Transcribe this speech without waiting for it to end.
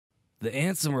The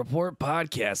Ansem Report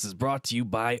podcast is brought to you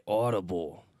by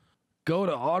Audible. Go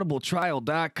to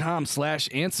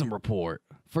audibletrial.com/Ansem Report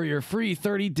for your free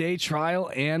 30-day trial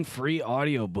and free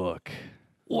audiobook.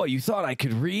 What, you thought I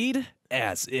could read?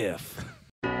 As if.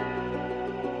 Do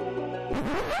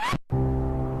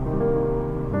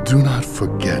not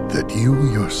forget that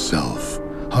you yourself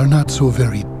are not so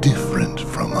very different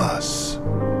from us.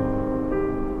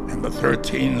 And the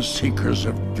 13 Seekers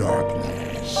of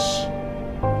Darkness.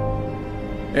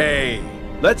 Hey,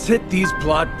 let's hit these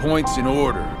plot points in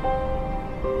order.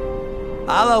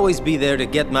 I'll always be there to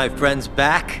get my friends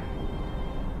back.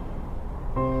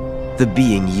 The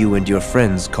being you and your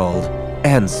friends called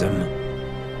Ansem.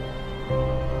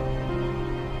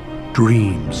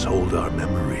 Dreams hold our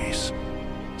memories.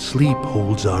 Sleep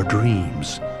holds our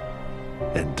dreams.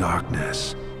 And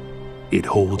darkness, it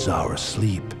holds our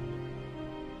sleep.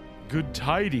 Good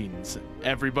tidings,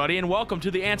 everybody, and welcome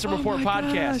to the Ansem Report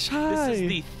podcast. This is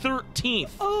the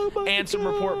 13th Ansem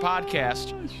Report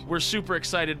podcast. We're super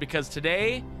excited because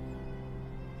today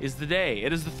is the day.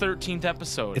 It is the 13th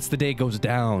episode. It's the day it goes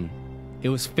down. It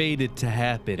was fated to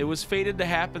happen. It was fated to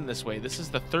happen this way. This is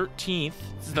the 13th.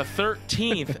 This is the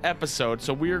 13th episode,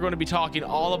 so we are going to be talking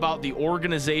all about the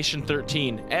Organization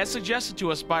 13, as suggested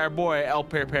to us by our boy, El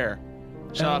Pear.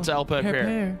 Shout out to El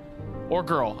Pear. Or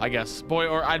girl, I guess. Boy,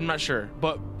 or I'm not sure.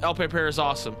 But El Pear is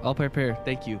awesome. El Pear,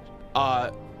 thank you.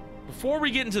 Before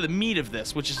we get into the meat of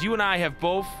this, which is you and I have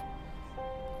both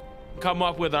come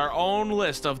up with our own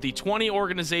list of the 20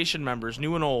 organization members,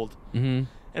 new and old, and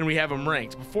we have them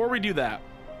ranked. Before we do that,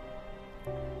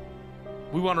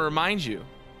 we want to remind you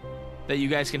that you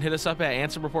guys can hit us up at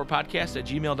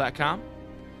answerreportpodcast@gmail.com,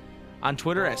 on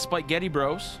Twitter at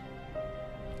SpikeGettyBros.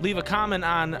 Leave a comment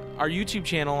on our YouTube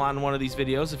channel on one of these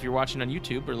videos if you're watching on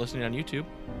YouTube or listening on YouTube.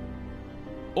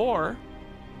 Or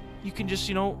you can just,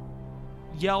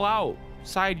 yell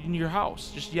outside in your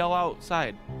house. Just yell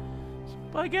outside.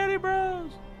 Spaghetti Bros!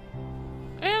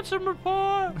 Ansem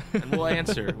Report! And we'll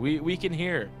answer. We can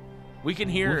hear. We can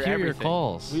hear We'll hear everything. your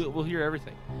calls. We'll hear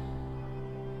everything.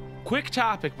 Quick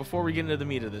topic before we get into the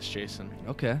meat of this, Jason.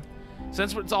 Okay.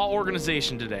 Since it's all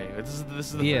organization today, this is the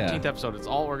 13th episode. It's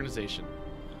all organization.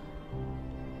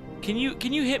 Can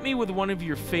you hit me with one of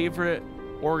your favorite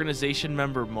organization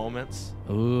member moments?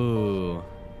 Ooh.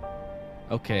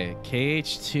 Okay,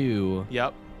 KH2.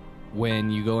 Yep.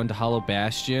 When you go into Hollow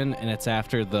Bastion and it's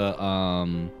after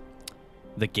the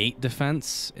gate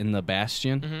defense in the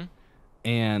Bastion,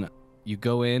 and you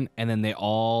go in and then they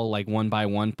all like one by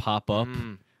one pop up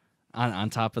on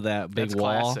top of that big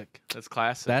wall. That's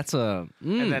classic. That's a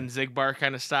And then Zigbar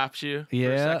kind of stops you for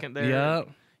a second there. Yeah.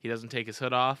 He doesn't take his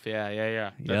hood off. Yeah.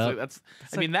 Yep. That's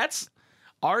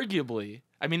arguably.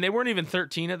 I mean, they weren't even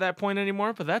 13 at that point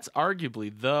anymore, but that's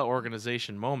arguably the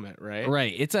organization moment, right?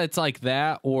 Right. It's like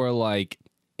that, or like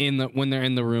when they're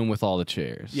in the room with all the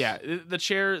chairs. Yeah,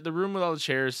 the room with all the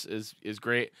chairs is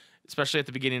great, especially at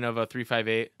the beginning of a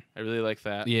 358. I really like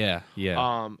that. Yeah.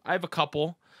 I have a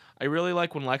couple. I really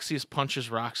like when Lexius punches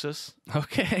Roxas.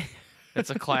 Okay. It's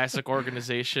a classic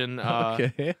organization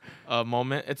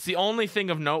moment. It's the only thing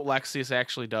of note Lexius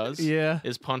actually does. Yeah.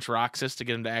 Is punch Roxas to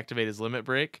get him to activate his limit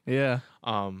break. Yeah.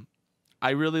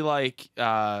 I really like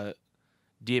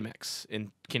DMX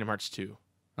in Kingdom Hearts 2.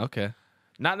 Okay.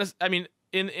 I mean,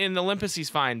 in Olympus he's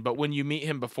fine, but when you meet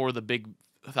him before the big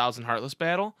 1,000 Heartless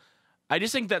battle, I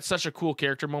just think that's such a cool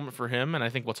character moment for him, and I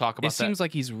think we'll talk about that. It seems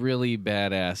like he's really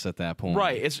badass at that point.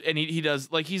 Right. And he does,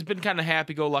 like, he's been kind of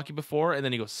happy-go-lucky before, and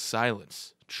then he goes,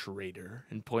 "Silence, traitor,"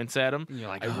 and points at him. And you're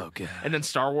like, oh, God. And then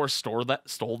Star Wars stole that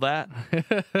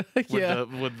Yeah.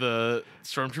 with the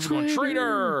stormtrooper going,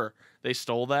 "Traitor!" They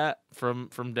stole that from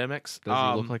Demix.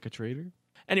 Does he look like a traitor?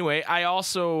 Anyway, I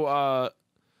also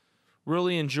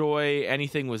really enjoy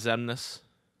anything with Xemnas.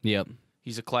 Yep.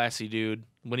 He's a classy dude.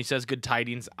 When he says good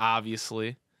tidings,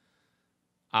 obviously.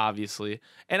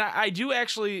 And I do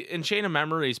actually, in Chain of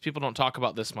Memories, people don't talk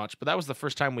about this much, but that was the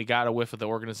first time we got a whiff of the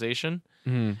organization.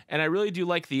 And I really do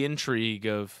like the intrigue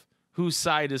of whose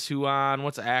side is who on,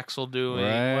 what's Axel doing,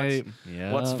 Right.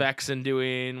 what's Vexen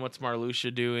doing, what's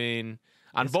Marluxia doing,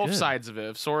 on That's both good. sides of it,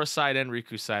 of Sora's side and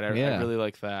Riku's side. I really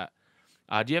like that.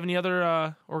 Do you have any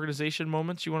other organization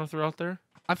moments you want to throw out there?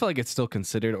 I feel like it's still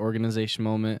considered organization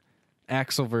moment.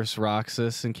 Axel versus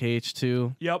Roxas in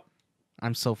KH2. Yep.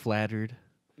 I'm so flattered.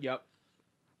 Yep.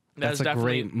 That's a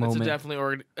great moment. That's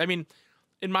definitely I mean,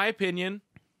 in my opinion,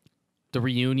 The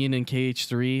reunion in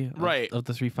KH3 Right. of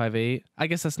the 358. I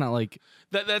guess that's not like...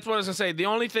 That's what I was going to say. The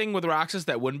only thing with Roxas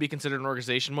that wouldn't be considered an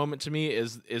organization moment to me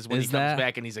is when he comes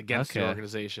back and he's against the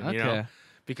organization. You know?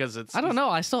 because it's. I don't know.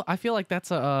 I feel like that's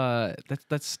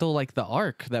that's still like the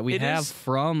arc that we have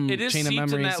from it is Chain of seeped in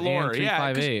Memories that lore, and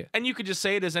 358. and you could just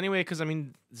say it is anyway, because I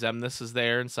mean, Xemnas is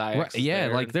there and Syx. Right, yeah,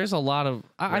 there, like there's a lot of.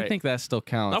 I think that still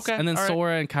counts. Okay, and then all right.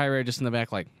 Sora and Kyrie are just in the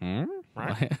back, like,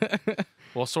 Right.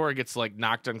 Well, Sora gets like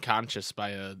knocked unconscious by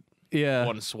a yeah,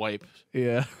 one swipe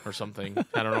yeah. or something.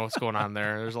 I don't know what's going on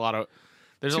there. There's a lot of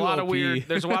OP. weird.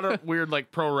 There's a lot of weird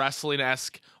like pro wrestling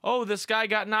esque. Oh, this guy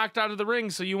got knocked out of the ring,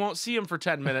 so you won't see him for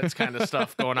 10 minutes, kind of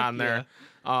stuff going on there.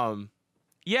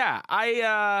 Yeah.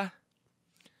 I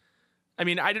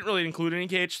mean, I didn't really include any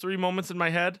KH3 moments in my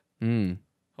head. Hold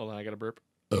on, I got a burp.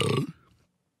 Oh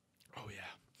yeah,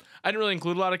 I didn't really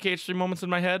include a lot of KH3 moments in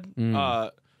my head.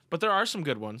 But there are some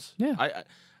good ones. Yeah.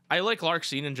 I like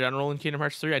Larxene in general in Kingdom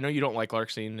Hearts 3. I know you don't like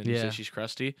Larxene, and you say she's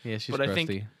crusty. Yeah, she's but crusty. I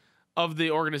think of the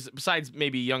besides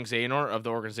maybe young Xehanort, of the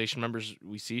organization members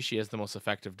we see, she has the most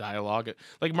effective dialogue.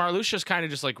 Like Marluxia's kind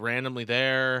of just like randomly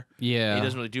there. Yeah. He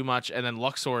doesn't really do much. And then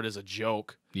Luxord is a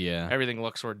joke. Yeah. Everything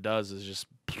Luxord does is just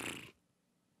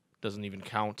doesn't even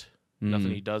count.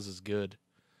 Nothing he does is good.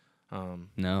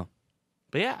 No.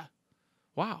 But yeah.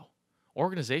 Wow.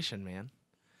 Organization, man.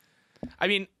 I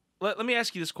mean, let me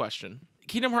ask you this question.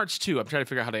 Kingdom Hearts 2, I'm trying to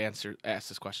figure out how to ask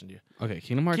this question to you. Okay,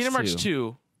 Kingdom Hearts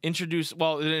 2 introduced,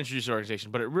 well, it didn't introduce the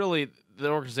organization, but the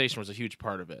organization was a huge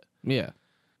part of it. Yeah.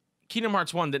 Kingdom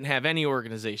Hearts 1 didn't have any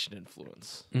organization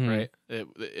influence, right?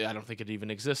 I don't think it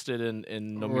even existed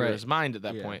in Nomura's mind at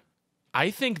that point. I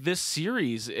think this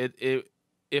series,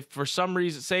 if for some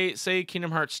reason, say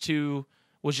Kingdom Hearts 2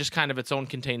 was just kind of its own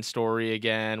contained story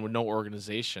again with no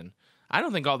organization, I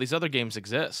don't think all these other games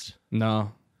exist.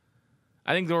 No.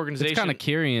 I think the organization... It's kind of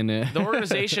carrying it. The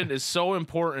organization is so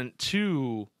important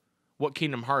to what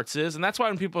Kingdom Hearts is, and that's why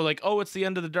when people are like, oh, it's the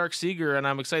end of the Dark Seeker, and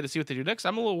I'm excited to see what they do next,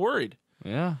 I'm a little worried.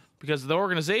 Yeah. Because the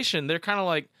organization, they're kind of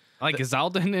like... Like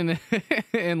Zaldin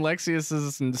and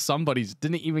Lexius and somebody's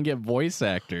didn't even get voice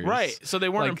actors. Right, so they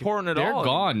weren't important at all. They're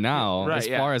gone now, right, as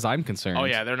far as I'm concerned. Oh,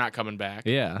 yeah, they're not coming back.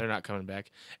 Yeah. They're not coming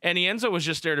back. And Ienzo was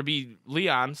just there to be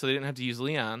Leon, so they didn't have to use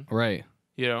Leon. Right.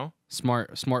 You know?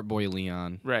 Smart boy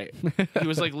Leon. Right. He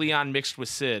was like Leon mixed with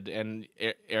Sid and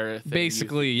Aerith.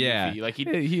 Basically, yeah. Yuffie. Like he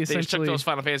they just took essentially those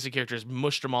Final Fantasy characters,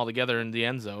 mushed them all together in the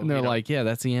Enzo. And they're like, yeah,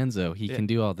 that's the Enzo. He can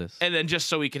do all this. And then just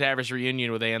so he could have his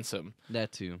reunion with Ansem.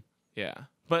 That too. Yeah.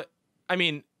 But, I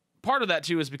mean, part of that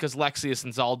too is because Lexius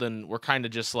and Zaldin were kind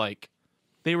of just like,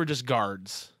 they were just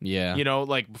guards. Yeah. You know,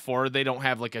 like before, they don't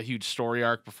have like a huge story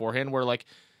arc beforehand where like,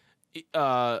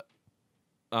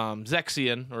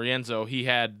 Zexion or Yenzo, he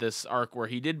had this arc where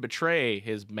he did betray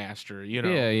his master, you know.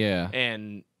 Yeah.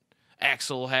 And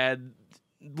Axel had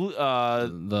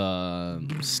the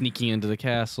sneaking into the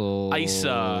castle,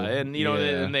 Isa, and you know,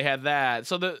 and they had that.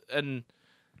 So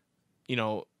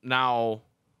now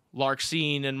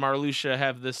Larxene and Marluxia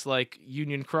have this like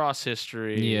Union Cross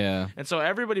history. Yeah. And so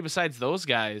everybody besides those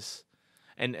guys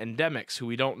and Demyx, who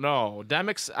we don't know.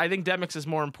 I think Demyx is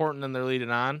more important than they're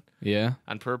leading on. Yeah.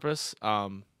 On purpose. I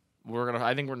think we're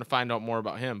gonna find out more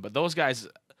about him. But those guys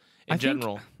in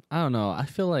general. I don't know. I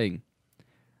feel like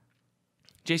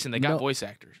Jason, they got voice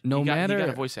actors. You got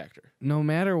a voice actor. No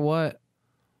matter what.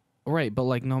 Right, but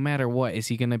like no matter what, is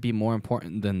he gonna be more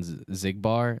important than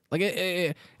Zigbar? Like,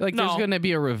 there's gonna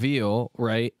be a reveal,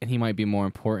 right? And he might be more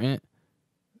important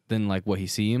than like what he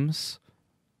seems.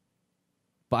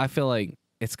 But I feel like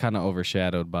it's kind of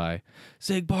overshadowed by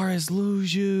Zigbar is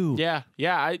Luju.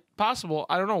 Yeah, possible.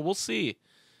 I don't know. We'll see.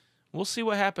 We'll see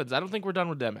what happens. I don't think we're done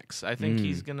with Demyx. I think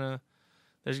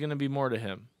there's gonna be more to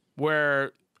him.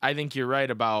 Where I think you're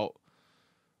right about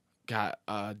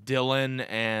Dylan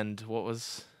and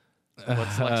what's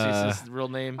Lexius' real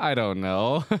name? I don't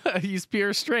know. He's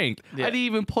pure strength. Yeah. I didn't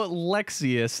even put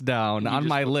Lexius down on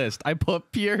my list. I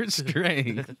put pure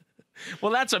strength.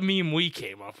 Well, that's a meme we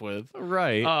came up with.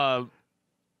 Right.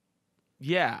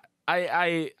 Yeah.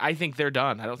 I think they're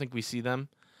done. I don't think we see them.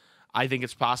 I think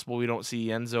it's possible we don't see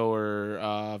Enzo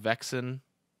or Vexen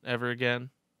ever again.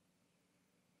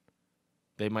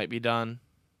 They might be done.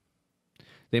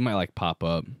 They might like pop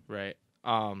up. Right.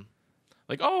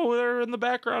 Like, oh, they're in the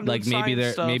background. Like maybe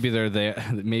they're there.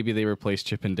 Maybe they replaced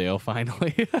Chip and Dale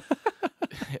finally.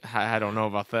 I don't know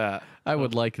about that. I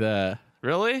would like that.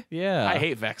 Really? Yeah. I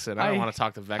hate Vexen. I don't want to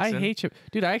talk to Vexen. I hate Chip.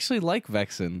 Dude, I actually like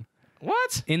Vexen.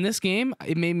 What? In this game,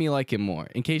 it made me like him more.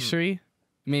 In KH3,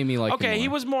 made me like him more. He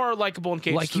was more likable in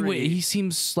KH3. Like he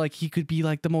seems like he could be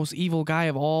like the most evil guy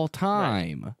of all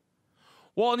time. Right.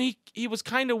 Well, and he was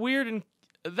kind of weird, and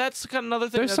that's kind of another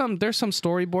thing. There's some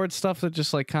storyboard stuff that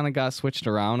just like kind of got switched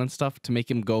around and stuff to make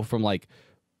him go from like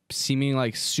seeming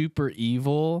like super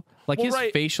evil. Like his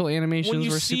facial animations when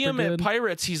you were see super him good. at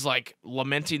Pirates, he's like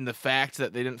lamenting the fact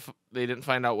that they didn't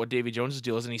find out what Davy Jones's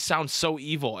deal is, and he sounds so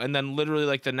evil. And then literally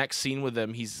like the next scene with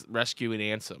him, he's rescuing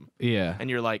Ansem. Yeah, and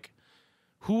you're like,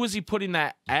 who was he putting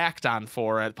that act on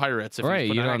for at Pirates? If right, he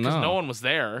was you don't know because no one was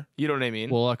there. You know what I mean?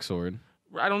 Well, Luxord.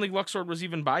 I don't think Luxord was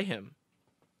even by him.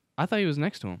 I thought he was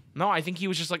next to him. No, I think he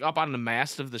was just like up on the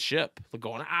mast of the ship, like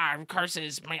going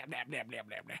curses, blah blah blah blah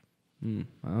blah.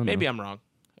 I don't Maybe know. I'm wrong.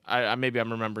 Maybe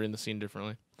I'm remembering the scene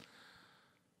differently.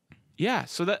 Yeah,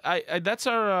 so that's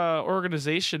our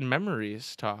organization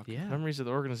memories talk. Yeah. Memories of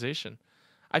the organization.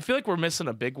 I feel like we're missing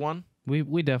a big one.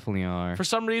 We definitely are. For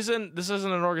some reason, this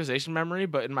isn't an organization memory,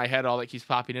 but in my head, all that keeps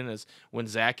popping in is when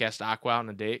Zach asked Aqua out on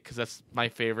a date, because that's my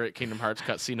favorite Kingdom Hearts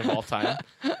cutscene of all time.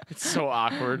 It's so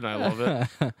awkward, and I love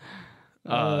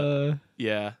it.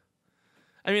 Yeah.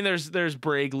 I mean, there's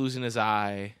Braig losing his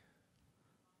eye.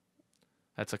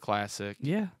 That's a classic.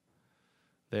 Yeah.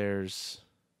 There's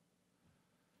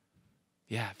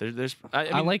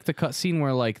I like the cutscene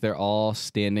where like they're all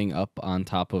standing up on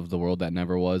top of the world that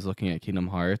never was, looking at Kingdom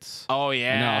Hearts. Oh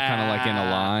yeah, and they're all kind of like in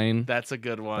a line. That's a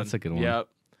good one. That's a good one.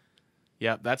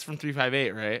 Yep. That's from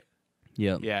 358, right?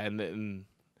 Yep. Yeah, and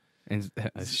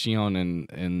Shion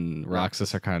and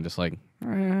Roxas are kind of just like.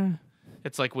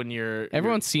 it's like when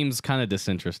everyone seems kind of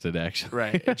disinterested, actually.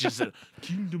 Right. It's just that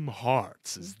Kingdom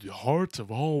Hearts is the heart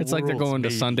of all. It's like they're going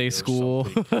to Sunday school.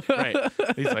 Right.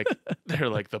 They're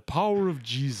like the power of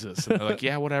Jesus. And they're like,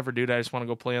 yeah, whatever, dude. I just want to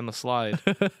go play on the slide.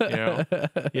 You know?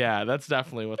 Yeah, that's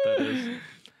definitely what that is.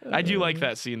 I do like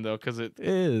that scene though, because it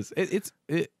is. It's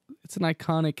an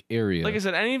iconic area. Like I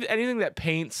said, anything that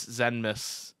paints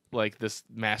Zenmus like this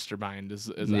mastermind is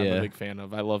I'm a big fan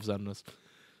of. I love Zenmus.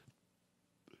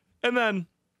 And then,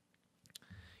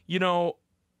 you know,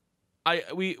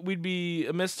 we'd be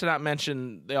amiss to not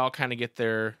mention they all kind of get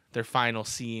their final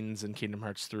scenes in Kingdom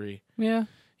Hearts 3. Yeah.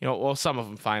 You know, well, some of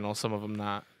them final, some of them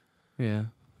not. Yeah.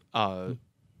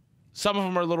 Some of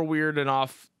them are a little weird and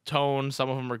off tone. Some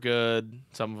of them are good.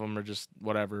 Some of them are just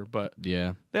whatever. But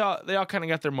yeah, they all kind of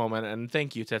got their moment. And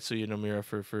thank you, Tetsuya Nomura,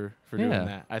 for doing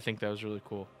that. I think that was really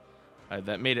cool.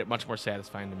 That made it much more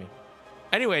satisfying to me.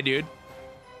 Anyway, dude.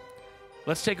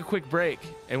 Let's take a quick break,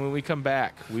 and when we come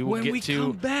back, we will get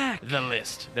to the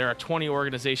list. There are 20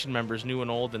 organization members, new and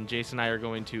old, and Jason and I are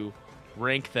going to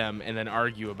rank them and then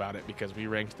argue about it because we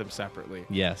ranked them separately.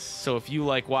 Yes. So if you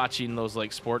like watching those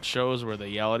like sports shows where they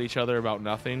yell at each other about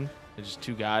nothing, it's just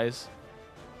two guys.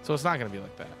 So it's not going to be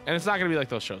like that. And it's not going to be like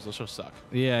those shows. Those shows suck.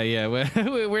 Yeah.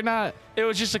 We're not. It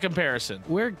was just a comparison.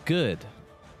 We're good.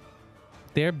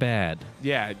 They're bad.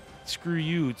 Yeah. Screw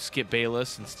you, Skip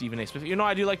Bayless and Stephen A. Smith. You know,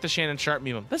 I do like the Shannon Sharp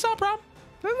meme. That's not a problem.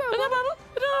 That's no problem.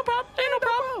 That's no problem. Ain't no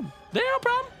problem. There ain't no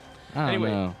problem. I don't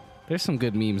know. There's some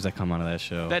good memes that come out of that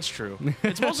show. That's true.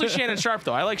 It's mostly Shannon Sharp,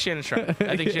 though. I like Shannon Sharp.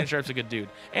 I think Shannon Sharp's a good dude.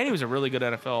 And he was a really good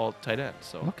NFL tight end.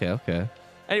 So Okay.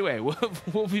 Anyway,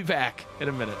 we'll be back in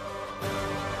a minute.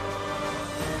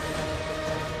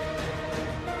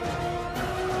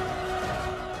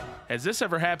 Has this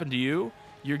ever happened to you?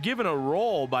 You're given a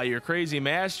role by your crazy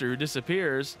master who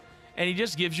disappears, and he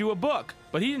just gives you a book,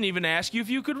 but he didn't even ask you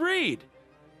if you could read.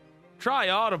 Try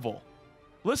Audible.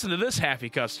 Listen to this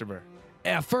happy customer.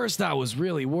 At first, I was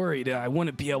really worried I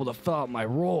wouldn't be able to fill out my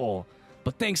role,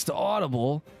 but thanks to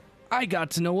Audible, I got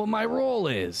to know what my role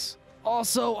is.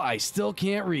 Also, I still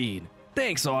can't read.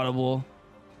 Thanks, Audible.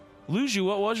 Luju,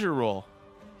 what was your role?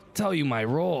 Tell you my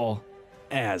role,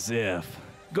 as if.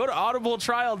 Go to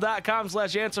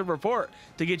audibletrial.com/Ansem Report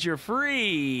to get your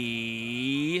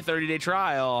free 30-day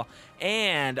trial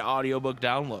and audiobook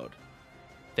download.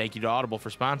 Thank you to Audible for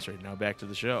sponsoring. Now back to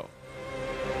the show.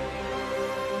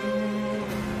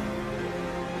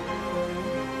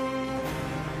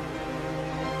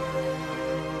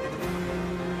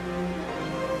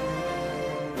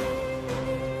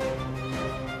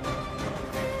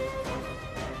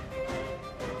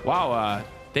 Wow,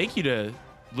 thank you to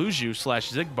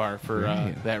Luju/Zigbar for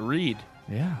that read.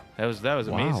 Yeah. That was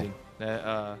amazing.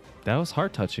 That was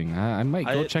heart touching. I might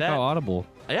go check out Audible.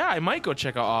 Yeah, I might go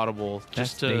check out Audible they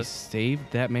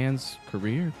saved that man's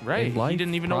career. Right. Life, he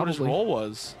didn't even know what his role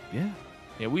was. Yeah.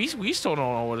 Yeah, we still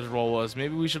don't know what his role was.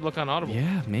 Maybe we should look on Audible.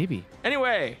 Yeah, maybe.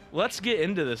 Anyway, let's get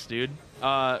into this, dude.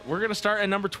 We're gonna start at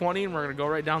number 20 and we're gonna go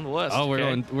right down the list. Oh,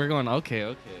 okay? we're going okay.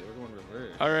 We're going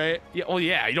reverse. All right. Yeah, well,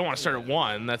 yeah, you don't want to start at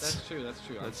 1. That's true.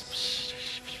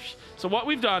 So what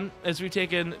we've done is we've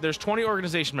taken, there's 20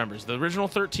 organization members, the original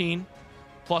 13,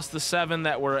 plus the 7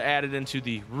 that were added into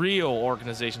the real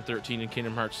Organization 13 in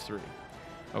Kingdom Hearts 3.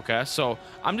 Okay, so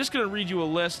I'm just going to read you a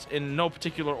list in no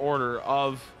particular order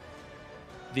of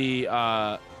the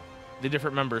the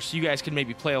different members so you guys can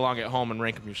maybe play along at home and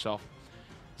rank them yourself.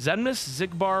 Zenmus,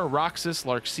 Zigbar, Roxas,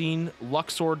 Larxene,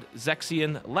 Luxord,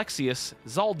 Zexion, Lexius,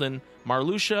 Zaldin,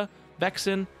 Marluxia,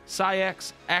 Vexen,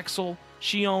 Syax, Axel,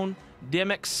 Shion,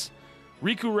 Dimix,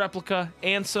 Riku Replica,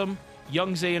 Ansem,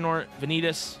 Young Xehanort,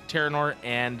 Vanitas, Terranort,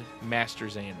 and Master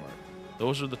Xehanort.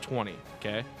 Those are the 20,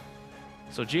 okay?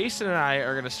 So Jason and I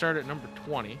are going to start at number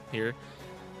 20 here.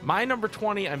 My number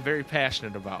 20 I'm very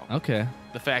passionate about. Okay.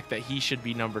 The fact that he should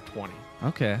be number 20.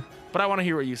 Okay. But I want to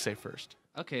hear what you say first.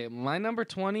 Okay, my number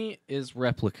 20 is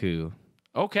Repliku.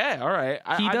 Okay, all right.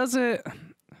 He doesn't...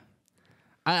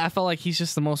 I felt like he's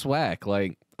just the most whack.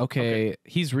 Like, okay,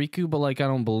 he's Riku, but like I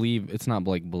don't believe... It's not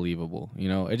like believable, you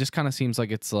know? It just kind of seems like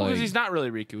it's like... Because he's not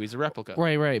really Riku. He's a replica.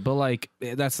 Right. But like,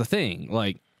 that's the thing.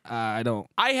 Like, I don't...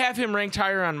 I have him ranked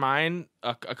higher on mine,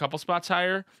 a couple spots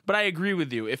higher, but I agree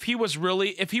with you. If he was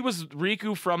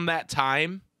Riku from that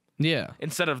time... Yeah.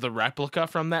 Instead of the replica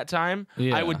from that time,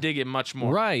 I would dig it much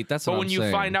more. Right, that's what I'm saying. But when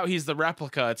you find out he's the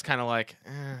replica, it's kind of like,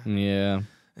 Yeah.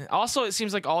 Also, it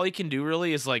seems like all he can do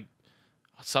really is like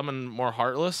summon more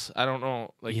Heartless. I don't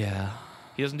know. Like, yeah.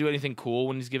 He doesn't do anything cool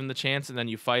when he's given the chance, and then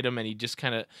you fight him, and he just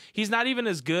kind of... He's not even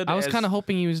as good I was kind of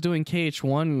hoping he was doing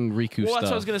KH1 Riku stuff. Well, that's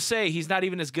what I was going to say. He's not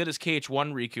even as good as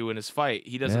KH1 Riku in his fight.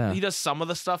 He doesn't. Yeah. He does some of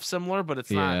the stuff similar, but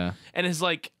it's not... And his,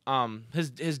 like,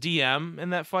 his DM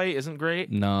in that fight isn't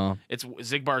great. No. It's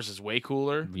Zigbar's is way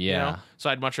cooler. Yeah. You know? So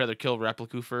I'd much rather kill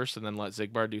Repliku first and then let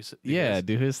Zigbar do his.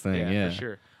 Do his thing, yeah.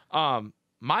 For sure.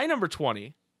 My number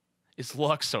 20 is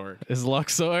Luxord. Is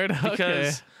Luxord?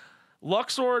 Because...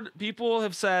 Luxord, people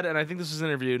have said, and I think this was an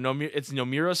interview, it's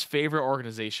Nomura's favorite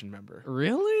organization member.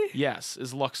 Really? Yes,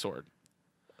 is Luxord.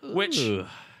 Which, Ooh.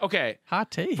 okay. Hot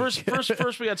take. First,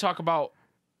 we got to talk about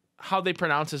how they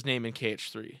pronounce his name in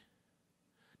KH3.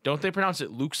 Don't they pronounce it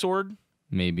Luxord?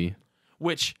 Maybe.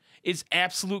 Which is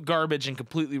absolute garbage and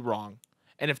completely wrong.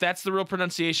 And if that's the real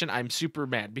pronunciation, I'm super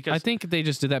mad because I think they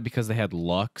just did that because they had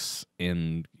Lux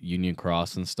in Union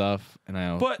Cross and stuff. And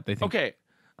okay.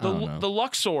 The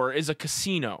Luxor is a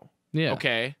casino. Yeah.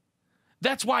 Okay.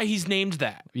 That's why he's named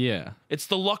that. Yeah. It's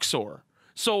the Luxor.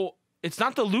 So it's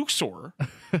not the Luxor.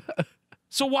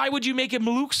 So why would you make him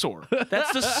Luxor?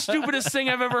 That's the stupidest thing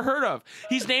I've ever heard of.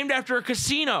 He's named after a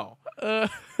casino. You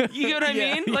get what I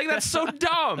mean? Like, that's so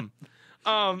dumb.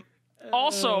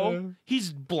 Also,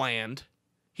 he's bland.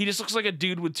 He just looks like a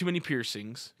dude with too many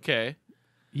piercings. Okay.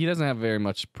 He doesn't have very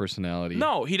much personality.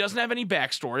 No, he doesn't have any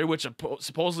backstory, which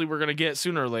supposedly we're going to get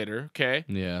sooner or later, okay?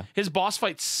 Yeah. His boss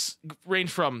fights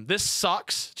range from, this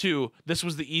sucks, to, this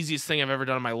was the easiest thing I've ever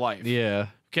done in my life. Yeah.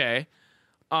 Okay?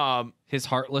 His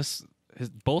Heartless,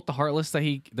 both the Heartless that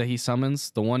he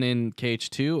summons, the one in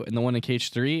KH2 and the one in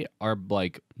KH3, are,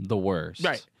 like, the worst.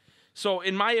 Right. So,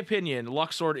 in my opinion,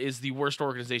 Luxord is the worst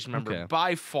organization member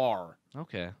by far.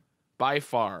 Okay. By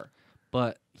far.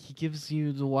 But he gives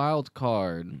you the wild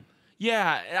card.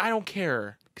 Yeah, I don't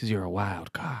care. Because you're a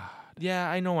wild card. Yeah,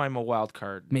 I know I'm a wild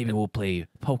card. Maybe we'll play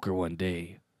poker one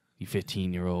day, you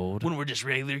 15-year-old. When we're just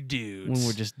regular dudes. When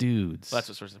we're just dudes. Well, that's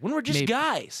what sources. When we're just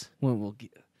guys. When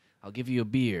I'll give you a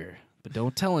beer, but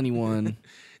don't tell anyone.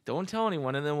 Don't tell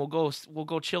anyone, and then we'll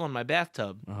go chill in my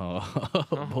bathtub. Oh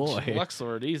boy.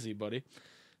 Luxord, easy, buddy.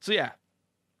 So yeah.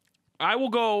 I will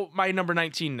go my number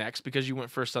 19 next because you went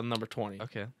first on number 20.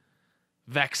 Okay.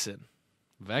 Vexen.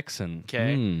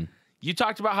 Okay. You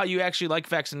talked about how you actually like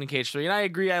Vexen in KH3, and I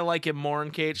agree I like him more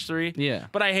in KH3. Yeah.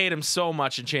 But I hate him so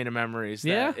much in Chain of Memories.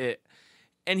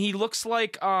 And he looks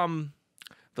like the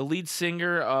lead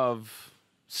singer of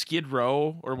Skid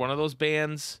Row or one of those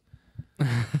bands.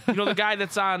 You know, the guy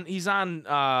he's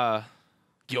on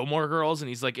Gilmore Girls, and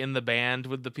he's like in the band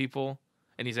with the people,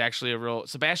 and he's actually a real...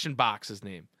 Sebastian Bach's his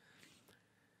name.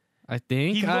 I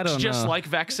think he looks just know. like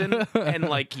Vexen, and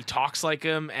like he talks like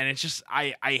him, and it's just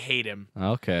I hate him.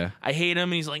 Okay. I hate him,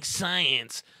 and he's like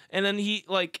science, and then he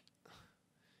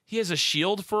has a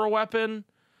shield for a weapon,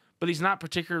 but he's not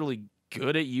particularly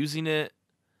good at using it,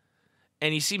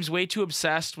 and he seems way too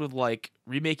obsessed with like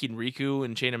remaking Riku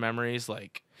and Chain of Memories,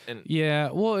 like. And,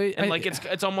 yeah, well,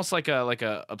 it's almost like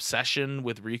a obsession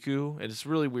with Riku, and it's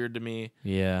really weird to me.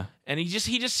 Yeah, and he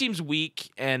just seems weak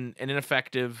and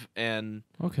ineffective, and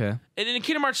okay. And in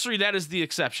Kingdom Hearts 3, that is the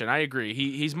exception. I agree.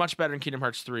 He's much better in Kingdom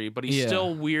Hearts 3, but he's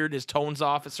still weird. His tone's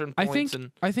off at certain points.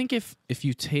 I think if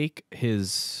you take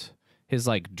his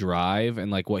like drive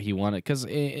and like what he wanted, because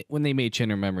when they made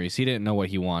Chain of Memories, he didn't know what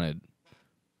he wanted.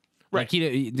 Right. Like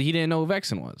he didn't know who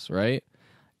Vexen was. Right.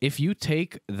 If you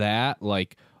take that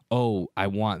like, oh, I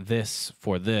want this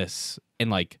for this, and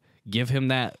like give him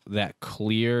that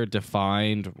clear,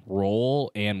 defined role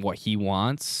and what he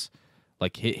wants,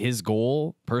 like his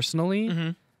goal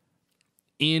personally,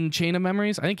 in Chain of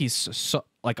Memories, I think he's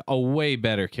like a way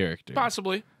better character.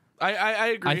 Possibly. I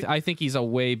agree. I think he's a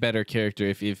way better character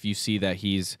if you see that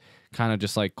he's kind of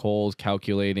just like cold,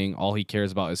 calculating. All he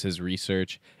cares about is his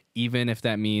research, even if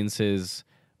that means his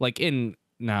like it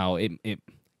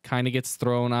kind of gets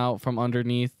thrown out from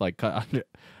underneath, like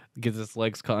gets his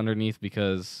legs cut underneath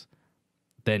because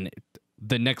then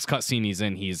the next cutscene he's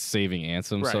in, he's saving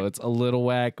Ansem, so it's a little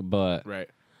whack. But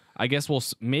I guess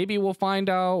we'll find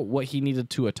out what he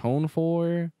needed to atone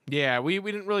for. Yeah, we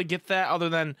didn't really get that other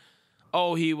than.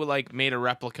 Oh, he would like made a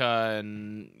replica,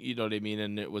 and you know what I mean,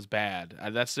 and it was bad.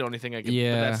 That's the only thing I can.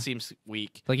 Yeah, but that seems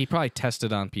weak. Like he probably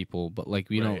tested on people, but like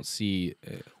we don't see.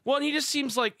 Well, and he just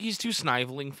seems like he's too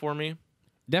sniveling for me.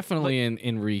 Definitely like,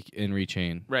 in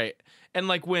Rechain. Right, and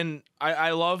like when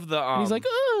I love the. He's like,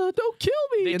 don't kill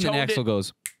me, and then Axel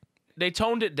goes. They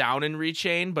toned it down in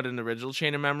Rechain, but in the original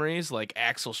Chain of Memories, like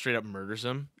Axel straight up murders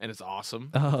him, and it's awesome.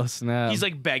 Oh snap! He's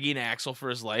like begging Axel for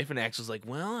his life, and Axel's like,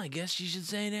 "Well, I guess you should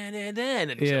say that,"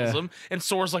 and kills him. And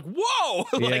Sora's like, "Whoa!"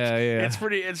 like, It's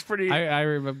pretty. I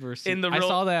remember. I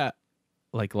saw that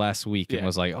like last week and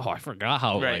was like, "Oh, I forgot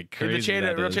how like crazy in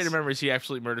the that is." Chain of Memories, he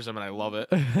absolutely murders him, and I love it.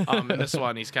 In this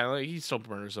one, he's kind of like he still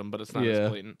murders him, but it's not as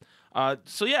blatant.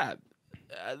 So yeah,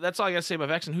 that's all I gotta say about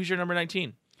Vexen. Who's your number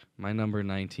 19? My number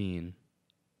 19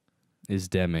 is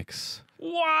Demix.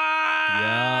 What?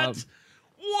 Yep.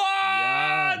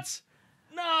 What? Yep.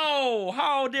 No!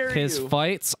 How dare you? His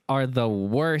fights are the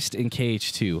worst in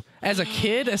KH2. As a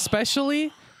kid,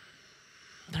 especially,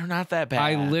 they're not that bad.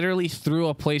 I literally threw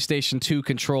a PlayStation 2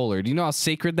 controller. Do you know how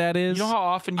sacred that is? You know how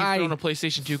often you've thrown a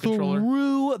PlayStation 2 controller?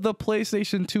 Threw the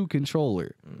PlayStation 2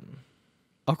 controller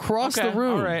across the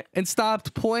room and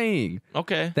stopped playing.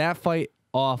 Okay. That fight,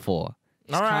 awful.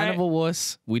 He's kind of a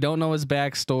wuss. We don't know his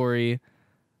backstory.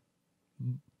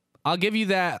 I'll give you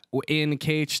that in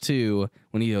KH2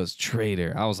 when he goes,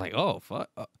 traitor. I was like, oh, fuck.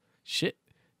 Shit.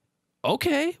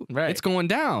 Okay. It's going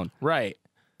down. Right.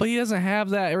 But he doesn't have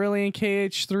that really in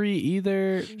KH3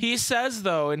 either. He says,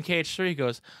 though, in KH3, he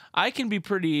goes, I can be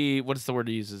pretty, what's the word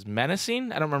he uses?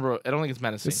 Menacing? I don't remember. I don't think it's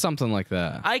menacing. It's something like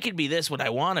that. I can be this what I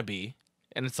want to be.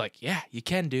 And it's like, yeah, you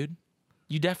can, dude.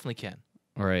 You definitely can.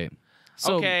 Right.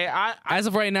 So, okay, as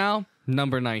of right now,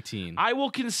 number 19. I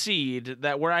will concede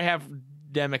that where I have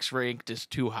Demix ranked is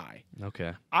too high.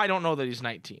 Okay. I don't know that he's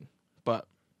 19, but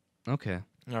okay.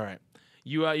 All right.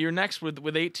 You're next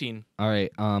with 18. All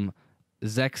right.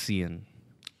 Zexion.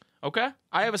 Okay.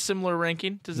 I have a similar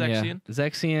ranking to Zexion. Yeah.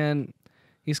 Zexion,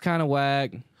 he's kind of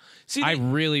whack. See, I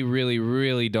really, really,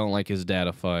 really don't like his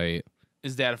data fight.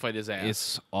 His data fight is ass.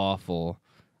 It's awful.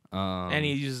 And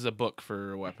he uses a book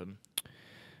for a weapon.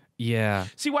 Yeah.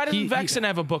 See, why doesn't Vexen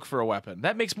have a book for a weapon?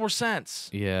 That makes more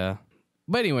sense. Yeah.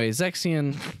 But anyway,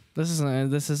 Zexion, this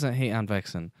isn't hate on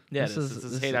Vexen. Yeah, this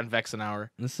is hate on Vexen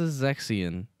hour. This is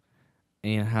Zexion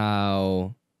and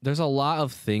how there's a lot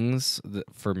of things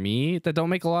for me that don't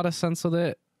make a lot of sense with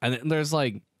it. And there's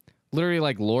like literally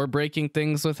like lore breaking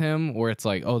things with him where it's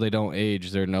like, oh, they don't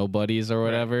age, they're nobodies or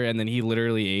whatever, and then he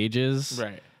literally ages.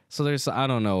 Right. So there's, I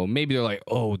don't know, maybe they're like,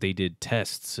 oh, they did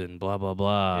tests and blah, blah,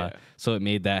 blah. Yeah. So it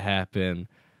made that happen.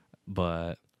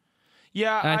 But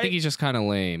yeah, I think he's just kind of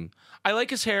lame. I like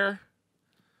his hair.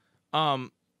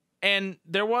 And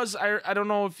there was, I don't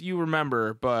know if you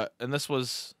remember, but, and this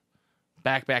was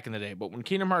back in the day, but when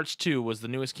Kingdom Hearts 2 was the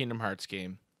newest Kingdom Hearts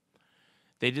game,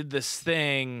 they did this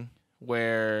thing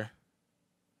where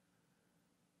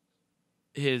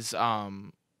his, well,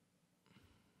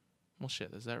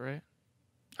 shit, is that right?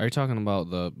 Are you talking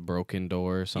about the broken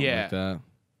door or something like that?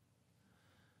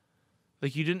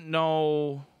 Like you didn't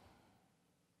know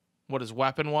what his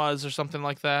weapon was or something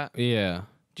like that? Yeah.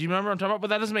 Do you remember what I'm talking about? But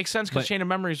that doesn't make sense because Chain of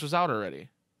Memories was out already,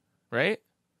 right?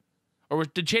 Or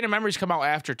did Chain of Memories come out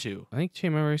after 2? I think Chain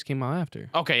of Memories came out after.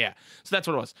 Okay, yeah. So that's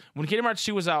what it was. When Kingdom Hearts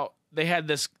 2 was out, they had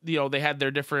this, they had their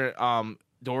different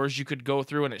doors you could go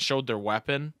through and it showed their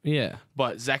weapon. Yeah.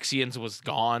 But Zexion's was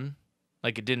gone.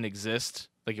 Like it didn't exist.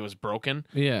 Like it was broken.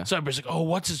 Yeah. So everybody's like, oh,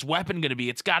 what's his weapon going to be?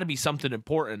 It's got to be something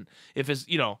important. If it's,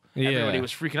 everybody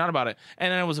was freaking out about it.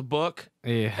 And then it was a book.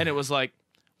 Yeah. And it was like,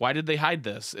 why did they hide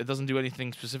this? It doesn't do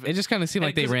anything specific. It just kind of seemed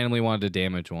like they randomly wanted to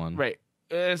damage one. Right.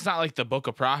 It's not like the Book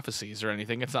of Prophecies or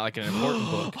anything. It's not like an important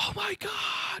book. Oh my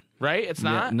God. Right? It's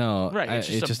not? Yeah, no. Right. It's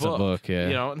just a book.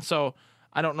 Yeah. And so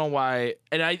I don't know why.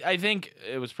 And I think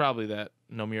it was probably that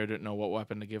Nomura didn't know what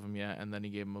weapon to give him yet. And then he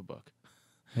gave him a book.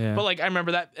 Yeah. But, like, I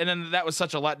remember that, and then that was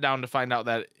such a letdown to find out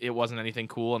that it wasn't anything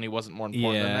cool and he wasn't more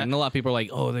important than that. And a lot of people are like,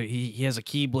 oh, he has a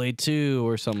Keyblade too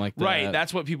or something like that. Right,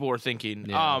 that's what people were thinking.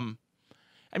 Yeah.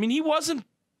 I mean, he wasn't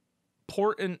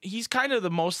important. He's kind of the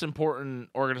most important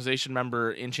organization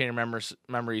member in Chain of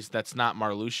Memories that's not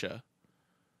Marluxia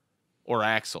or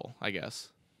Axel, I guess.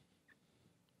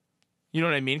 You know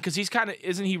what I mean? Because he's kind of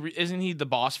isn't he the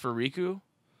boss for Riku?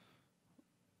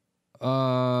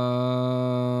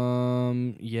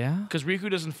 Yeah. Because Riku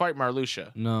doesn't fight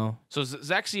Marluxia. No. So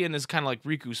Zexion is kind of like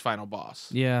Riku's final boss.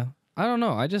 Yeah. I don't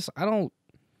know. I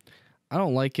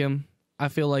don't like him. I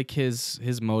feel like his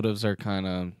motives are kind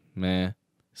of meh.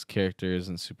 His character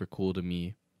isn't super cool to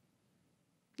me.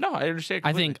 No, I understand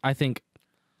completely. I think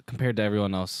compared to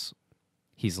everyone else,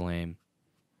 he's lame.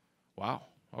 Wow.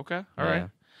 Okay. All right.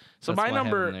 So That's my why I have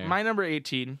him number there. my number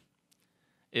 18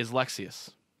 is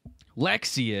Lexius.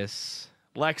 Lexius.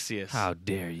 Lexius. How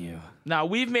dare you? Now,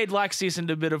 we've made Lexius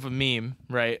into a bit of a meme,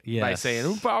 right? Yes. By saying,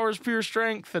 who powers pure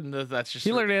strength? And that's just...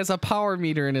 He literally has a power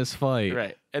meter in his fight.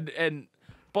 Right.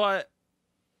 But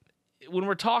when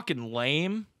we're talking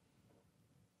lame,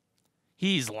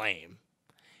 he's lame.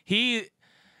 He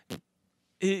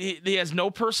has no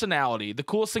personality. The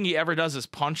coolest thing he ever does is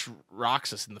punch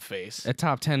Roxas in the face. A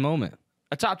top 10 moment.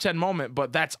 A top 10 moment,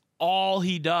 but that's all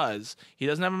he does. He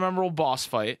doesn't have a memorable boss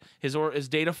fight. His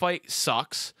data fight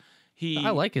sucks.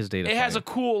 I like his data It fight. has a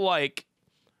cool like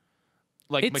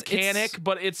It's- mechanic,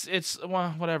 but it's well,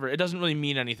 whatever. It doesn't really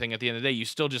mean anything at the end of the day. You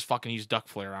still just fucking use duck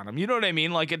flare on him. You know what I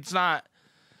mean? Like it's not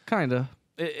Kinda.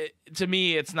 to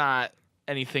me it's not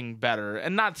anything better.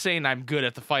 And not saying I'm good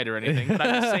at the fight or anything, but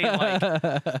I'm just saying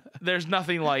like there's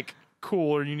nothing like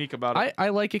cool or unique about it. I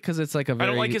like it because it's like a I very...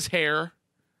 don't like his hair.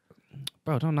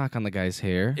 Bro, don't knock on the guy's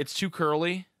hair. It's too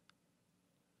curly.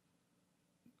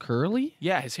 Curly?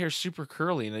 Yeah, his hair's super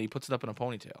curly, and then he puts it up in a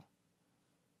ponytail.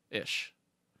 Ish.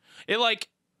 It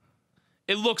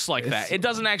looks like that. It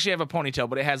doesn't actually have a ponytail,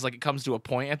 but it comes to a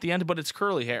point at the end, but it's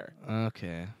curly hair.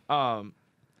 Okay. And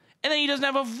then he doesn't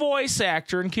have a voice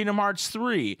actor in Kingdom Hearts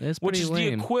 3, That's which pretty is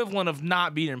lame. the equivalent of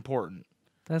not being important.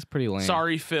 That's pretty lame.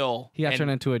 Sorry, Phil. He got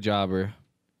turned into a jobber.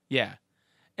 Yeah.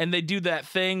 And they do that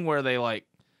thing where they like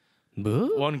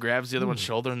one grabs the other one's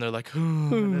shoulder and they're like,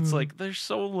 and it's like they're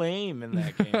so lame in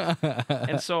that game.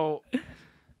 And so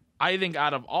I think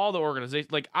out of all the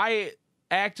organizations, like I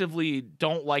actively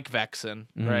don't like Vexen,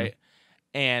 right?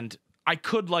 And I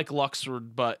could like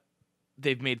Luxord, but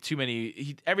they've made too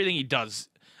many. Everything he does,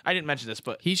 I didn't mention this,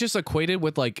 but He's just equated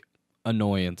with like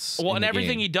annoyance. well, in and the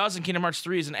everything game. he does in Kingdom Hearts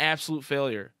 3 is an absolute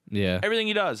failure. Yeah. Everything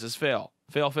he does is fail.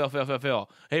 Fail.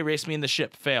 Hey, race me in the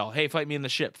ship. Fail. Hey, fight me in the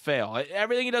ship. Fail.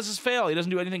 Everything he does is fail. He doesn't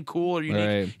do anything cool or unique.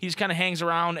 Right. He just kind of hangs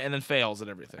around and then fails at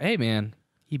everything. Hey, man.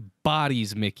 He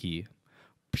bodies Mickey.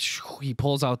 He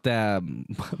pulls out that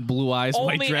Blue Eyes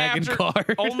White Dragon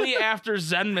card. Only after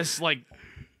Zenmus like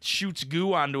shoots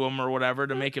goo onto him or whatever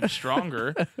to make him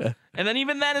stronger. And then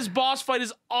even then his boss fight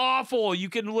is awful. You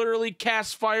can literally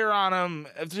cast fire on him.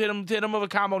 Hit him with a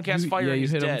combo and cast fire. Yeah, and you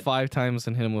he's hit dead. him 5 times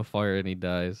and hit him with fire and he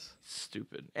dies.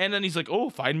 Stupid. And then he's like, "Oh,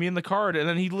 find me in the card." And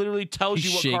then he literally tells He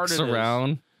you what card it shakes is.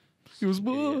 around. He was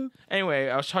Anyway,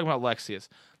 I was talking about Lexius.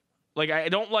 Like I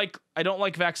don't like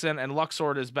Vexen, and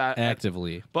Luxord is bad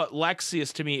actively. But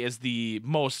Lexius to me is the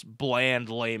most bland,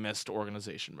 lamest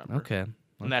organization member. Okay.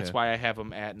 And that's why I have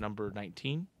him at number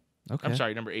 19. Okay. I'm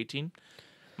sorry, number 18.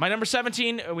 My number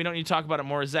 17, we don't need to talk about it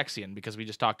more, is Zexion because we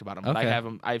just talked about him. But Okay.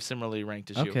 I have similarly ranked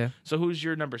as you. Okay. So who's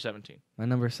your number 17? My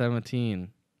number 17.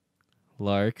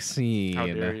 Larxene. How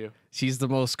dare you? She's the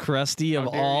most crusty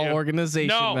of dare all you. organization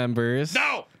No. members.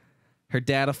 No! Her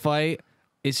data fight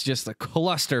is just a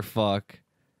clusterfuck.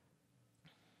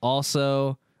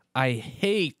 Also, I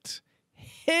hate,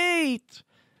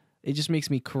 it just makes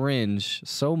me cringe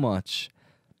so much.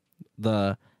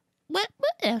 What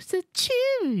else to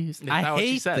choose? I not what she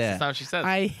hate says. that. That's not what she says.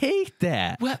 I hate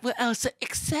that. What else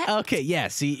except? Okay, yeah,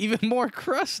 see, even more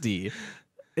crusty.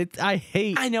 I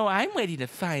hate. I know, I'm waiting to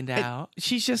find out.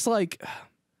 She's just like.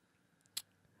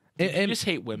 You just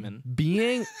hate women.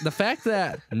 Being the fact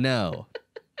that no,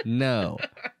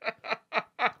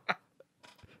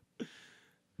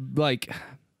 like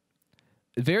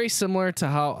very similar to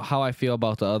how I feel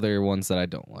about the other ones that I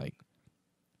don't like.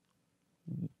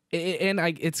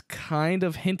 It's kind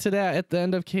of hinted at the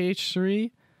end of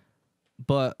KH3,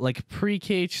 but like pre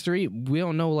KH3, we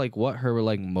don't know like what her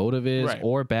like motive is Right.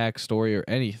 or backstory or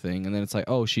anything, and then it's like,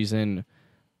 oh, she's in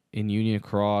Union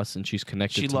Cross and she's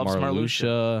connected She to loves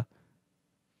Marluxia.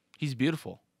 He's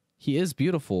beautiful. He is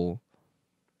beautiful,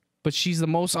 but she's the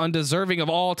most undeserving of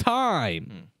all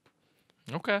time.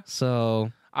 Okay.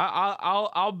 So,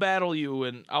 I'll battle you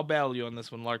on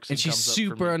this one, Larkson. and she's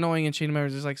super annoying in Chain of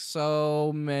Memories. There's like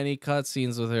so many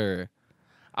cutscenes with her.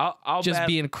 I'll just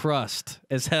being crust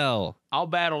as hell. I'll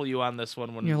battle you on this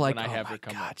one when You're like, when I oh have my her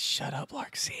come God, up. shut up,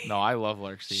 Larksy. No, I love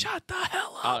Larksy. Shut the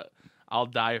hell up. I'll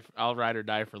die. I'll ride or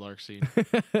die for Larksy.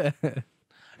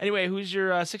 Anyway, who's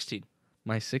your 16?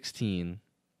 My 16,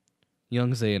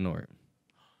 young Xehanort.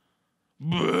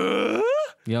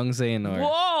 Young Xehanort.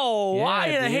 Whoa! Yeah, Why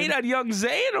did I dude. hate on young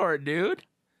Xehanort, dude?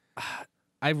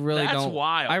 I really That's don't.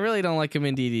 wild. I really don't like him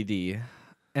in DDD,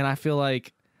 and I feel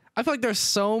like there's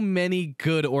so many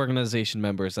good organization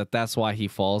members that's why he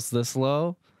falls this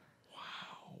low.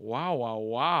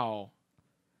 Wow.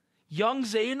 Young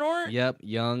Xehanort? Yep,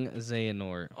 young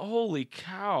Xehanort. Holy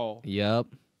cow. Yep,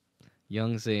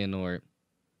 young Xehanort.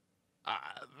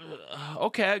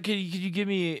 Okay, can you give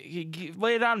me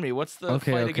lay it on me? What's the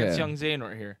fight against young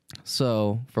Xehanort here?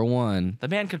 So for one, The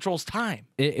man controls time.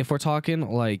 if we're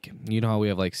talking like, you know how we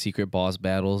have like secret boss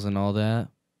battles and all that,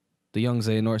 the young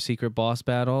Xehanort secret boss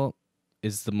battle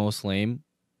is the most lame.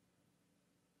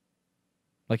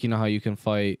 Like, you know how you can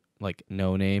fight like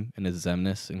No Name and his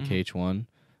Zemnis in KH1,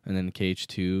 and then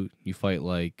KH2 you fight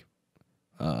like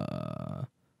I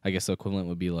guess the equivalent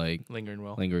would be like Lingering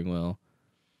Will.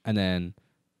 And then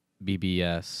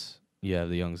BBS, you have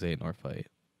the young Xehanort fight.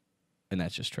 And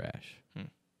that's just trash.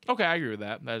 Okay, I agree with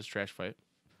that. That is a trash fight.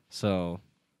 So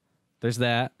there's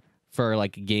that for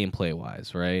like gameplay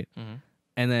wise, right?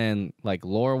 And then like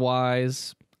lore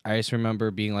wise, I just remember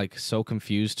being like so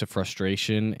confused to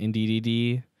frustration in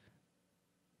DDD.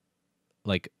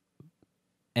 Like,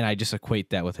 and I just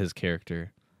equate that with his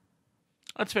character.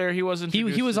 That's fair. He wasn't.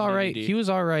 He was all right. He was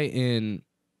all right in.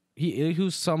 He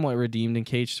was somewhat redeemed in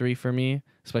KH3 for me,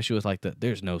 especially with like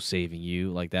there's no saving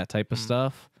you, like that type of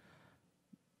stuff.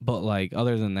 But like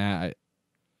other than that,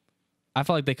 I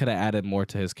felt like they could have added more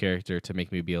to his character to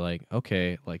make me be like,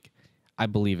 okay, like I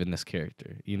believe in this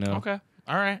character, you know? Okay,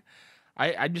 all right.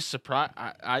 I'm just surprised.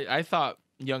 I thought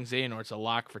young Xehanort's a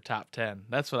lock for top 10.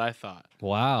 That's what I thought.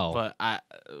 Wow. But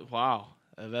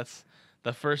that's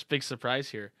the first big surprise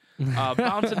here.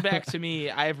 Bouncing back to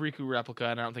me, I have Riku Replica,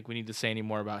 and I don't think we need to say any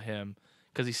more about him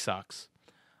because he sucks.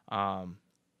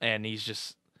 And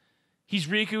he's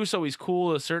Riku, so he's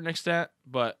cool to a certain extent.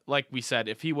 But like we said,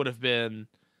 if he would have been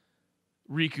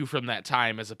Riku from that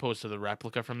time as opposed to the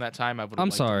replica from that time, I would have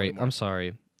I'm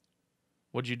sorry.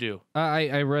 What'd you do?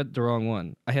 I read the wrong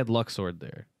one. I had Luxord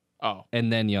there. Oh.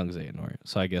 And then young Xehanort.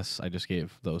 So I guess I just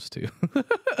gave those two.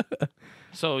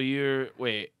 So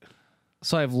wait.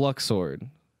 So I have Luxord.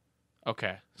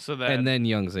 Okay. So And then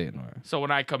young Xehanort. So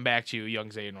when I come back to you, young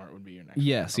Xehanort would be your next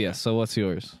Yes, one. Okay. yes. So what's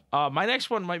yours? My next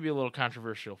one might be a little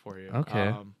controversial for you.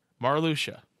 Okay.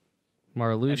 Marluxia.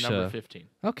 Marluxia. At number 15.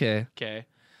 Okay. Okay.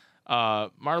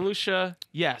 Marluxia,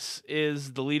 yes,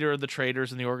 is the leader of the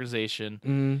traders in the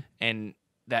organization, and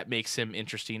that makes him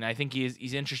interesting. I think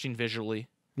he's interesting visually.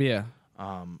 Yeah.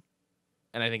 And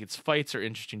I think its fights are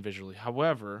interesting visually.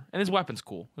 However, and his weapon's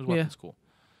cool. Cool.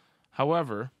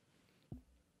 However,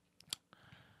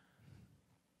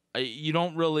 you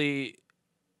don't really.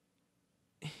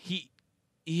 He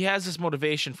has this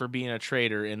motivation for being a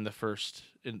trader in the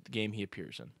game he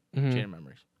appears in, Chain of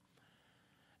Memories.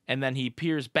 And then he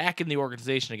appears back in the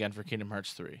organization again for Kingdom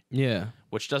Hearts 3. Yeah.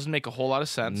 Which doesn't make a whole lot of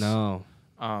sense. No.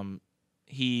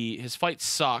 His fights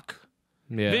suck.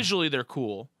 Yeah. Visually they're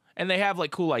cool. And they have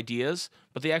like cool ideas,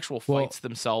 but the actual fights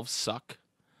themselves suck.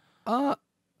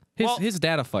 His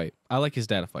data fight. I like his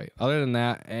data fight. Other than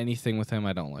that, anything with him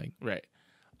I don't like. Right.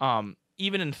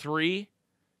 Even in 3,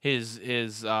 his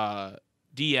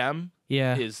DM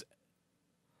is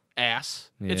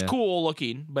ass. Yeah. It's cool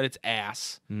looking, but it's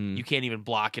ass. You can't even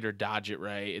block it or dodge it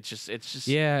right. It's just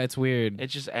yeah, it's weird.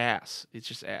 It's just ass.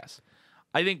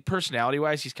 I think personality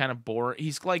wise, he's kind of boring.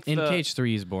 He's like in KH3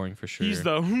 he's boring for sure. He's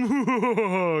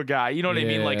the guy. You know what I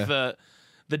mean? Like Yeah.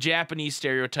 the Japanese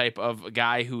stereotype of a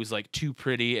guy who's like too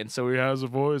pretty and so he has a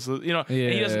voice. You know,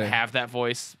 and he doesn't have that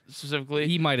voice specifically.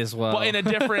 He might as well. But in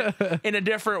a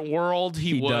different world,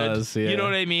 he would. Does, yeah. You know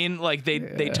what I mean? Like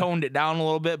they toned it down a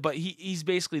little bit, but he's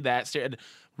basically that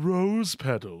rose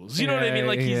petals. You know what I mean?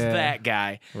 Like he's that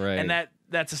guy. Right. And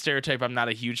that's a stereotype I'm not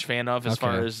a huge fan of as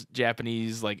far as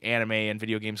Japanese like anime and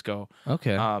video games go.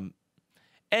 Okay.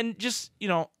 And just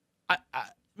I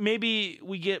maybe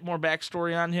we get more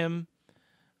backstory on him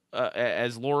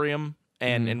as Lorium.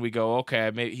 And we go,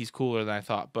 okay, maybe he's cooler than I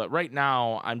thought. But right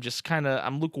now, I'm just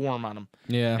I'm lukewarm on him.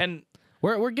 Yeah. And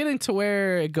we're getting to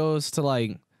where it goes to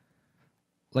like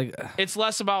it's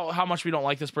less about how much we don't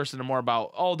like this person and more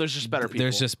about there's just better people.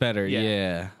 There's just better.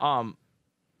 Yeah.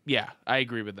 Yeah, I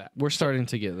agree with that. We're starting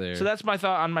to get there. So that's my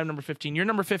thought on my number 15. Your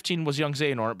number 15 was young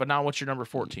Xehanort, but now what's your number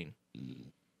 14?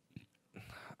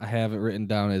 I have it written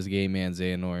down as gay man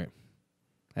Xehanort.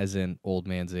 as in Old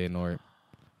Man Xehanort.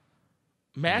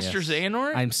 Master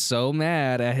Xehanort? I'm so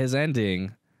mad at his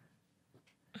ending.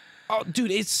 Oh,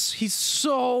 dude, he's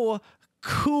so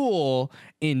cool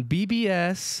in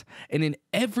BBS and in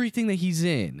everything that he's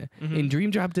in. In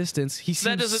Dream Drop Distance, he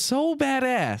seems so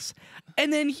badass.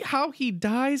 And then how he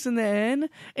dies in the end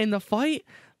in the fight?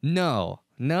 No.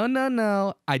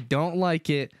 I don't like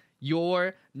it.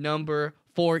 You're number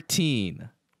 14.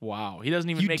 Wow. He doesn't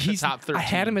even make the top 13. I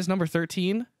had him as number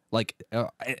 13. And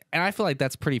I feel like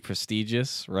that's pretty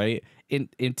prestigious, right?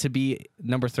 In to be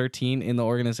number 13 in the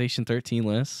Organization 13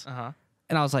 list.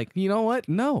 And I was like, you know what?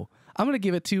 No, I'm gonna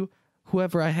give it to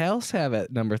whoever I else have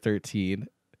at number 13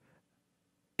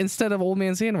 instead of Old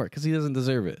Man Xehanort because he doesn't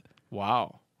deserve it.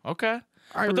 Wow. Okay.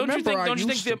 But don't you think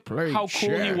how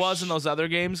cool he was in those other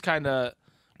games kind of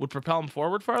would propel him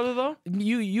forward farther though?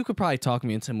 You could probably talk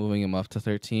me into moving him up to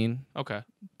 13. Okay.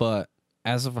 But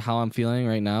as of how I'm feeling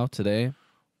right now today.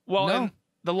 Well, no. And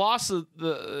the loss of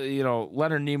the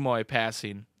Leonard Nimoy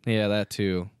passing. Yeah, that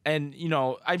too. And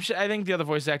I think the other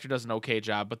voice actor does an okay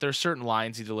job, but there's certain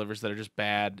lines he delivers that are just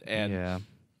bad, and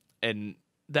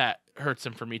that hurts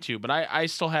him for me too. But I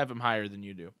still have him higher than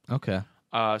you do. Okay.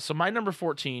 So my number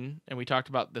 14, and we talked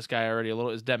about this guy already a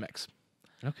little, is Demix.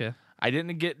 Okay. I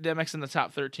didn't get Demix in the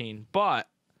top 13, but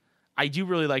I do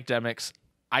really like Demix.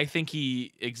 I think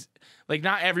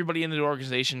not everybody in the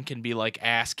organization can be like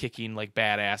ass kicking like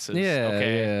badasses. Yeah.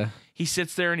 Okay. Yeah. He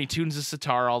sits there and he tunes his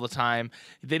sitar all the time.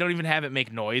 They don't even have it make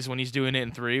noise when he's doing it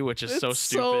in 3, which is so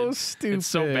stupid. So stupid. It's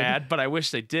so bad, but I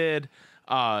wish they did.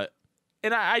 And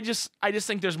I just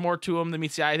think there's more to him than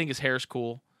meets the eye. I think his hair's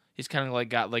cool. He's kind of like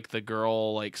got like the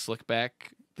girl like slick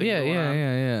back thing going on.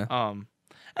 Yeah. I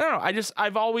don't know.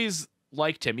 I've always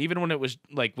liked him, even when it was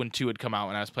like when 2 had come out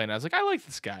when I was playing. I was like, I like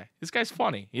this guy. This guy's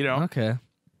funny, Okay.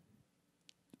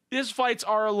 His fights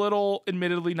are a little,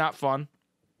 admittedly, not fun.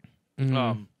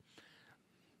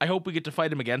 I hope we get to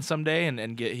fight him again someday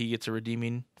and he gets a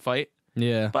redeeming fight.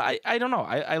 Yeah. But I don't know.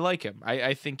 I like him.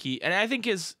 I think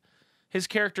his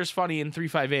character's funny in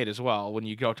 358 as well. When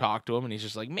you go talk to him and he's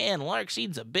just like, man,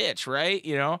 Larkseed's a bitch, right?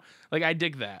 Like I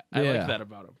dig that. I like that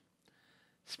about him.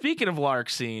 Speaking of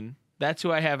Larkseen, that's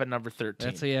who I have at number 13.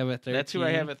 That's who you have at 13. That's who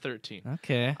I have at 13.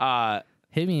 Okay.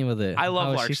 Hit me with it. I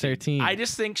love Larkseen. She's 13. I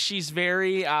just think she's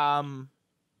very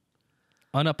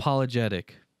unapologetic.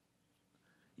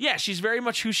 Yeah, she's very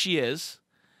much who she is.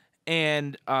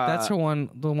 And that's the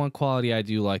one quality I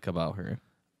do like about her.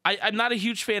 I'm not a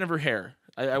huge fan of her hair.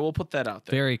 I will put that out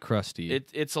there. Very crusty.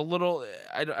 It's a little.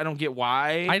 I don't get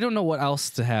why. I don't know what else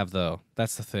to have though.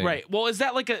 That's the thing. Right. Well, is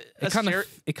that like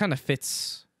it kind of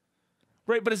fits.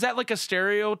 Right, but is that like a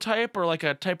stereotype or like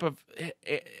a type of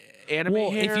anime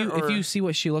hair? If you see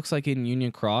what she looks like in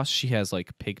Union Cross, she has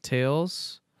like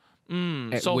pigtails.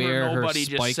 So where her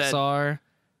spikes are.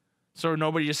 So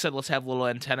nobody just said, let's have little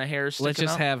antenna hairs sticking Let's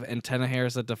just out? have antenna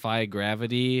hairs that defy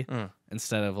gravity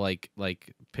instead of like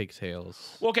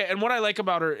pigtails. Okay, and what I like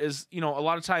about her is, a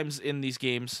lot of times in these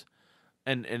games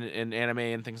and in anime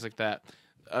and things like that,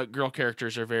 girl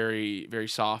characters are very, very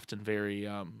soft and very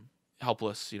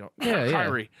helpless,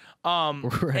 Kairi.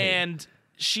 Right. And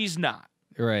she's not.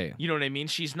 Right. You know what I mean?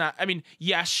 She's not. I mean,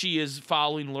 yes, she is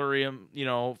following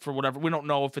Lurium, for whatever. We don't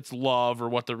know if it's love or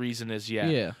what the reason is yet.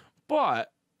 Yeah.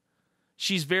 But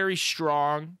she's very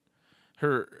strong.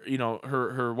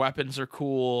 Her weapons are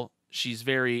cool. She's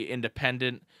very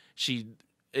independent.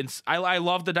 I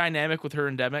love the dynamic with her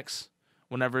and Demix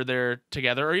whenever they're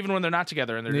together, or even when they're not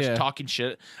together and they're just talking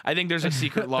shit. I think there's a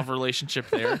secret love relationship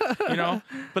there,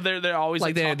 But they're always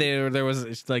like there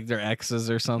was like their exes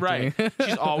or something. Right.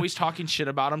 She's always talking shit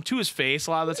about him to his face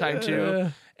a lot of the time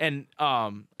too. And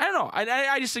I don't know.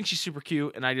 I just think she's super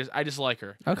cute, and I just like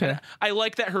her. Okay. And I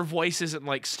like that her voice isn't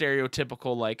like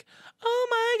stereotypical, like, oh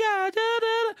my god, da,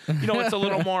 da, da. It's a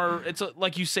little more. It's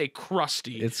like you say,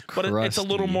 crusty. It's crusty, but it's a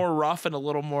little more rough and a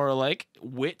little more like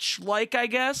witch-like, I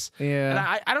guess. Yeah. And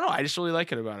I don't know. I just really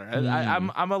like it about her.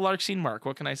 I'm a Larkseen mark.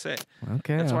 What can I say?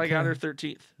 Okay. That's why I got her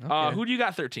 13th. Okay. Who do you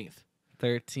got 13th?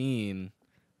 13.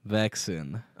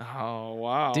 Vexen. Oh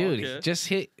wow, dude, okay. Just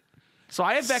hit. So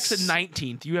I have Vexen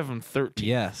 19th. You have him 13th.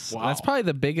 Yes. Wow. That's probably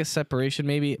the biggest separation,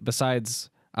 maybe, besides,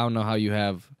 I don't know how you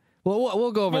have. Well,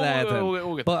 we'll go over that.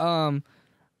 We'll get but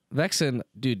Vexen,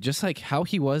 dude, just like how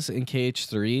he was in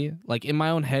KH3, like in my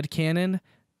own head canon,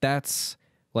 that's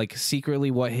like secretly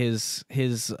what his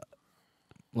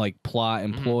like plot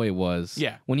and ploy was.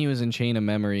 Yeah. When he was in Chain of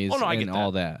Memories and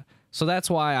all that. So that's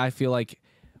why I feel like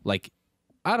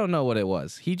I don't know what it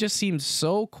was. He just seemed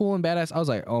so cool and badass. I was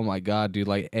like, oh my god, dude,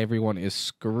 like everyone is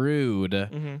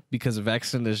screwed because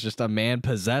Vexen is just a man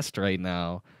possessed right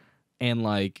now. And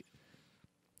like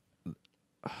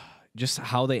just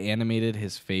how they animated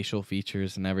his facial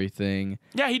features and everything.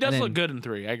 Yeah, he does look good in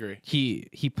 3. I agree.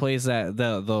 He plays that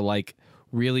the like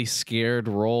really scared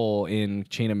role in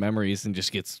Chain of Memories and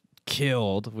just gets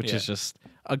killed, which is just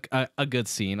a good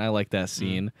scene. I like that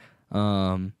scene.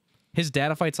 His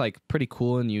data fight's like pretty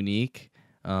cool and unique.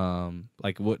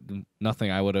 Like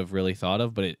nothing I would have really thought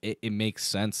of, but it makes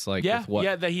sense. Like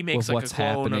with that he makes like a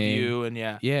clone of you, and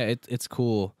it's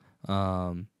cool.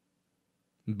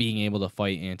 Being able to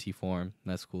fight anti-form,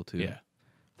 that's cool too. Yeah,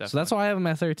 definitely. So that's why I have him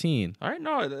at 13. All right,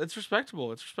 no, it's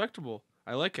respectable. It's respectable.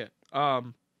 I like it.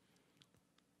 So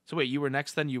wait, you were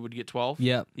next. Then you would get 12.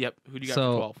 Yep. Who do you got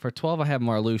for 12? For 12, I have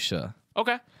Marluxia.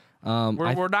 Okay.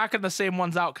 We're knocking the same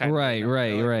ones out, kind of.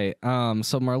 Right.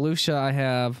 So Marluxia, I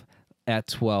have at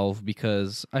 12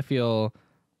 because I feel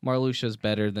Marluxia is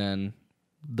better than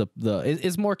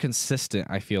is more consistent.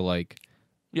 I feel like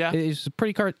it's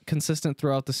pretty consistent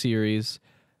throughout the series.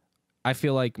 I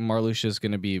feel like Marluxia is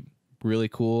going to be really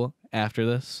cool after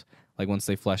this, like once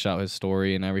they flesh out his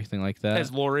story and everything like that.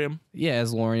 As Laurium. Yeah,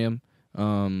 as Laurium.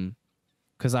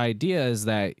 Because the idea is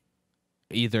that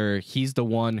either he's the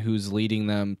one who's leading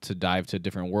them to dive to a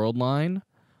different world line,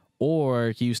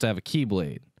 or he used to have a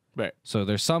Keyblade. Right. So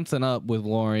there's something up with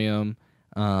Laurium.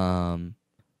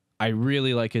 I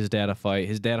really like his data fight.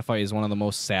 His data fight is one of the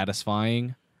most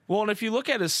satisfying. Well, and if you look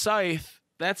at his scythe,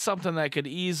 that's something that could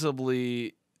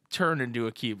easily turn into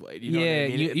a Keyblade. You know what I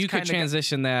mean? You could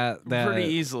transition that pretty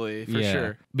easily for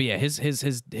sure. But yeah,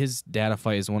 his data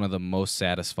fight is one of the most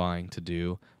satisfying to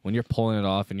do. When you're pulling it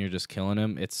off and you're just killing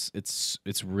him, it's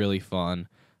really fun.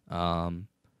 In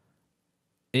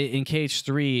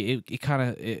KH3, it kind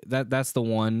of that's the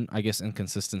one, I guess,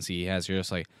 inconsistency he has. You're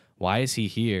just like, why is he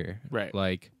here? Right.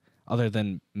 Like, other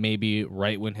than maybe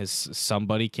right when his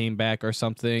somebody came back or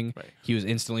something, he was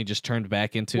instantly just turned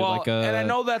back into like a. And I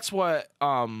know that's what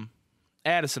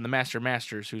Addison, the Master of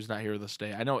Masters, who's not here with us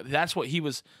today, I know that's what he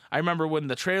was. I remember when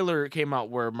the trailer came out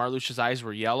where Marluxia's eyes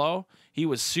were yellow, he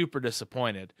was super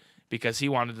disappointed because he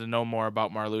wanted to know more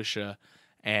about Marluxia.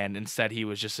 And instead, he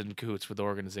was just in cahoots with the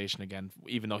organization again,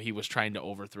 even though he was trying to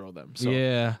overthrow them. So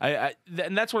yeah,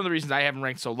 and that's one of the reasons I haven't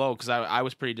ranked so low, because I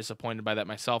was pretty disappointed by that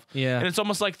myself. Yeah, and it's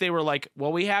almost like they were like,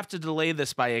 well, we have to delay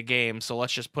this by a game, so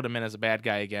let's just put him in as a bad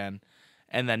guy again,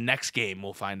 and then next game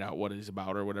we'll find out what he's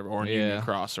about or whatever, or Union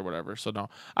Cross or whatever. So no,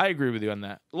 I agree with you on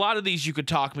that. A lot of these you could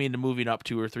talk me into moving up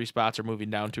 2 or 3 spots or moving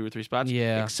down 2 or 3 spots.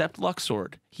 Yeah, except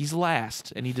Luxord, he's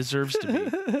last and he deserves to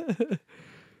be.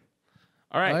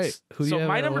 All right. Who do you so have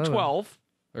my at number 11? 12.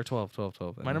 Or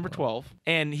 12. My number 12.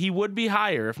 And he would be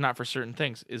higher if not for certain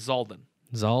things, is Zaldin.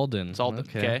 Zaldin.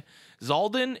 Okay.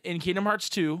 Zaldin in Kingdom Hearts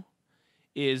 2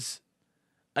 is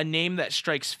a name that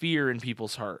strikes fear in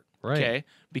people's heart. Right. Okay?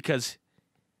 Because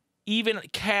even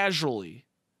casually,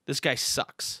 this guy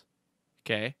sucks.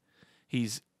 Okay?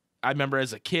 I remember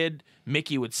as a kid,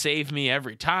 Mickey would save me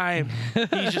every time.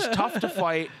 He's just tough to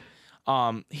fight.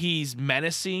 He's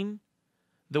menacing.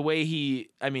 The way he's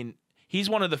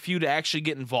one of the few to actually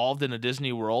get involved in a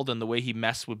Disney World, and the way he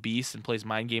messes with Beast and plays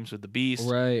mind games with the Beast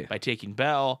by taking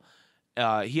Belle.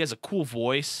 He has a cool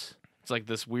voice. It's like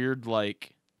this weird,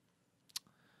 like,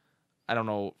 I don't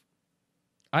know.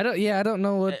 I don't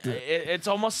know what. It's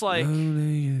almost like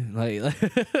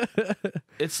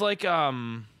it's like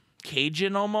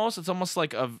Cajun almost. It's almost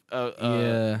like a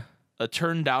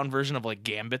turned down version of like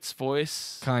Gambit's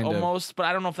voice, kind of almost. But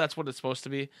I don't know if that's what it's supposed to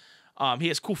be. He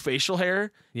has cool facial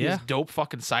hair. He has dope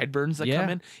fucking sideburns that come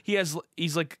in.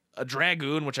 He's like a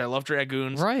dragoon, which I love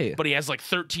dragoons. Right. But he has like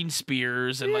 13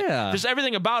 spears and like just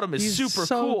everything about him is super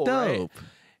cool. Dope. Right?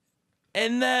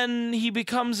 And then he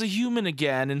becomes a human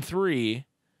again in 3.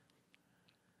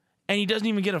 And he doesn't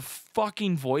even get a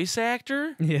fucking voice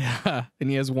actor. Yeah. And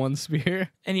he has 1 spear.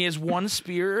 They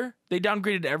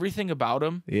downgraded everything about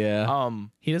him. Yeah.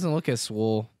 He doesn't look as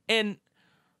swole. And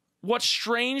what's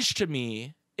strange to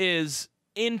me is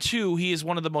in 2, he is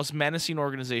one of the most menacing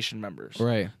organization members.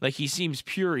 Right. Like, he seems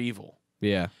pure evil.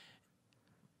 Yeah.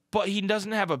 But he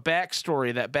doesn't have a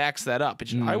backstory that backs that up.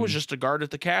 I was just a guard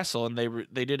at the castle, and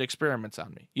they did experiments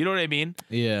on me. You know what I mean?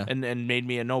 Yeah. And made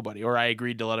me a nobody, or I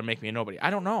agreed to let him make me a nobody.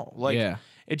 I don't know. Like,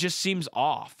 it just seems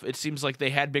off. It seems like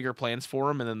they had bigger plans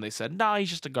for him, and then they said, nah, he's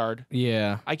just a guard.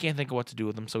 Yeah. I can't think of what to do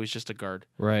with him, so he's just a guard.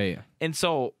 Right. And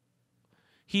so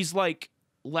he's like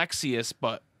Lexius,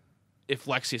 but if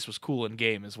Lexius was cool in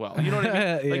game as well. You know what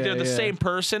I mean? Like, they're the same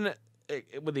person,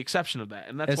 with the exception of that.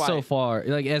 And that's why. So far,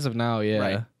 like, as of now,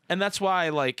 Right. And that's why,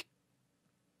 like,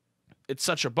 it's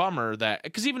such a bummer that,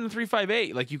 because even in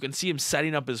 358, like, you can see him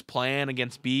setting up his plan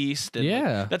against Beast. And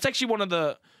like, that's actually one of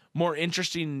more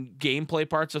interesting gameplay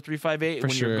parts of 358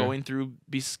 when you're going through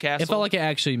Beast's Castle. It felt like it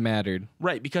actually mattered.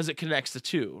 Right, because it connects the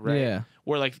two, right? Yeah.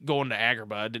 Where like going to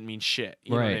Agrabah didn't mean shit.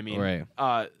 You know what I mean? Right.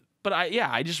 But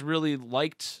I just really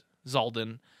liked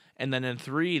Zaldan. And then in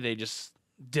 3, they just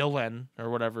Dylan or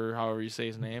whatever, however you say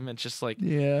his name. It's just like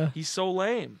he's so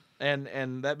lame.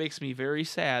 And that makes me very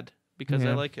sad because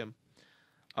I like him.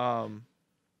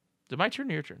 Did my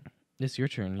turn or your turn? It's your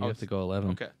turn. You have to go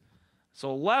 11. Okay.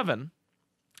 So 11,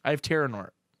 I have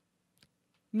Terranort.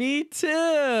 Me too.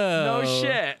 No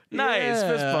shit. Nice.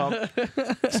 Fist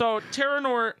bump. So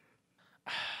Terranort,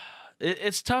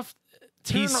 it's tough.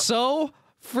 He's so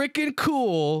freaking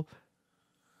cool.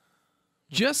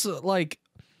 Just like,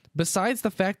 besides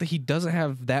the fact that he doesn't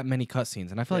have that many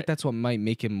cutscenes, and I feel like that's what might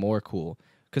make him more cool.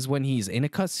 Because when he's in a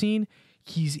cutscene,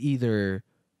 he's either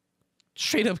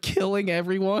straight up killing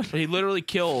everyone. He literally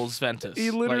kills Ventus.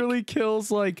 He literally kills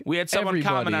like we had someone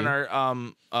everybody. comment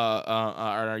on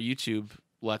our YouTube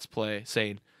Let's Play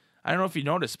saying, I don't know if you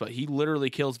noticed, but he literally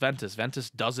kills Ventus. Ventus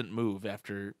doesn't move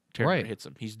after Terranort hits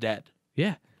him. He's dead.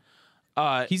 Yeah.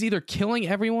 He's either killing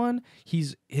everyone.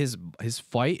 His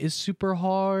fight is super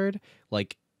hard.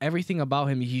 Like everything about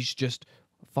him, he's just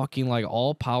fucking like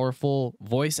all powerful.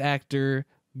 Voice actor,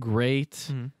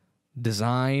 great.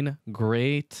 Design,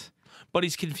 great. But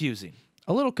he's confusing.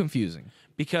 A little confusing.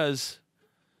 Because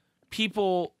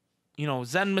people,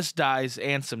 Zenmus dies,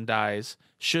 Ansem dies,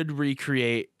 should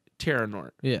recreate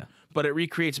Terranort. Yeah. But it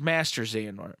recreates Master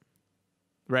Xehanort.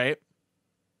 Right?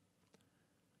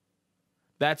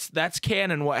 That's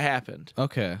canon what happened.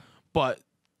 Okay. But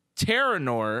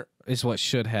Terranort is what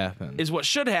should happen.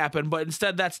 But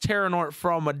instead that's Terranort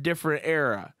from a different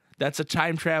era. That's a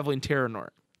time-traveling Terranort.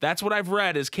 That's what I've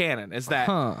read as canon, is that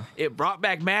it brought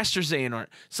back Master Xehanort.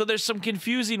 So there's some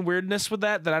confusing weirdness with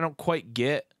that I don't quite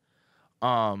get.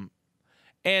 And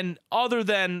other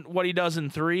than what he does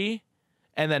in 3,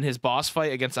 and then his boss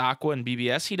fight against Aqua and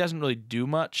BBS, he doesn't really do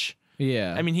much.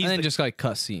 Yeah. I mean, he's just like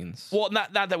cutscenes. Well,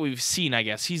 not that we've seen, I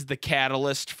guess. He's the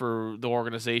catalyst for the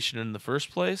organization in the first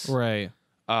place. Right.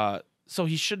 So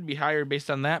he should be higher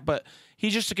based on that, but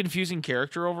he's just a confusing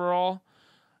character overall.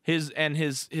 His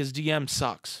DM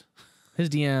sucks. His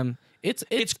DM, it's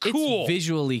cool. It's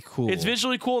visually cool. It's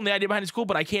visually cool, and the idea behind it's cool,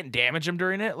 but I can't damage him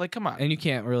during it. Like, come on. And you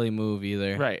can't really move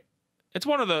either. Right. It's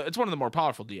one of the more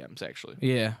powerful DMs, actually.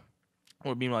 Yeah.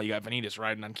 Or meanwhile, you got Vanitas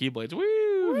riding on Keyblades.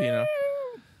 Woo!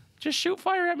 Just shoot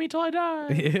fire at me till I die.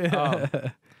 Yeah.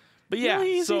 But yeah,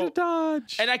 really easy to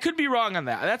dodge. And I could be wrong on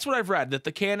that. That's what I've read. That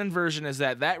the canon version is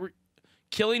that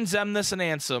killing Xemnas and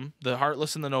Ansem, the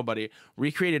Heartless and the Nobody,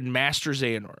 recreated Master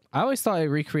Xehanort. I always thought it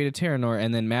recreated Terranort,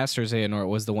 and then Master Xehanort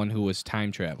was the one who was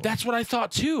time traveling. That's what I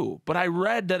thought too, but I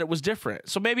read that it was different.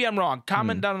 So maybe I'm wrong.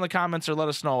 Comment down in the comments or let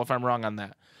us know if I'm wrong on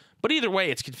that. But either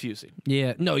way, it's confusing.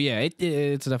 Yeah. No, yeah,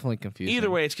 it's definitely confusing. Either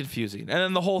way, it's confusing. And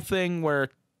then the whole thing where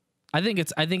I think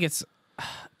it's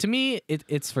to me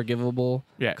it's forgivable.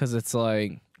 Yeah. Because it's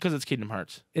like it's Kingdom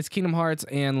Hearts. It's Kingdom Hearts,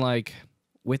 and like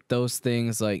with those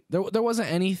things, like there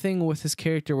wasn't anything with his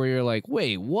character where you're like,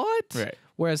 wait, what? Right.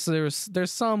 Whereas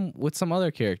there's some with some other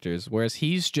characters, whereas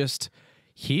he's just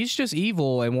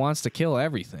evil and wants to kill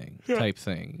everything type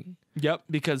thing. Yep,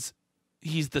 because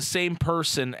he's the same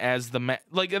person as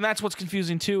and that's what's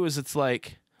confusing too. Is it's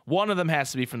like one of them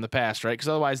has to be from the past, right? Because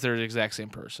otherwise they're the exact same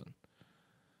person.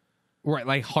 Right,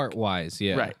 like heart-wise,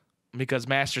 yeah. Right, because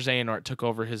Master Xehanort took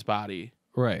over his body.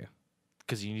 Right.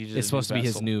 Because he needed. It's supposed to be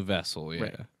his new vessel,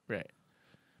 yeah. Right.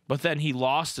 But then he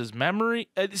lost his memory.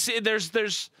 See, there's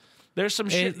some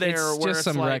shit there it's where just it's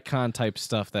some like, retcon type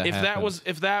stuff that if happened.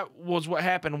 that was what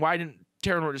happened, why didn't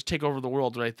Terranort just take over the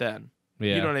world right then?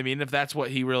 Yeah. You know what I mean? If that's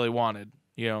what he really wanted,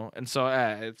 and so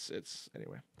it's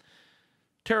anyway.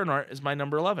 Terranort is my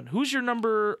number 11. Who's your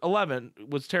number 11?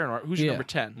 Was Terranort? Who's your number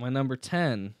 10? My number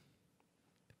 10.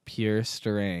 Pure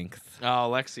strength. Oh,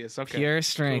 Alexius. Okay. Pure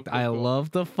strength. Cool. I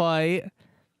love the fight.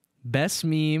 Best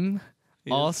meme.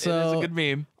 It is a good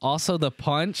meme. Also the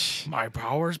punch. My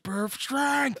power's perfect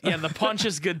strength. Yeah, the punch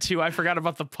is good too. I forgot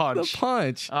about the punch. The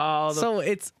punch. Oh, so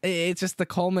it's just the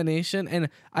culmination, and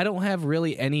I don't have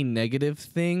really any negative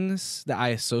things that I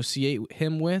associate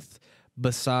him with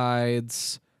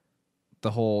besides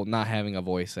the whole not having a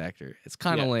voice actor. It's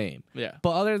kind of lame. Yeah.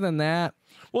 But other than that,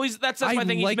 well, that's my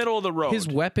thing. He's middle of the road. His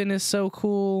weapon is so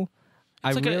cool.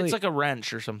 It's like a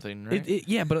wrench or something, right?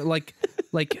 Yeah, but like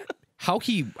how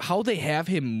they have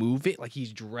him move it, like he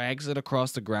drags it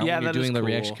across the ground when you're doing the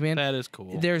reaction command. That is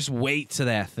cool. There's weight to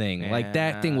that thing. Yeah. Like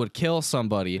that thing would kill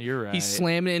somebody. You're right. He's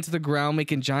slamming it into the ground,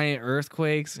 making giant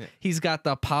earthquakes. Yeah. He's got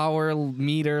the power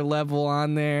meter level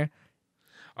on there.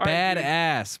 All right, dude.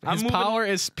 Badass. His power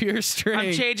is pure strength.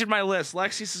 I'm changing my list.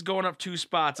 Lexius is going up 2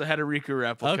 spots ahead of Riku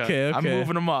Replica. Okay. I'm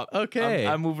moving him up. Okay.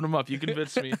 I'm moving him up. You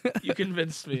convinced me. You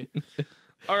convinced me.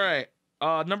 All right.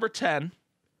 Number 10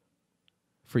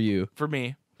 For you. for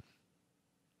me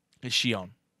is Shion.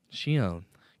 Shion.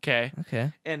 Okay.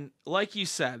 Okay. And like you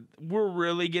said, we're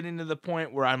really getting to the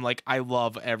point where I'm like, I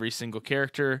love every single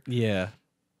character. Yeah.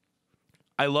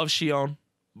 I love Shion.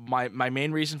 My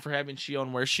main reason for having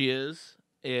Shion where she is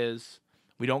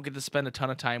we don't get to spend a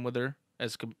ton of time with her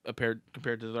as compared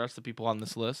to the rest of the people on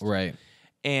this list. Right.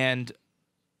 And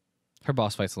Her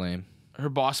boss fight's lame. her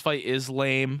boss fight is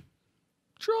lame.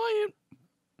 Giant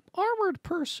armored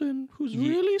person who's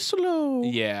really slow.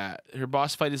 Yeah, her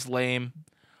boss fight is lame.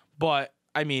 But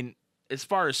I mean, as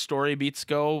far as story beats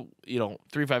go,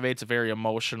 358's a very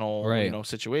emotional,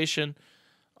 situation.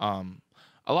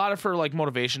 A lot of her like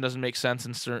motivation doesn't make sense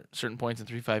in certain points in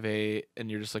 358,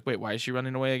 and you're just like, wait, why is she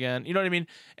running away again? You know what I mean?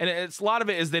 And it's a lot of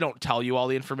it is they don't tell you all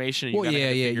the information. And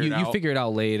You figure it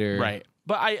out later, right?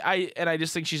 But I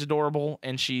just think she's adorable,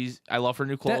 and I love her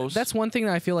new clothes. That's one thing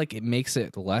that I feel like it makes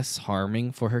it less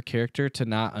harming for her character to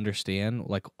not understand,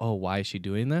 like, oh, why is she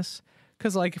doing this?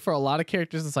 Because like for a lot of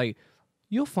characters, it's like,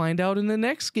 you'll find out in the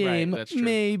next game,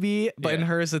 maybe. But in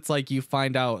hers, it's like you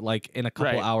find out like in a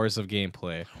couple hours of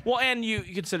gameplay. Well, and you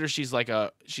consider she's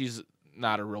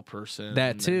not a real person.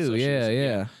 That too, so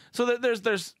yeah. So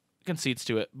there's conceits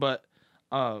to it, but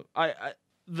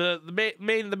the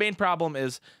main problem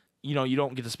is you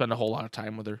don't get to spend a whole lot of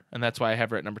time with her, and that's why I have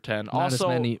her at number 10. Not also,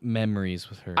 as many memories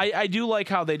with her. I do like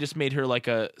how they just made her like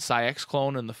a Psyx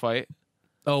clone in the fight.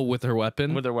 Oh, with her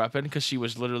weapon? With her weapon, because she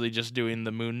was literally just doing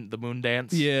the moon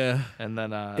dance. Yeah. And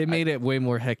then it made it way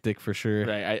more hectic for sure.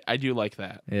 Right. I do like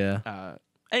that. Yeah.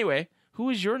 Anyway,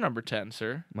 who is your number 10,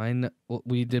 sir? Mine. Well,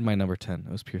 we did my number 10.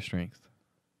 It was pure strength.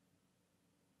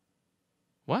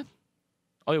 What?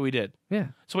 Oh yeah, we did. Yeah.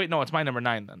 So wait, no, it's my number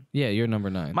 9 then. Yeah, you're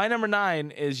number 9. My number 9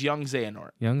 is Young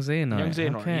Xehanort. Young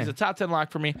Xehanort. Okay. He's a top 10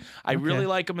 lock for me. I really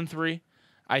like him in 3.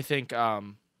 I think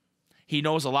he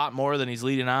knows a lot more than he's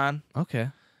leading on. Okay.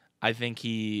 I think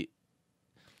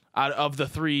out of the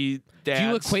 3 dads. Do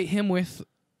you equate him with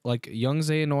like Young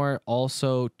Xehanort,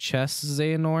 also Chess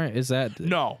Xehanort? Is that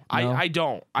no? I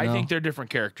don't. I think they're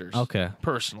different characters. Okay.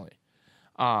 Personally.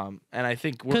 And I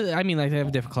think I mean, like they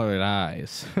have different colored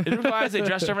eyes. Different eyes. They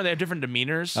dress different. They have different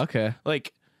demeanors. Okay.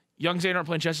 Like Young Xehanort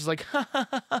playing chess is like,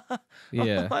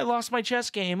 yeah. I lost my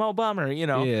chess game. Oh, bummer.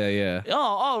 Yeah.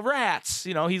 Oh, rats.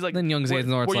 He's like. Then Young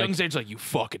Xehanort's like. Young Xehanort's like, you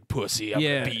fucking pussy. I'm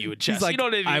gonna beat you in chess. He's like, you know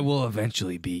what I mean? I will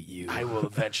eventually beat you. I will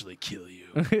eventually kill you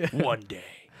one day.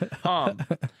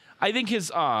 I think his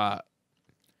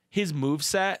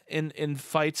moveset in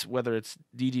fights, whether it's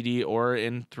DDD or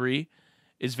in 3,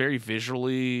 is very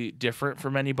visually different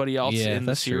from anybody else in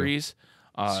the series.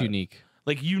 It's unique.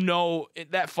 Like,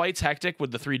 that fight's hectic with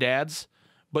the 3 dads,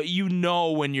 but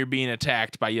when you're being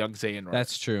attacked by Young Xehanort.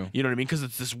 That's true. You know what I mean? Because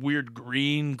it's this weird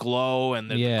green glow,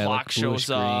 and then the clock shows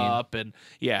up, and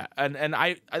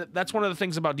I that's one of the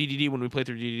things about DDD when we played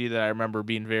through DDD that I remember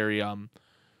being very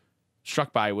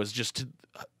struck by was just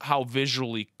how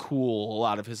visually cool a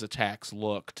lot of his attacks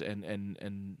looked and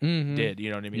did.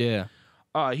 You know what I mean?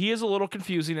 Yeah. He is a little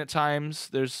confusing at times.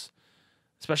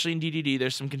 Especially in DDD,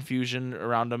 there's some confusion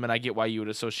around him, and I get why you would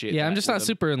associate. Yeah, I'm just not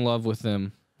super in love with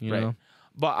him. You know.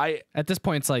 But at this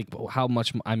point, it's like how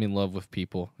much I'm in love with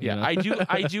people. Yeah, you know?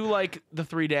 I do like the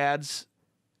 3 dads.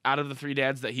 Out of the 3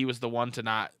 dads, that he was the one to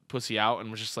not pussy out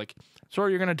and was just like,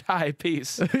 sorry, you're gonna die,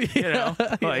 peace. Where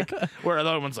the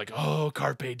other one's like, oh,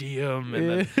 carpe diem, and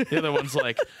then the other one's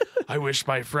like, I wish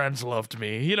my friends loved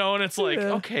me, and it's like,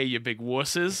 okay, you big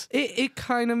wusses. It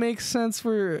kind of makes sense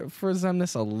for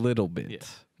Xemnas a little bit,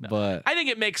 but I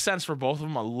think it makes sense for both of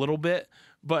them a little bit,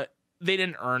 but they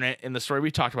didn't earn it in the story.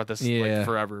 We talked about this like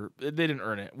forever. They didn't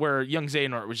earn it. Where Young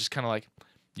Xehanort was just kind of like,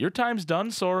 your time's done,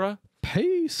 Sora.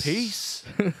 Peace.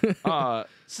 So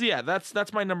yeah,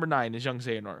 that's my number 9 is Young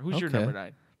Xehanort. Who's your number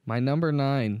 9? My number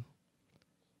 9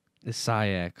 is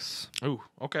Psyx. Ooh,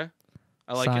 okay.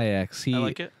 I like Psyx. it. I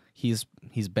like it. He's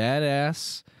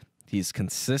badass. He's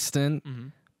consistent. Mm-hmm.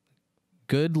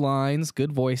 Good lines,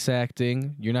 good voice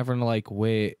acting. You're never gonna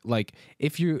wait. Like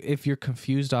if you're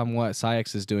confused on what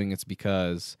Psyx is doing, it's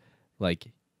because like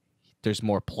there's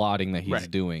more plotting that he's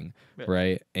doing,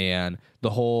 right? And the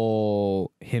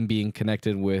whole him being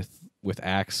connected with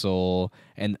Axel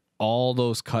and all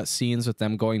those cutscenes with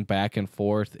them going back and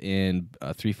forth in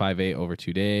 358 over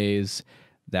 2 days,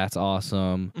 that's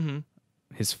awesome. Mm-hmm.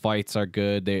 His fights are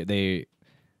good.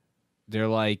 They're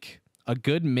like a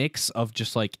good mix of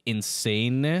just like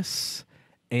insaneness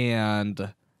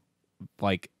and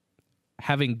like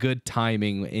having good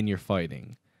timing in your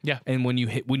fighting. Yeah. And when you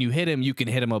hit him, you can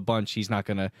hit him a bunch. He's not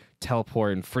gonna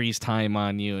teleport and freeze time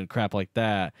on you and crap like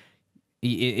that.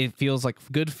 It feels like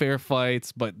good fair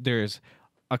fights, but there's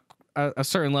a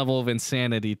certain level of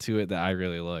insanity to it that I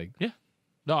really like. Yeah.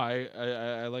 No,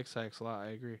 I like Sax a lot. I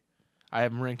agree. I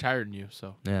have him ranked higher than you,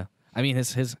 so. Yeah. I mean,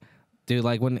 his dude,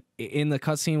 like when in the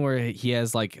cutscene where he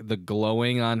has like the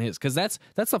glowing on his, because that's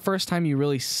the first time you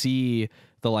really see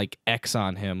the like X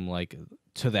on him, like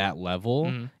to that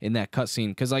level in that cutscene.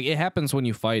 Because like it happens when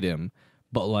you fight him,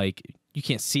 but like you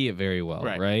can't see it very well,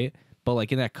 right? But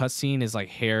like in that cutscene, his like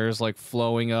hair's like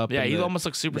flowing up. Yeah, he almost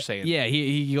looks Super Saiyan. Yeah,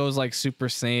 he goes like Super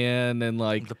Saiyan and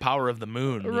like the power of the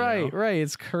moon. Right.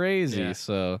 It's crazy. Yeah.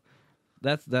 So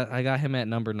that's that. I got him at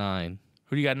number 9.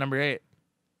 Who do you got at number 8?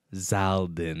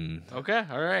 Zaldin. Okay,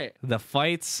 all right. The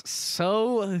fight's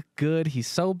so good. He's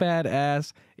so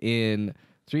badass in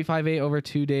 358 over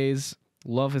 2 days.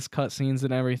 Love his cutscenes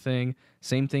and everything.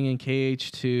 Same thing in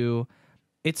KH2.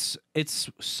 It's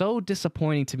so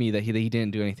disappointing to me that he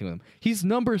didn't do anything with him. He's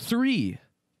number 3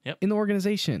 in the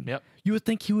organization. Yep. You would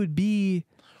think he would be.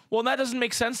 Well, that doesn't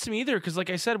make sense to me either, because like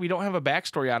I said, we don't have a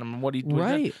backstory on him and what he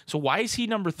did. So why is he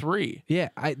number 3? Yeah,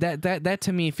 that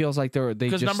to me feels like they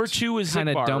because number 2 is kind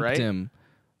of Zigbar, dumped right? him.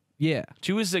 Yeah,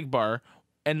 2 is Zigbar,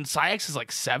 and Sayax is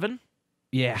like 7.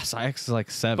 Yeah, Sayax is like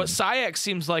 7. But Sayax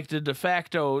seems like the de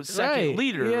facto second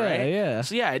leader, right? Yeah.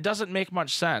 So yeah, it doesn't make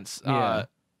much sense. Yeah.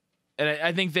 And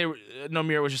I think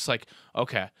Nomura was just like,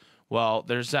 okay, well,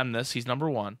 there's Xemnas, he's number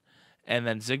 1. And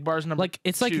then Zigbar's number 2. Like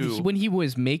it's like when he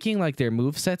was making like their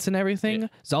move sets and everything,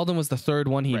 Zaldin was the 3rd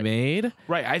one he made.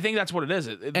 Right, I think that's what it is.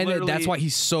 And that's why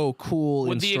he's so cool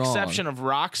with and the strong. exception of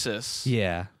Roxas.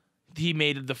 Yeah. He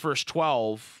made the first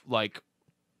 12 like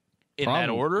in that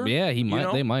order. Yeah, he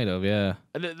might. They might have. Yeah.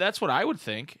 That's what I would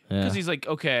think, because he's like,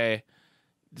 okay,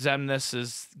 Xemnas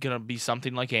is gonna be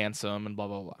something like Ansem and blah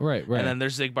blah blah. Right. And then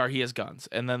there's Zigbar, he has guns.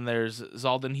 And then there's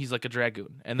Zaldin, he's like a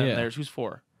dragoon. And then there's who's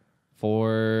 4?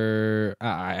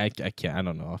 I can't. I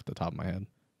don't know off the top of my head.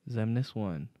 Xemnas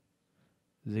 1,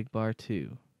 Zigbar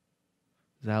 2,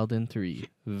 Zaldin 3,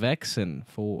 Vexen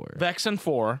 4. Vexen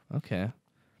 4. Okay.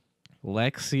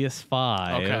 Lexius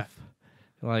 5. Okay.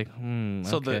 Like,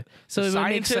 So okay. the it would make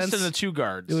scientist sense, and the 2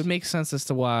 guards. It would make sense as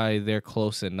to why they're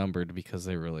close and numbered, because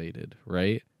they're related,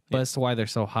 right? But as to why they're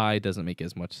so high doesn't make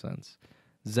as much sense.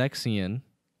 Zexion,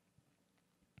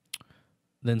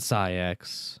 then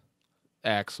Sayax,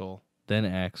 Axel, then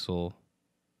Axel,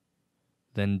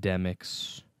 then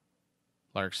Demix,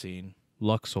 Larxene,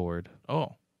 Luxord,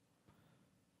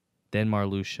 then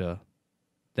Marluxia,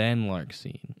 then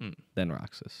Larxene, then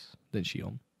Roxas, then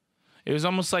Shield. It was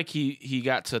almost like he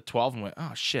got to 12 and went,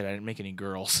 oh shit, I didn't make any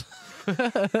girls.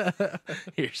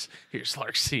 Here's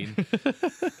Larxene.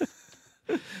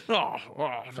 I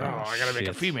gotta make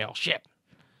a female. Shit.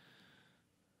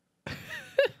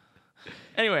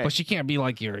 Anyway, but she can't be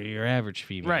like your average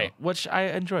female, right? Which I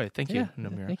enjoy. Thank you,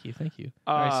 Nomura. Thank you.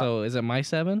 All right, so is it my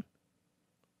 7?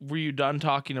 Were you done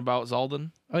talking about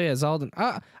Zaldin? Oh yeah, Zaldin.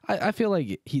 I feel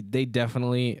like they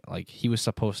definitely, like, he was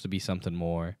supposed to be something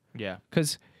more. Yeah,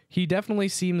 because he definitely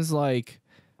seems like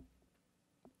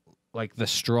the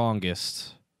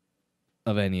strongest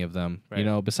of any of them. Right. You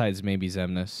know, besides maybe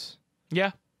Xemnas.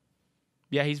 Yeah,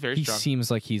 he's very strong. He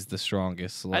seems like he's the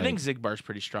strongest. I think Zigbar's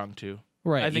pretty strong too.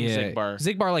 Right. I think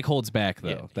Zigbar like holds back though.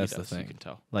 Yeah, that's does, the thing. You can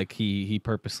tell. Like he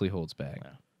purposely holds back.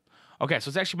 Yeah. Okay, so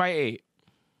it's actually my 8.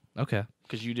 Okay.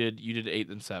 Because you did 8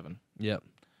 and 7. Yep.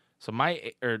 So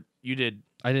you did.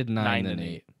 I did 9 and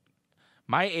 8.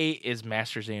 My 8 is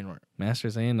Master Xehanort. Master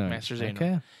Xehanort.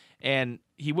 Okay. And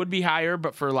he would be higher,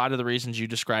 but for a lot of the reasons you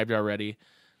described already,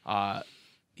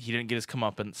 he didn't get his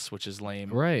comeuppance, which is lame.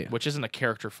 Right. Which isn't a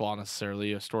character flaw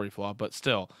necessarily, a story flaw, but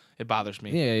still, it bothers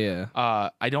me. Yeah.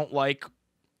 I don't like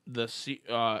the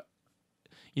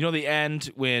the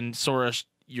end when Sora,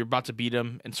 you're about to beat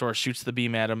him, and Sora shoots the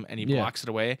beam at him, and he blocks it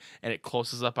away, and it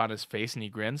closes up on his face, and he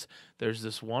grins. There's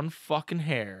this one fucking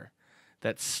hair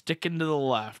that's sticking to the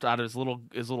left out of his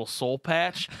little soul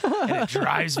patch, and it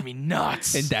drives me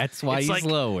nuts. And that's why he's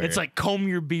lower. It's like, comb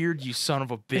your beard, you son of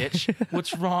a bitch.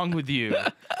 What's wrong with you?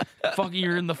 Fucking,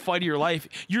 you're in the fight of your life.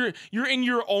 You're in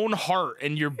your own heart,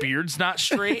 and your beard's not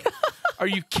straight. Are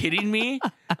you kidding me?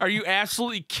 Are you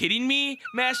absolutely kidding me,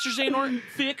 Master Xehanort?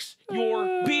 Fix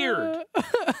your beard.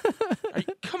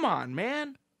 Come on,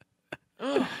 man.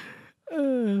 Ugh.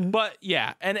 But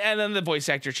yeah, and then the voice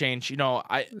actor change.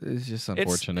 It's just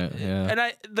unfortunate.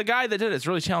 And the guy that did it's a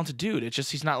really talented dude. It's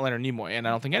just he's not Leonard Nimoy, and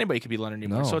I don't think anybody could be Leonard Nimoy.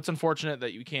 No. So it's unfortunate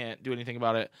that you can't do anything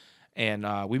about it. And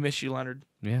we miss you, Leonard.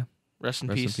 Yeah. Rest in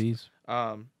Rest peace. in peace.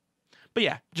 But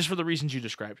yeah, just for the reasons you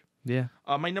described. Yeah.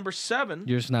 My number 7.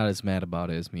 You're just not as mad about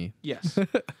it as me. Yes.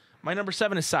 My number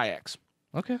 7 is Sayax.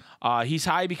 Okay. He's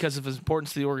high because of his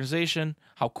importance to the organization,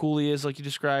 how cool he is, like you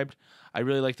described. I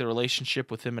really like the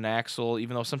relationship with him and Axel,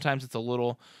 even though sometimes it's a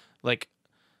little like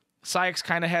Sayax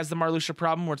kind of has the Marluxia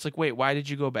problem where it's like, wait, why did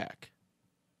you go back?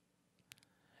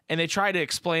 And they try to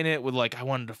explain it with like, I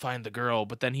wanted to find the girl,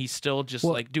 but then he's still just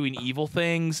like doing evil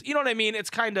things. You know what I mean? It's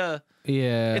kind of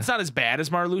it's not as bad as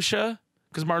Marluxia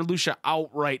because Marluxia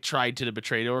outright tried to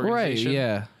betray the organization. Right.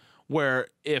 Yeah. Where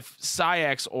if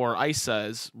Sayax or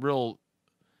Isa's real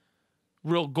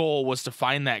goal was to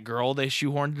find that girl they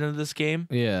shoehorned into this game.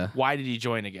 Yeah. Why did he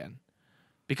join again?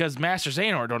 Because Master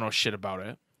Xehanort don't know shit about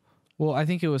it. Well, I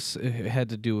think it had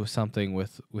to do with something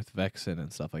with Vexen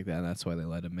and stuff like that, and that's why they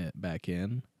let him back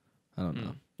in. I don't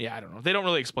know. Yeah, I don't know. They don't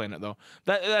really explain it though.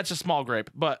 That's a small gripe,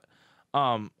 but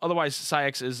otherwise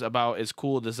Sayax is about as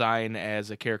cool a design as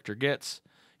a character gets.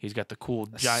 He's got the cool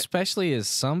giant, especially as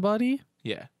somebody.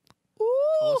 Yeah.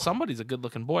 Well, somebody's a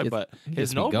good-looking boy, but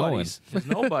his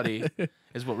nobody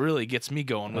is what really gets me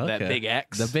going with that big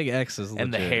X. The big X is legit.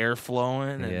 And the hair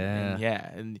flowing. And,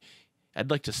 and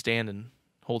I'd like to stand and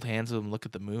hold hands with him and look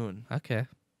at the moon. Okay.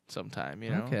 Sometime,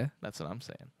 you know? Okay. That's what I'm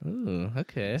saying. Ooh,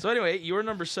 okay. So anyway, your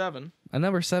number 7.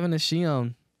 Number 7 is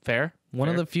Shion. Fair. One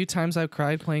of the few times I've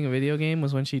cried playing a video game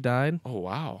was when she died. Oh,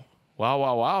 wow.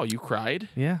 Wow. You cried?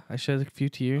 Yeah, I shed a few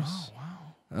tears. Oh,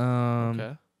 wow.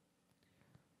 Okay.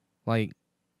 Like,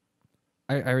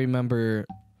 I remember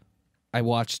I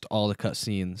watched all the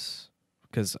cutscenes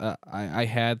because I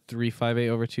had 358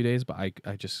 over 2 days, but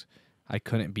I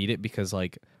couldn't beat it because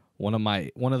like one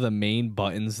of the main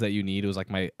buttons that you need was like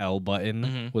my L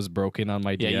button was broken on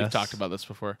my DS. Yeah, you've talked about this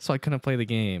before. So I couldn't play the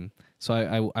game. So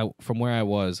I from where I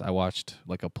watched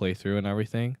like a playthrough and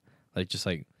everything, like just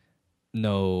like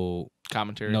no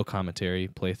commentary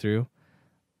playthrough,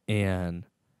 and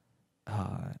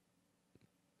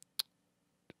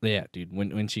yeah, dude.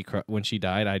 When she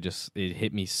died, it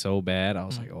hit me so bad. I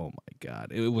was like, oh my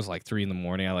god. It was like 3 a.m.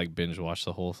 I like binge watched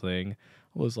the whole thing.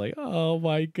 I was like, oh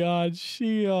my god,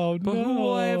 no. But who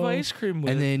will I have ice cream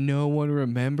with? And then no one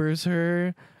remembers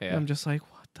her. Yeah. And I'm just like,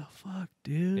 what the fuck,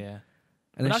 dude? Yeah.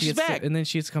 And then she's back. And then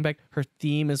she gets to come back. Her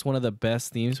theme is one of the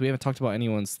best themes. We haven't talked about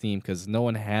anyone's theme because no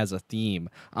one has a theme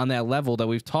on that level that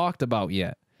we've talked about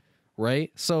yet,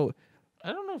 right? So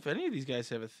I don't know if any of these guys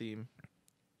have a theme.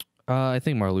 I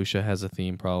think Marluxia has a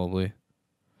theme probably,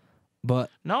 but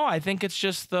no, I think it's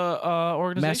just the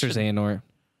organization. Master Xehanort.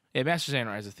 Yeah, Master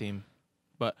Xehanort has a theme,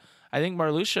 but I think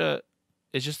Marluxia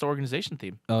is just the organization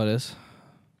theme. Oh, it is.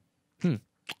 Yeah,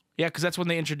 because that's when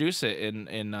they introduce it in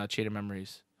Chain of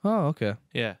Memories. Oh, okay.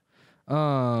 Yeah.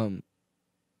 But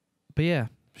yeah,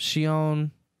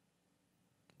 Shion,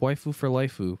 waifu for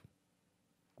laifu.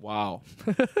 Wow.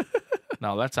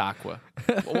 No, that's Aqua.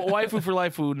 Waifu for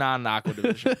Laifu, non-Aqua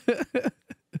division.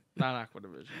 Non-Aqua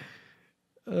division.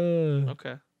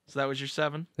 Okay. So that was your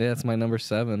 7? Yeah, that's my number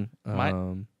 7. My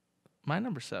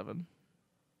number 7.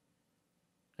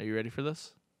 Are you ready for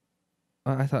this?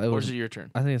 I thought it was. Or is it your turn?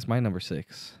 I think it's my number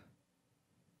 6.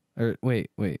 Or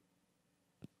wait.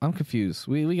 I'm confused.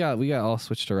 We got all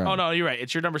switched around. Oh no, you're right.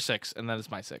 It's your number 6, and then it's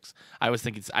my 6. I was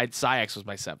thinking Sayax was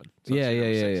my 7. So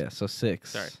yeah. So 6.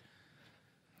 Sorry.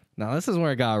 Now this is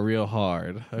where it got real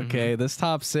hard. Okay, this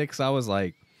top 6, I was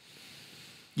like,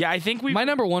 yeah, I think my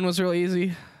number 1 was real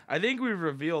easy. I think we've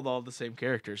revealed all the same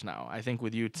characters now. I think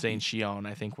with you saying Shion,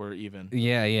 I think we're even.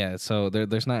 Yeah. So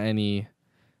there's not any.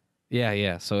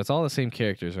 Yeah. So it's all the same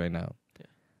characters right now. Yeah.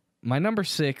 My number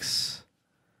 6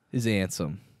 is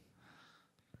Ansem.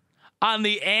 On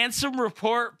the Ansem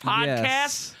Report podcast?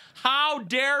 Yes. How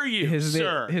dare you,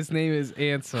 sir? His name is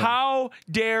Ansem. How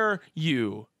dare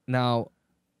you? Now,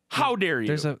 how dare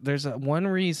you? There's one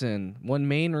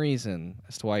main reason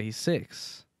as to why he's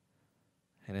 6.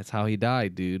 And it's how he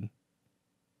died, dude.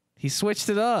 He switched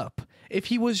it up. If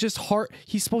he was just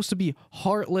he's supposed to be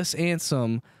heartless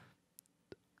Ansem,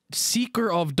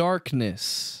 seeker of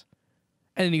darkness.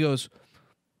 And then he goes,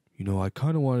 I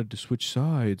kind of wanted to switch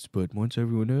sides, but once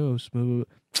everyone else...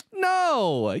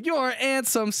 No! You're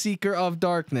Ansem, seeker of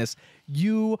darkness.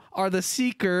 You are the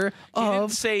seeker of He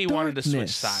didn't say he wanted to switch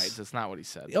darkness. sides. That's not what he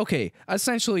said. Okay,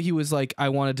 essentially he was like, I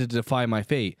wanted to defy my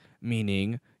fate,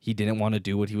 meaning he didn't want to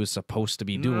do what he was supposed to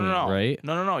be doing, right?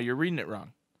 No. You're reading it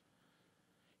wrong.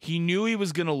 He knew he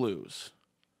was going to lose.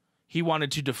 He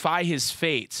wanted to defy his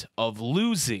fate of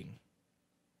losing.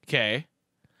 Okay?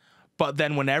 But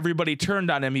then when everybody turned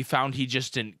on him, he found he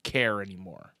just didn't care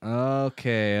anymore.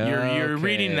 Okay. You're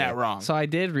reading that wrong. So I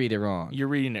did read it wrong. You're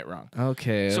reading it wrong.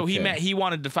 Okay. So he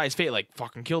wanted to defy his fate, like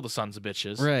fucking kill the sons of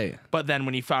bitches. Right. But then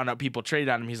when he found out people traded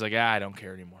on him, he's like, I don't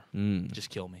care anymore. Just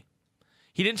kill me.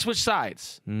 He didn't switch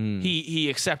sides. He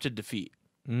accepted defeat.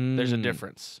 There's a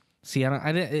difference. See,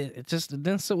 I didn't. It just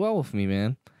didn't sit well with me,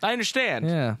 man. I understand.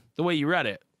 Yeah. The way you read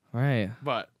it, Right.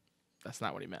 but that's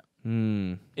not what he meant.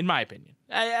 In my opinion.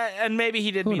 And maybe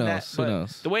he did mean that. Who But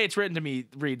knows? the way it's written to me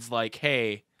reads like,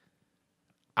 "Hey,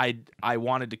 I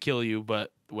wanted to kill you,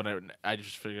 but when I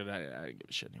just figured I didn't give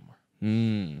a shit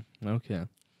anymore." Okay.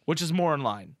 Which is more in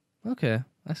line. Okay.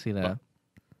 I see that.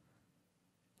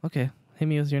 Okay. Hit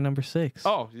me with your number 6.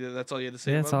 Oh, yeah, that's all you had to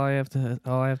say. Yeah, that's all I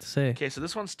have to say. Okay, so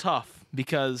this one's tough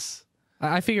because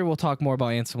I figure we'll talk more about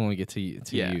Ansem when we get to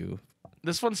Yeah. you.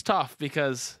 this one's tough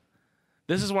because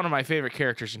this is one of my favorite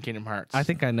characters in Kingdom Hearts. I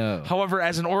think I know. However,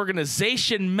 as an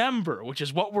organization member, which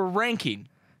is what we're ranking,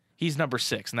 he's number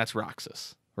 6, and that's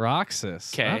Roxas.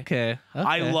 Roxas. 'Kay. Okay.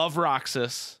 I love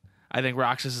Roxas. I think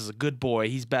Roxas is a good boy.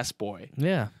 He's best boy.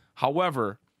 Yeah.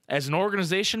 However, as an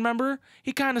organization member,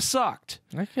 he kind of sucked.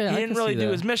 Okay. He didn't really do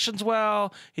his missions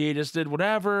well. He just did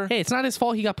whatever. Hey, it's not his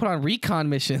fault he got put on recon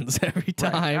missions every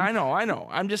time. Right. I know.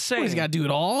 I'm just saying. He's got to do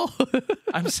it all.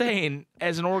 I'm saying,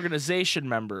 as an organization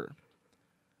member,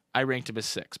 I ranked him as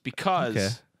 6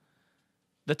 because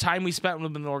the time we spent with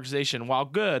him in the organization, while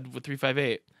good with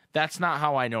 358, that's not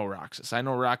how I know Roxas. I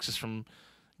know Roxas from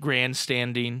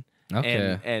grandstanding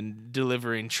and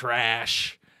delivering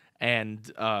trash and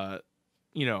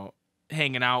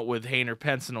hanging out with Hayner,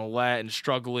 Pence, and Olette and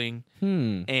struggling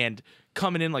and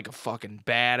coming in like a fucking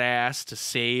badass to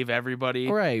save everybody.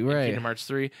 Right. In Kingdom Hearts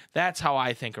 3. That's how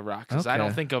I think of Roxas. I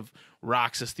don't think of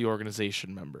Roxas, the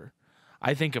organization member.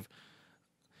 I think of,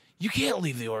 you can't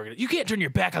leave the you can't turn your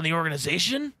back on the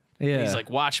organization. Yeah. And he's like,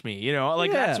 watch me,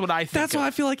 that's what I think. That's why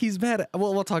I feel like he's bad.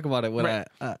 Well, we'll talk about it when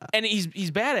and he's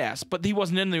badass, but he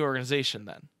wasn't in the organization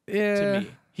then. Yeah. To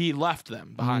me, he left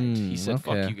them behind. He said,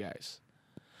 "Fuck you guys."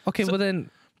 Okay, So- then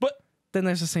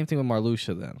there's the same thing with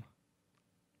Marluxia then.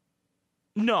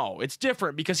 No, it's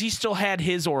different because he still had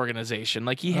his organization.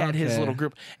 Like he had his little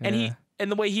group, and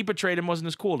the way he portrayed him wasn't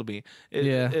as cool to me.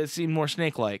 It seemed more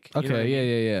snake-like. You know what I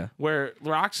mean? Yeah. Where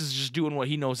Roxas is just doing what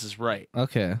he knows is right.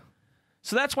 Okay.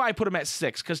 So that's why I put him at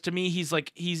 6, because to me he's the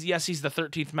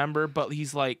 13th member, but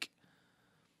he's like,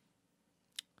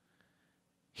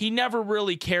 he never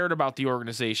really cared about the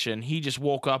organization. He just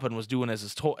woke up and was doing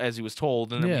as he was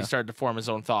told, and then when he started to form his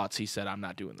own thoughts, he said, "I'm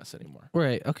not doing this anymore."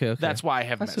 Right. Okay. That's why I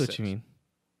have him I at see 6. what you mean.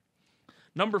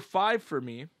 Number 5 for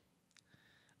me.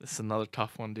 This is another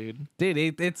tough one, dude.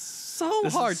 Dude, it's so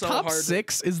This is hard. so Top hard.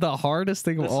 6 is the hardest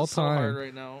thing of This all is so time. hard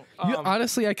right now.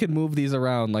 Honestly, I could move these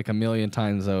around like a million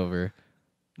times over.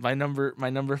 My number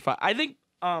 5. I think.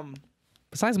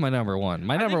 Besides my number 1,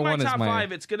 my number 1 is top my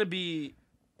 5. It's gonna be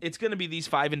these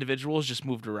 5 individuals just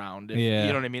moved around. Yeah. You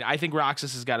know what I mean? I think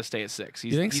Roxas has got to stay at 6.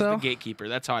 You think he's so? the gatekeeper.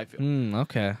 That's how I feel.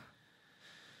 Okay.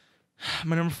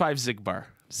 My number 5, Zigbar.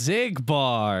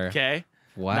 Zigbar. Okay.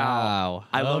 Wow. Now,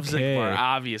 I love Zigbar,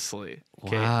 obviously.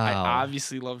 Okay. I Wow.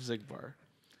 obviously love Zigbar.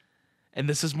 And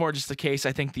this is more just the case.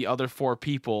 I think the other 4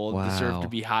 people deserve to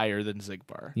be higher than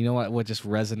Zigbar. You know what just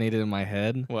resonated in my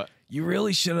head? What? You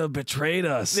really should have betrayed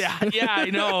us. Yeah, I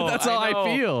know. That's how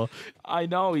I feel. I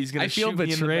know he's gonna I feel shoot me in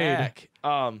the betrayed. back.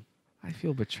 I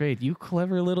feel betrayed. You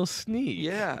clever little sneak.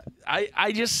 Yeah,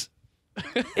 I just,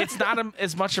 it's not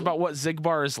as much about what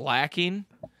Zigbar is lacking,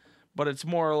 but it's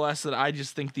more or less that I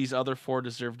just think these other 4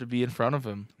 deserve to be in front of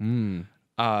him.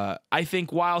 I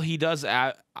think while he does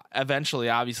eventually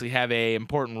obviously have a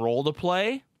important role to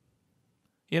play,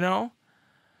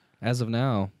 As of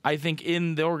now. I think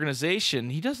in the organization,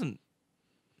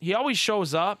 he always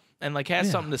shows up and like has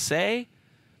something to say,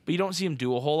 but you don't see him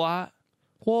do a whole lot.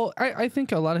 Well, I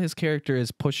think a lot of his character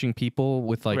is pushing people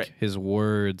with like his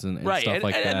words and stuff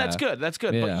like that. And that's good. That's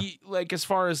good. Yeah. But as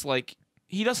far as like,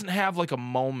 he doesn't have like a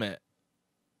moment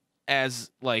as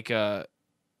like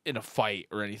in a fight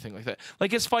or anything like that.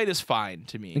 Like his fight is fine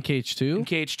to me. In KH2? In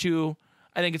KH2,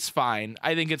 I think it's fine.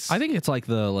 I think it's like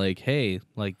the like, hey,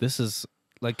 like this is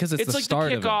like, because it's the like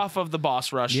start the of it. kickoff of the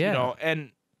boss rush,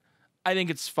 and I think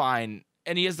it's fine.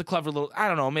 And he has the clever little, I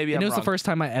don't know, maybe And I'm it was wrong. the first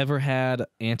time I ever had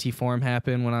anti-form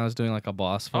happen when I was doing like a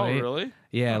boss Oh, fight. really?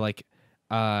 Yeah, like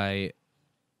I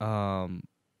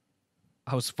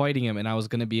was fighting him and I was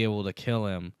gonna be able to kill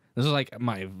him. This was like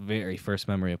my very first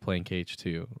memory of playing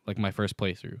KH2, like my first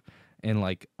playthrough. And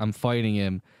like I'm fighting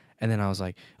him, and then I was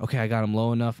like, okay, I got him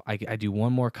low enough. I do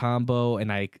one more combo,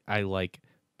 and I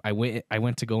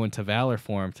went to go into Valor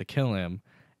form to kill him,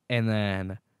 and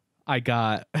then I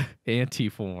got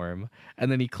anti-form,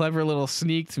 and then he clever little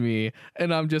sneaked me,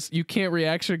 and I'm just, you can't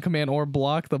reaction command or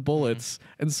block the bullets,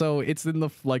 and so it's in the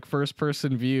like first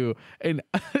person view, and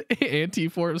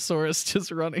anti-form Saurus just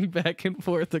running back and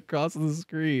forth across the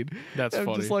screen. That's I'm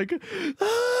funny. just like,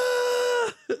 ah!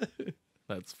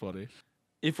 That's funny.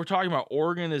 If we're talking about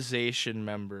organization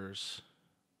members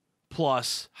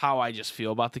plus how I just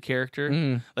feel about the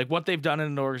character, like what they've done in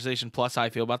an organization plus how I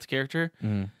feel about the character,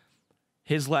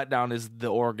 his letdown is the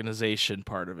organization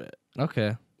part of it.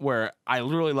 Okay. Where I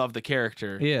really love the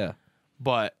character. Yeah.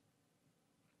 But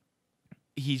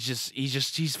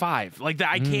he's 5. Like that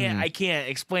I can't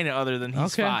explain it other than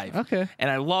he's 5. Okay. And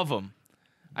I love him.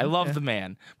 I love the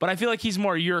man. But I feel like he's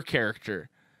more your character.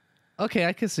 Okay,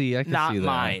 I can see that. Not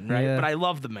mine, right? Yeah. But I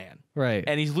love the man. Right.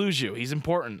 And he's Luju. He's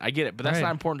important. I get it, but that's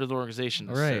not important to the organization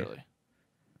necessarily.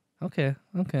 Right.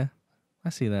 Okay. I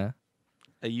see that.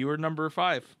 You were number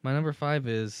 5. My number 5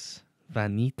 is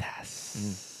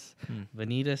Vanitas.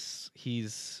 Vanitas,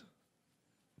 he's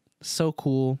so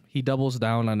cool. He doubles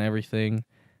down on everything.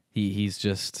 He's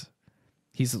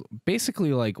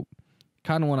basically like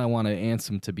kind of what I want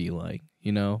Ansem to be like,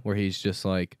 you know, where he's just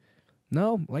like,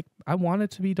 no, like I want it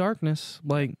to be darkness.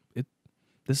 Like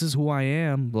this is who I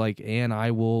am. Like, and I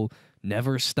will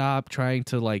never stop trying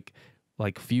to like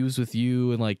fuse with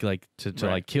you and like to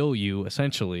like kill you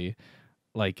essentially.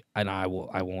 Like, and I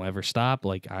won't ever stop.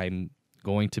 Like, I'm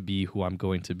going to be who I'm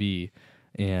going to be.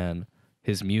 And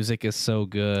his music is so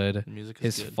good.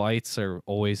 His fights are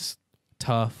always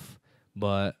tough,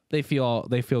 but they feel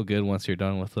good once you're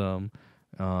done with them.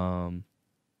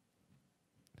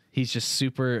 He's just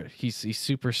super. He's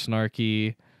super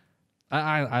snarky.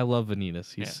 I love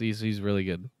Vanitas. He's really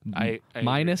good. I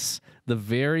minus the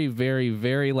very, very,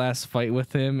 very last fight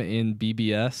with him in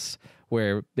BBS,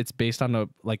 where it's based on a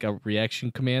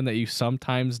reaction command that you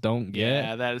sometimes don't get.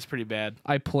 Yeah, that is pretty bad.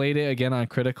 I played it again on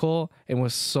Critical and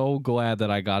was so glad that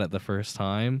I got it the first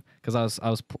time because I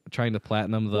was trying to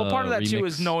platinum the. Well, part of that remix. too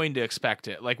is knowing to expect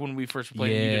it. Like when we first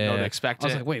played, you didn't know to expect it. I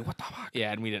was like, wait, what the fuck?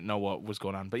 Yeah, and we didn't know what was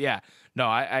going on. But yeah, no,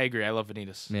 I agree. I love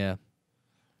Vanitas. Yeah,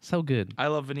 so good. I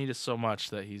love Vanitas so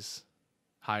much that he's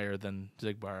higher than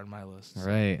Zigbar on my list. So.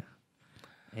 Right.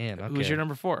 And okay. Who's your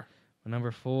number 4?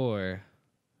 Number 4.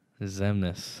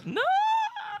 Zemnis. No,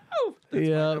 that's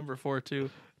my number 4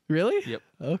 too. Really? Yep.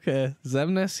 Okay.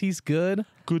 Zemnis, he's good.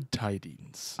 Good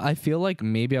tidings. I feel like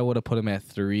maybe I would have put him at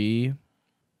 3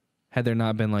 had there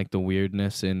not been like the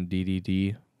weirdness in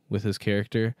DDD with his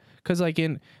character. Because like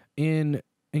in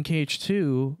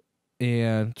KH2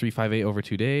 and 358 over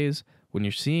 2 days, when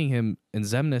you're seeing him in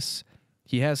Zemnis,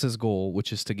 he has his goal,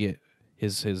 which is to get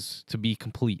his to be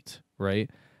complete, right?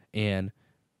 And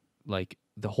like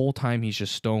the whole time he's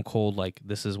just stone cold, like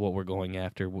this is what we're going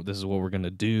after, this is what we're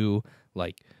gonna do,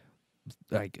 like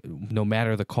no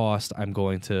matter the cost, I'm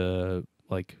going to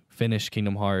like finish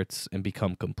Kingdom Hearts and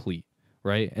become complete,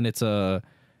 right? And it's one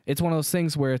of those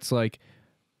things where it's like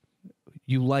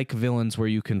you like villains where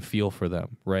you can feel for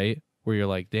them, right? Where you're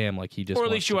like, damn, like he just or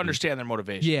at least you understand their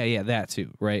motivation. Yeah, that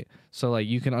too, right? So like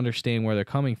you can understand where they're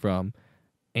coming from,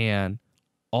 and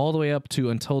all the way up to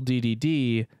until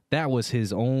DDD, that was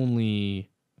his only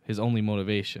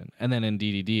motivation. And then in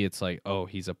DDD, it's like, oh,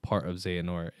 he's a part of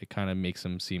Xehanort. It kind of makes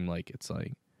him seem like it's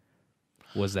like,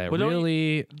 was that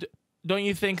really? Don't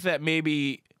you think that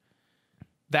maybe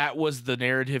that was the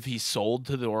narrative he sold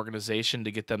to the organization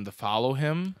to get them to follow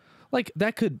him? Like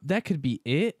that could be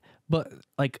it, but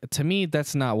like to me,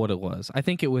 that's not what it was. I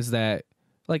think it was that,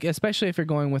 like, especially if you're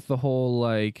going with the whole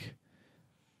like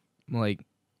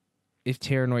if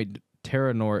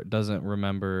Terranort doesn't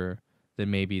remember, then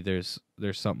maybe there's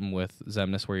something with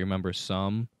Zemnis where he remembers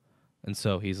some, and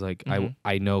so he's like,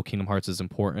 I know Kingdom Hearts is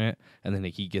important, and then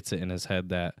he gets it in his head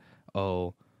that,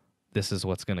 oh, this is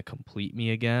what's gonna complete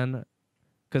me again.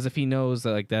 Because if he knows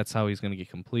that like that's how he's gonna get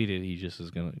completed, he just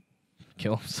is gonna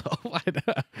kill himself.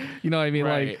 You know what I mean?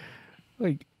 Right.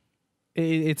 Like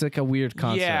it's like a weird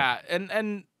concept. Yeah,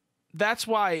 and that's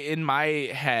why in my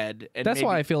head, and that's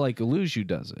why I feel like Luju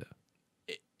does it.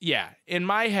 Yeah, in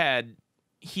my head,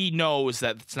 he knows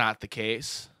that it's not the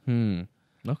case.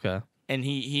 Okay. And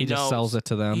he knows, just sells it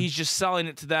to them. He's just selling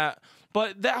it to that.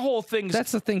 But that whole thing's...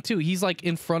 That's the thing, too. He's, like,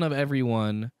 in front of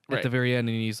everyone at the very end,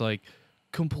 and he's like,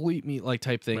 complete me, like,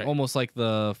 type thing. Almost like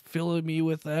the filling me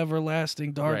with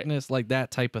everlasting darkness. Like,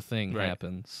 that type of thing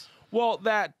happens. Well,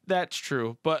 that's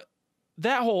true. But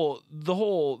that whole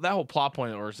plot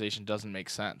point of the organization doesn't make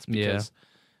sense. Because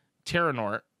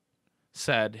Terranort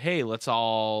said, hey, let's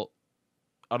all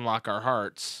unlock our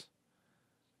hearts.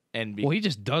 And well, he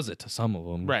just does it to some of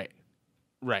them. Right.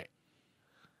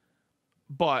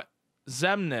 But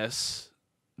Zemnis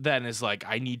then is like,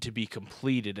 I need to be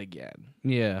completed again.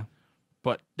 Yeah.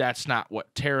 But that's not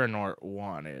what Terranort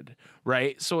wanted,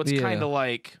 right? So it's kind of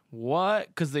like, what?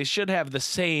 Because they should have the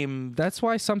same... That's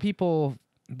why some people...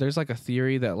 There's like a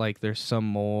theory that like there's some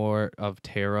more of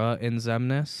Terra in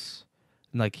Zemnis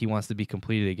like he wants to be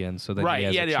completed again, so that he Right.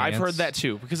 has Yeah. a Yeah. I've heard chance. that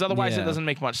too, because otherwise it Yeah. doesn't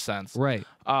make much sense. Right.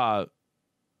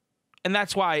 And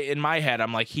that's why in my head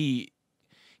I'm like he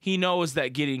knows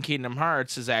that getting Kingdom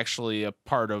Hearts is actually a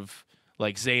part of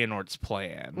like Xehanort's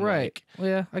plan. Right. Like, Well,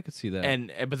 yeah, I could see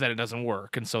that. but then it doesn't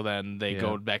work, and so then they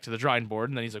go back to the drawing board,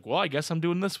 and then he's like, "Well, I guess I'm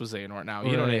doing this with Xehanort now."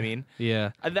 You know what I Right. mean?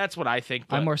 Yeah. And that's what I think.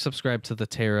 But I'm more subscribed to the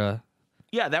Terra.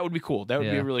 yeah, that would be cool. That would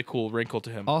be Yeah. a really cool wrinkle to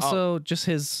him. Also, just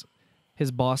his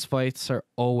boss fights are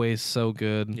always so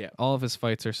good. Yeah. All of his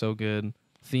fights are so good.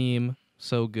 Theme,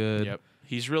 so good. Yep,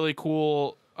 he's really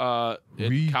cool.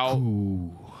 In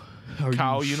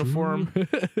cow uniform.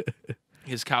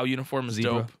 His cow uniform is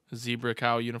Zebra. dope. His zebra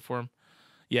cow uniform.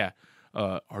 Yeah.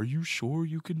 Are you sure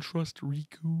you can trust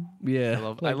Riku?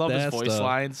 Yeah. I love his that voice stuff.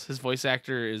 lines. His voice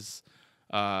actor is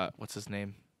what's his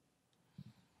name?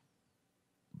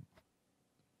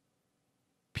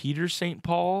 Peter St.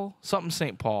 Paul? Something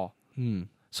St. Paul.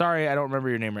 Sorry, I don't remember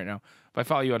your name right now. But I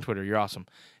follow you on Twitter. You're awesome.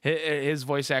 His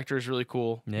voice actor is really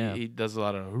cool. Yeah. He does a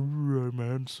lot of I'm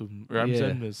handsome or I'm Yeah.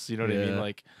 Zenmus. You know what I mean? Yeah.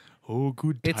 Like, oh,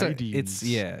 good It's tidings.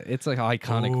 it's like an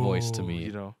iconic voice to Oh, me.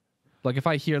 You know. Like if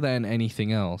I hear that in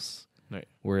anything else Right.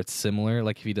 where it's similar,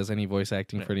 like if he does any voice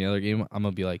acting for any other game, I'm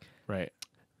gonna be like, Right.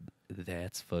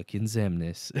 that's fucking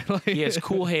Zemnis. He has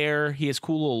cool hair. He has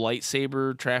cool little lightsaber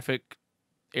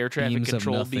air traffic Beams of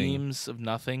control nothing. beams of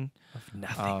nothing. Of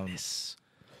nothingness.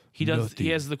 He does. Nothing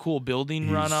He has the cool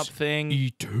building run up thing.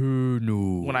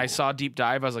 Eternal. When I saw Deep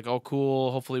Dive, I was like, "Oh,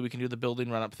 cool! Hopefully, we can do the building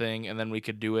run up thing, and then we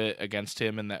could do it against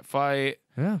him in that fight."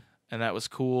 Yeah. And that was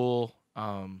cool.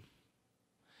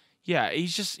 Yeah,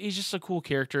 he's just a cool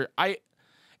character.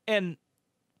 And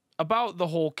about the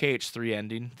whole KH3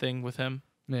 ending thing with him,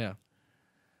 Yeah.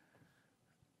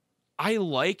 I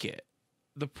like it.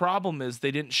 The problem is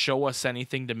they didn't show us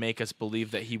anything to make us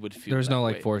believe that he would feel. There's that no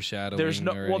way. like foreshadowing. There's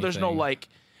no or there's no anything. like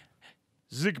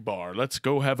Zigbar, let's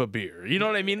go have a beer. You know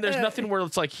what I mean? There's nothing where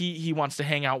it's like he wants to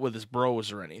hang out with his bros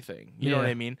or anything. You know what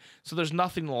Yeah. I mean? So there's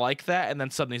nothing like that, and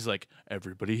then suddenly he's like,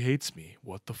 everybody hates me.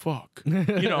 What the fuck?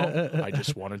 You know, I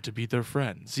just wanted to be their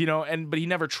friends. You know, but he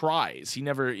never tries. He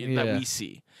never that Yeah. we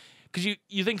see. Because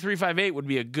you think 358 would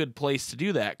be a good place to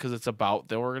do that because it's about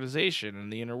the organization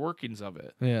and the inner workings of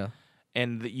it. Yeah.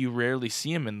 And that you rarely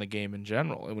see him in the game in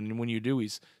general. And when you do,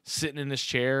 he's sitting in his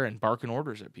chair and barking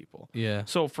orders at people. Yeah.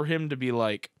 So for him to be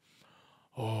like,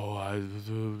 "Oh,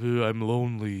 I'm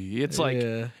lonely," it's like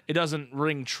Yeah. it doesn't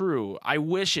ring true. I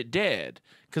wish it did,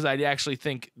 because I actually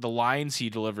think the lines he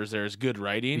delivers there is good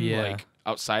writing. Yeah. Like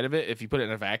outside of it, if you put it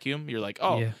in a vacuum, you're like,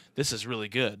 "Oh, Yeah. this is really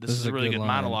good. This This is is a a really good good line."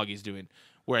 monologue he's doing."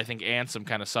 Where I think Ansem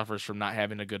kind of suffers from not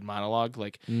having a good monologue.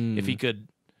 Like if he could.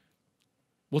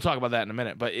 We'll talk about that in a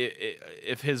minute, but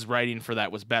if his writing for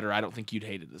that was better, I don't think you'd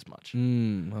hate it as much.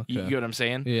 Okay. You get what I'm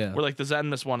saying? Yeah. Where like the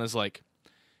Zenmus one is like,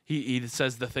 he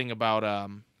says the thing about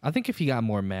I think if he got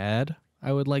more mad,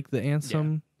 I would like the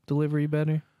Ansem delivery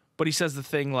better. but he says the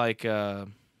thing like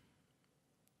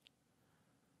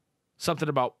something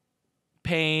about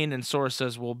pain, and Sora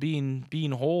says, "Well, being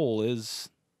whole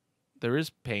there is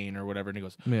pain or whatever," and he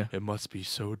goes, Yeah. "It must be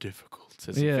so difficult,"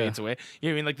 as Yeah. he fades away. You know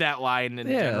what I mean? Like that line in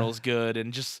Yeah. general is good,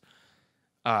 and just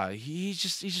he's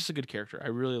just a good character. I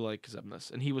really like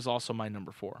Zemnis, and he was also my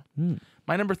number 4.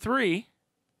 My number 3,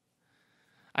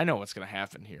 I know what's gonna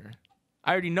happen here.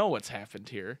 I already know what's happened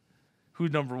here. Who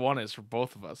number 1 is for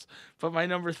both of us, but my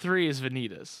number 3 is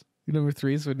Vanitas. Your number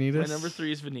 3 is Vanitas? My number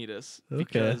 3 is Vanitas Okay.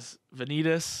 because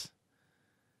Vanitas,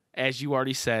 as you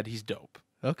already said, he's dope.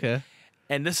 Okay.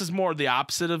 And this is more the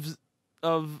opposite of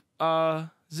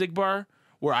Zigbar,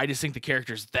 where I just think the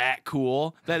character's that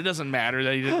cool that it doesn't matter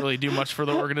that he didn't really do much for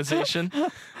the organization.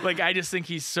 Like I just think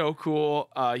he's so cool.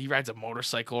 He rides a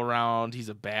motorcycle around. He's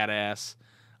a badass.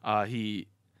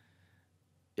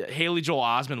 Haley Joel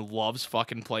Osment loves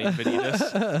fucking playing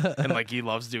Vanitas, and like he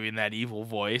loves doing that evil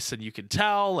voice, and you can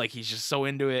tell like he's just so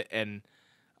into it. And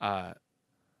I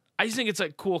just think it's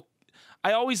like cool.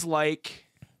 I always like.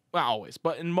 Well, always,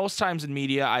 but in most times in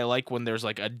media, I like when there's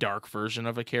like a dark version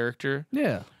of a character,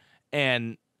 Yeah.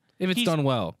 and If it's he's- done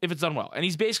well. if it's done well, and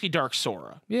he's basically Dark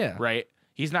Sora, Yeah. right?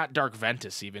 He's not Dark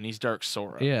Ventus even; he's Dark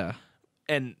Sora. Yeah.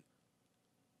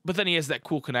 But then he has that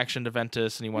cool connection to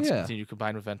Ventus, and he wants to Yeah. continue to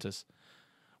combine with Ventus.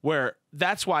 Where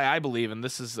that's why I believe, and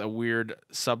this is a weird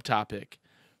subtopic,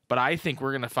 but I think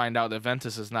we're gonna find out that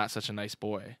Ventus is not such a nice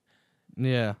boy,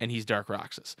 Yeah. and he's Dark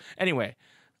Roxas. Anyway,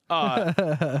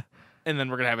 and then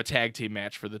we're gonna have a tag team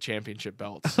match for the championship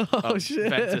belts. Of shit.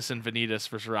 Ventus and Vanitas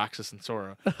versus Roxas and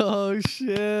Sora. Oh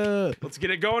shit. Let's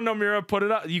get it going, Nomura. Put it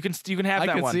up. You can have I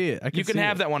that can one. see it. I can you can see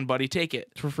have it. that one, buddy. Take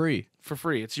it For free. for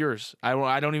free. It's yours.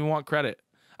 I don't even want credit.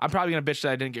 I'm probably gonna bitch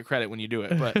that I didn't get credit when you do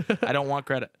it, but I don't want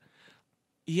credit.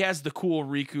 he has the cool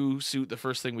Riku suit, the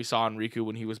first thing we saw in Riku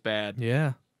when he was bad.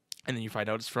 Yeah. And then you find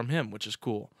out it's from him, which is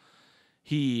cool.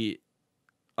 He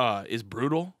is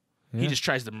brutal. Yeah. He just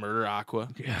tries to murder Aqua.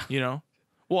 Yeah. You know?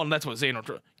 Well, and that's what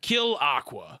Xehanort kill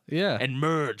Aqua. Yeah. And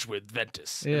merge with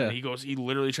Ventus. Yeah. And he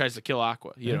literally tries to kill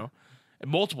Aqua, you know? And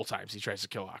multiple times he tries to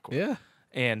kill Aqua. Yeah.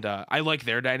 And I like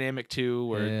their dynamic too,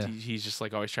 where Yeah. he's just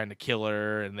like always trying to kill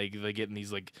her, and they get in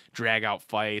these like drag out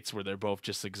fights where they're both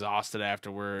just exhausted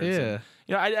afterwards. Yeah. And,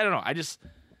 you know, I don't know.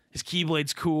 His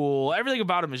Keyblade's cool. Everything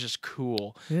about him is just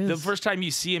cool. The first time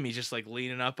you see him, he's just like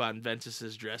leaning up on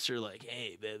Ventus's dresser, like,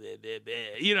 "Hey,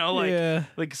 you know,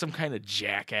 like some kind of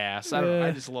jackass." I don't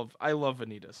know. I love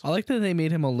Vanitas. I like that they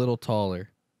made him a little taller.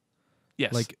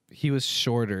 Yes, Like he was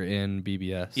shorter in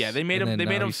BBS. yeah, they made and him. then They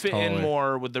made now him he's fit in taller.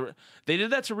 more with the. They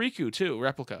did that to Riku too.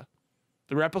 Replica.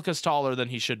 The replica's taller than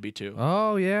he should be too.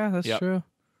 Oh yeah, that's Yep. true.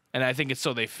 And I think it's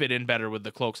so they fit in better with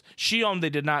the cloaks. Shion, they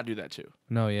did not do that too.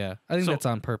 No, yeah, I think So that's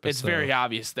on purpose. It's very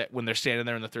obvious that when they're standing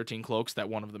there in the 13 cloaks, that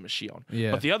one of them is Shion.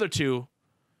 Yeah. But the other two,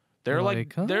 they're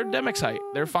like they're Demix height.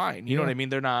 They're fine. You know Yeah. what I mean?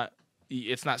 They're not.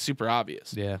 It's not super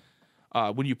obvious. Yeah.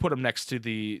 When you put them next to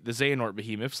the Xehanort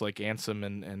behemoths like Ansem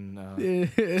and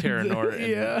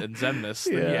Terranort and Xemnas,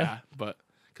 then yeah. But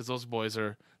because those boys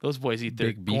eat their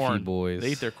Big, beefy corn. boys.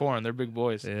 They eat their corn. They're big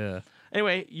boys. Yeah.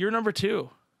 Anyway, you're number 2.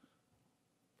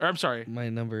 Or I'm sorry. My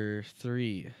number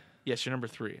 3. Yes, you're number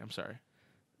 3. I'm sorry.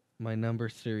 My number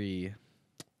 3.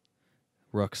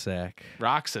 Rucksack.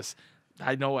 Roxas.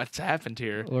 I know what's happened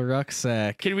here. Or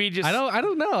rucksack. Can we just? I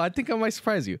don't know. I think I might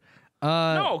surprise you.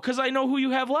 No, because I know who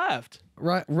you have left.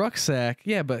 Rucksack.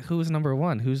 Yeah, but who's number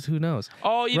 1? Who knows?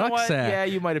 Oh, you know what? Rucksack. Yeah,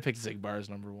 you might have picked Zigbar as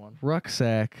number 1.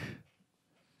 Rucksack.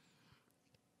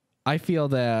 I feel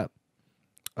that.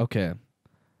 Okay.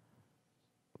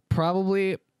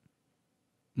 Probably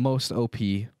most OP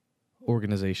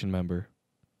organization member.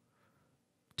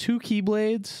 2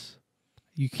 Keyblades.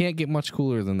 You can't get much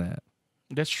cooler than that.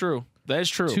 That's true. That is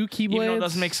true. 2 Keyblades. Even though it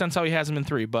doesn't make sense how he has them in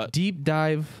 3, but Deep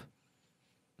dive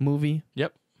movie.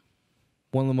 yep.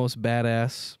 One of the most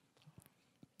badass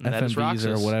And that is FMVs or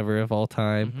Roxas. whatever of all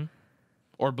time. Mhm.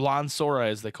 Or Blonde Sora,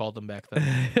 as they called them back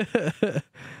then.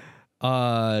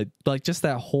 Like just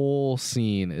that whole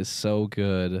scene is so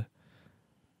good.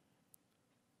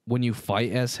 When you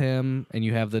fight as him and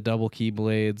you have the double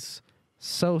Keyblades,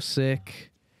 so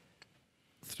sick.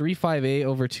 358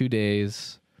 over 2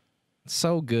 days,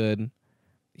 so good.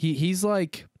 He's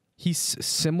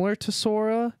similar to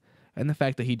Sora, and the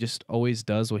fact that he just always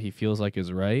does what he feels like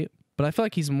is right. But I feel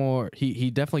like he's more. He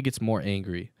definitely gets more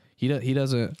angry. He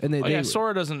doesn't. And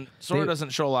Sora doesn't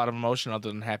show a lot of emotion other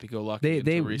than happy-go-lucky.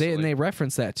 They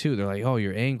reference that too. They're like, oh,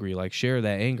 you're angry. Like share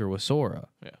that anger with Sora.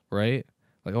 Yeah. Right.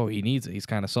 Like, oh, he needs it. He's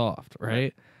kind of soft.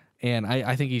 Right. And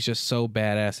I think he's just so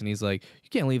badass. And he's like, you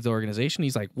can't leave the organization.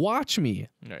 He's like, watch me.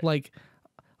 Right. Like,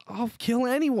 I'll kill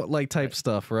anyone. Like type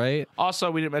stuff. Right. Also,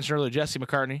 we didn't mention earlier Jesse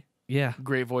McCartney. Yeah.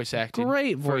 Great voice acting.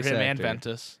 Great for voice him and actor.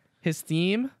 Ventus. His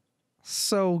theme,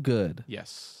 so good.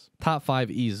 Yes. Top 5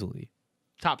 easily.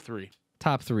 Top 3.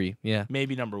 Top 3. Yeah.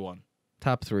 Maybe number 1.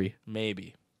 Top 3.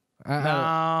 Maybe. Depends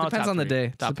top on the 3.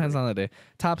 day. Top Depends 3. on the day.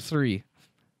 Top 3,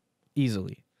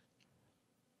 easily.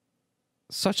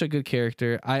 Such a good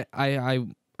character.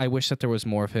 I wish that there was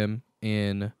more of him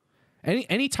in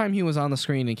any time he was on the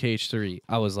screen in KH3.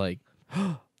 I was like,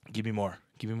 Give me more.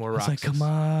 Give me more I was Roxas. like, come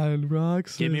on,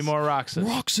 Roxas. Give me more Roxas.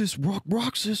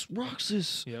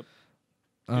 Roxas. Yep.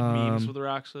 Good memes with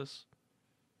Roxas.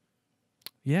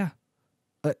 Yeah.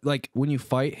 Like when you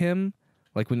fight him,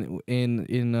 like when in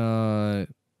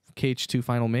KH2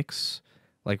 Final Mix,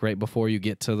 like right before you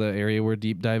get to the area where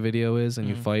Deep Dive Video is and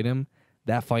you fight him,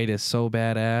 that fight is so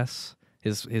badass.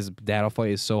 His battle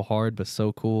fight is so hard but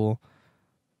so cool.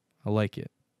 I like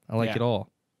it. I like it all.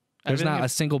 There's not a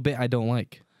single bit I don't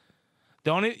like.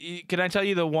 Can I tell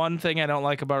you the one thing I don't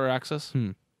like about Roxas?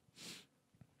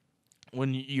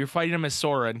 When you're fighting him as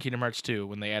Sora in Kingdom Hearts 2,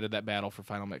 when they added that battle for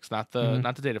Final Mix, not the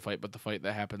data fight, but the fight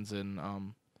that happens in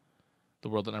the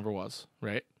world that never was,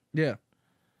 right? Yeah.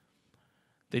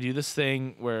 They do this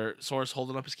thing where Sora's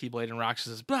holding up his Keyblade and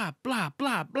Roxas is blah, blah,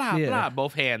 blah, blah, Yeah. blah.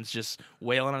 Both hands just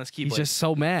wailing on his Keyblade. He's just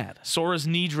so mad. Sora's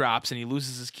knee drops and he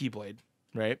loses his Keyblade,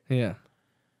 right? Yeah.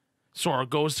 Sora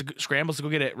scrambles to go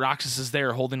get it. Roxas is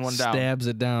there holding one down. Stabs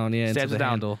it down, yeah, Stabs into it the down.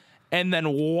 handle. And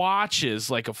then watches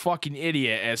like a fucking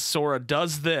idiot as Sora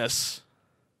does this.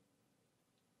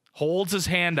 Holds his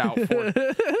hand out for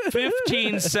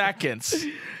 15 seconds.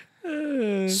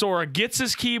 Sora gets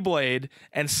his Keyblade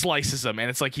and slices him, and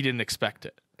it's like he didn't expect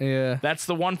it. Yeah. That's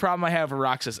the one problem I have with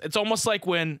Roxas. It's almost like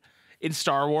when in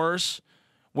Star Wars,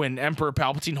 when Emperor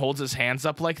Palpatine holds his hands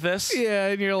up like this. Yeah,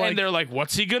 and you're like, and they're like,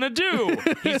 what's he gonna do?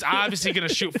 He's obviously gonna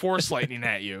shoot Force lightning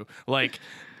at you. Like,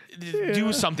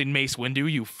 do something, Mace Windu,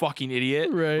 you fucking idiot.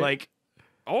 Right. Like,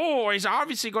 oh, he's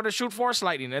obviously gonna shoot Force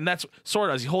lightning. And that's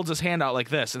Sora does. He holds his hand out like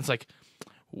this. And it's like,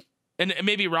 and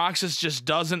maybe Roxas just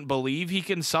doesn't believe he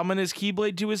can summon his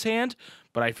Keyblade to his hand,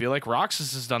 but I feel like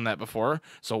Roxas has done that before.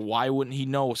 So why wouldn't he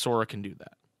know Sora can do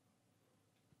that?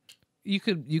 You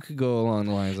could go along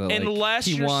the lines of Unless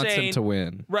he you're wants saying, him to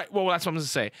win. Right. Well, that's what I'm going to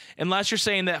say. Unless you're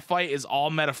saying that fight is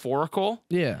all metaphorical.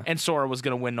 Yeah. And Sora was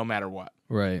going to win no matter what.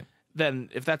 Right.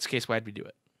 Then if that's the case, why'd we do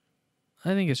it?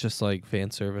 I think it's just like fan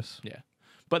service. Yeah.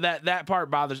 But that part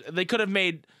bothers. They could have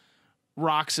made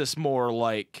Roxas more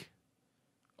like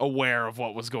aware of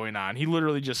what was going on. He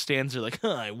literally just stands there like,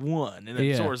 huh, I won. And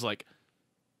then Sora's like,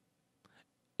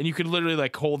 and you could literally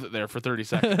like hold it there for 30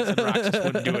 seconds and Roxas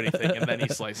wouldn't do anything, and then he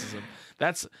slices him.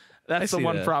 That's the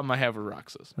one problem I have with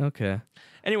Roxas. Okay.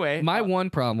 Anyway, my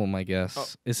one problem, I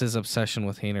guess, is his obsession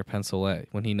with Hayner Pencilette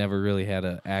when he never really had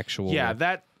an actual. Yeah,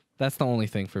 that's the only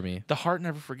thing for me. The heart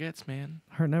never forgets, man.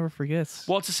 Heart never forgets.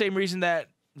 Well, it's the same reason that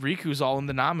Riku's all in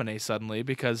the nominee suddenly,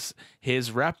 because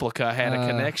his replica had a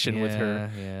connection with her.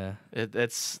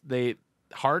 Yeah.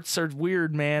 Hearts are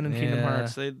weird, man. In Kingdom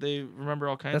Hearts, they remember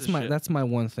all kinds of shit. That's my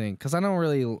one thing, because I don't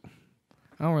really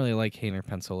like Hayner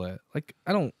Pencilette. Like,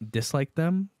 I don't dislike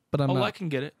them, but I'm not. I can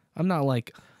get it. I'm not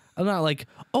like,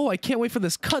 oh, I can't wait for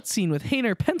this cutscene with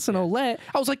Hayner Pencilette.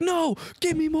 I was like, no,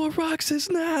 give me more Roxas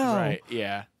now. Right?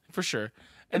 Yeah, for sure.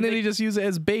 And then he just used it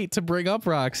as bait to bring up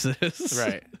Roxas.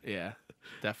 Right? Yeah,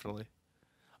 definitely.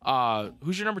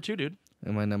 Who's your number 2, dude?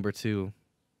 And my number 2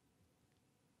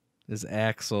 is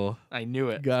Axel. I knew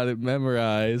it. Got it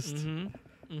memorized.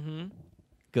 Mm-hmm.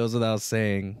 Goes without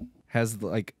saying. Has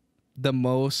like the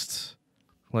most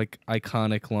like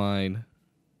iconic line.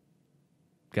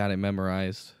 Got it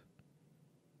memorized.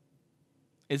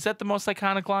 Is that the most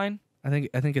iconic line? I think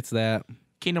it's that.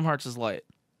 Kingdom Hearts is light.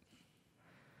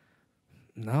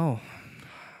 No.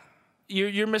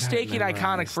 You're mistaking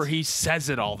iconic for he says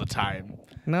it all the time.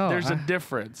 No. There's a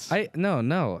difference.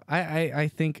 No.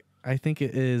 I think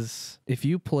it is, if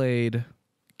you played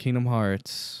Kingdom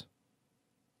Hearts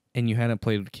and you hadn't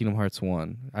played Kingdom Hearts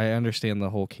 1, I understand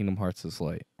the whole Kingdom Hearts is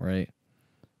light, right?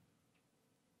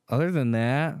 Other than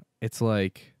that, it's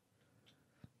like,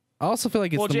 I also feel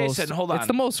like it's Jason, hold on. It's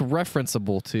the most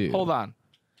referenceable too. Hold on.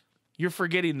 You're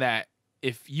forgetting that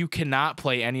if you cannot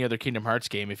play any other Kingdom Hearts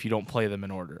game if you don't play them in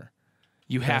order.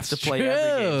 You have to play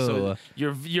every game. So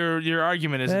your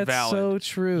argument isn't valid. That's so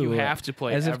true. You have to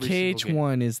play as every if single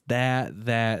game. KH1 is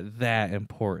that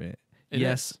important.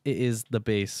 Yes, it is the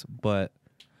base, but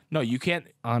no, you can't.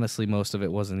 Honestly, most of it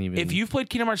wasn't even. If you've played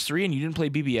Kingdom Hearts 3 and you didn't play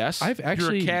BBS,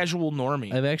 you're a casual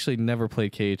normie. I've actually never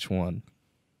played KH1.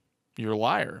 You're a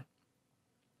liar.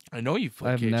 I know you've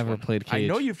played KH1. I've never played KH1. I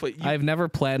know you've played. I've never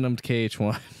platinumed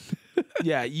KH1.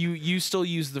 Yeah, you still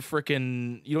use the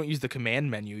frickin'. You don't use the command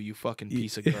menu, you fucking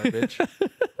piece of garbage.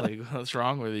 Like, what's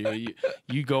wrong with you?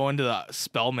 You go into the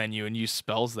spell menu and use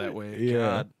spells that way.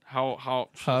 Yeah. God,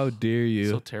 how dare you?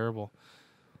 So terrible.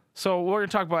 So we're gonna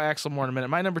talk about Axel more in a minute.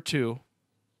 My number 2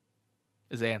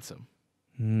 is Ansem.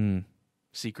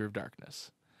 Seeker of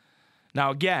Darkness.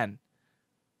 Now again,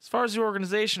 as far as the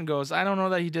organization goes, I don't know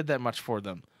that he did that much for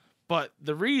them. But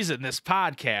the reason this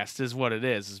podcast is what it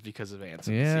is because of Ansem,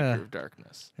 Seeker of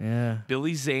Darkness. Yeah.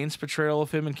 Billy Zane's portrayal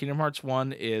of him in Kingdom Hearts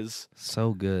 1 is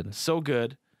so good. So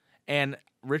good. And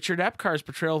Richard Epcar's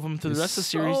portrayal of him through the rest of the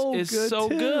series is so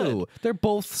good. They're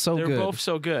both so good. They're both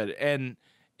so good. And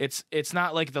it's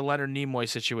not like the Leonard Nimoy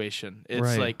situation.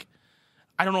 It's like,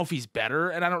 I don't know if he's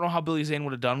better, and I don't know how Billy Zane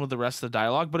would have done with the rest of the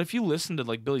dialogue, but if you listen to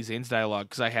like Billy Zane's dialogue,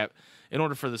 because I have, in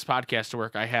order for this podcast to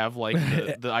work, I have like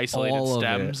the isolated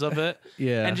stems of it.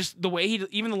 Yeah. And just the way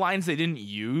even the lines they didn't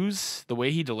use, the way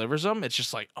he delivers them, it's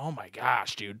just like, oh my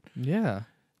gosh, dude. Yeah.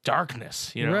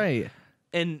 Darkness, you know? Right.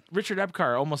 And Richard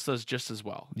Epcar almost does just as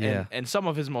well. Yeah. And some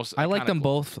of his most I like them iconic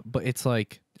both, but it's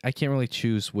like, I can't really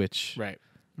choose which. Right.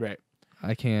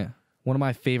 I can't. One of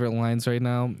my favorite lines right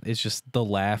now is just the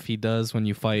laugh he does when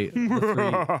you fight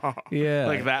the 3. Yeah.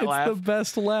 Like that laugh? It's the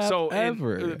best laugh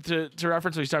ever. To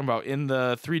reference what he's talking about, in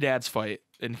the 3 dads fight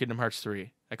in Kingdom Hearts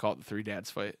 3, I call it the 3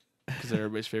 dads fight because they're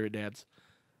everybody's favorite dads.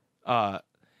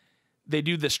 They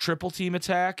do this triple team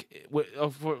attack.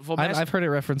 I've heard it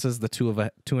references the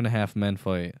 2.5 men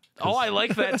fight. Oh, I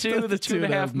like that too. The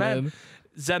 2.5 men.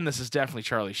 Zen, this is definitely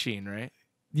Charlie Sheen, right?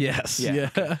 Yes. Yeah.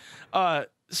 Okay.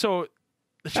 So...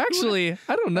 Actually,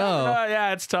 I don't know.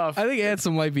 Yeah, it's tough. I think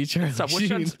Ansem might be Charlie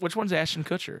Sheen. Which one's Ashton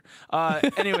Kutcher?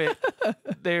 Anyway,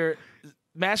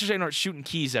 Master Xehanort's shooting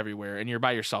keys everywhere, and you're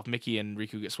by yourself. Mickey and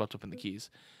Riku get swept up in the keys.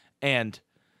 And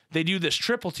they do this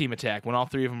triple team attack when all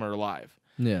three of them are alive.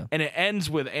 Yeah. And it ends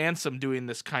with Ansem doing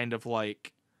this kind of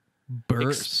like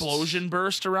Burst. explosion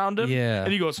burst around him. Yeah.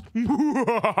 And he goes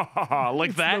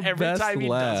like that every best time he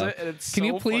laugh. does it. And it's Can so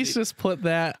you please funny. just put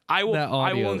that? I will. that I will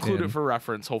audio include in. it for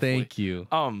reference. Hopefully. Thank you.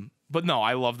 But no,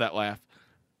 I love that laugh.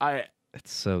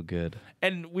 It's so good.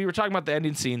 And we were talking about the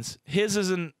ending scenes. His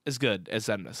isn't as good as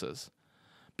Xemnas's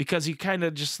because he kind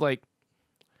of just like.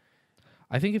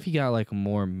 I think if he got like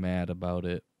more mad about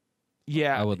it,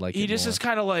 Yeah, I would like He it just more. is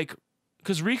kind of like.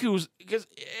 Because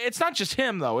it's not just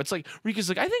him though. It's like Riku's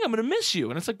like, I think I'm gonna miss you,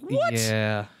 and it's like, what?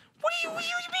 Yeah. What do you mean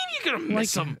you're gonna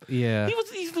miss him? Yeah.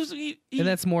 He And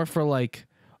that's more for like,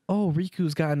 oh,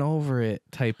 Riku's gotten over it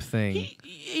type thing.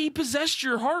 he possessed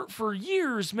your heart for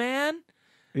years, man.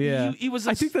 Yeah. He was.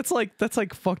 I think that's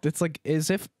like fucked. It's like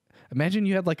as if imagine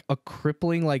you had like a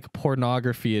crippling like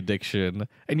pornography addiction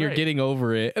and you're Right. getting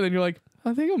over it, and then you're like,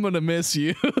 I think I'm gonna miss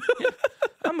you.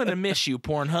 I'm gonna miss you,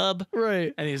 Pornhub.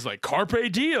 Right. And he's like,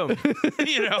 Carpe diem.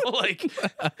 Like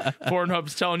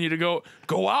Pornhub's telling you to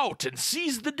go out and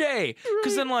seize the day.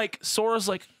 Because then like Sora's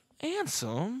like,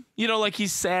 Ansem. Like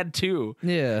he's sad too.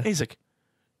 Yeah. And he's like,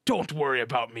 don't worry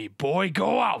about me, boy.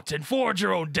 Go out and forge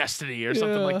your own destiny or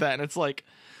something like that. And it's like,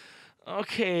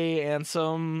 okay,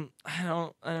 Ansem, I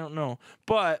don't know.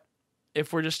 But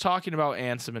if we're just talking about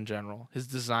Ansem in general, his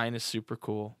design is super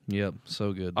cool. Yep.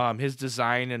 So good. His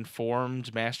design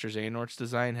informed Master Xehanort's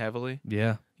design heavily.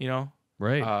 Yeah.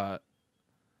 Right.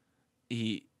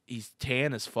 He's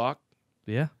tan as fuck.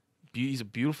 Yeah. He's a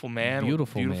beautiful man.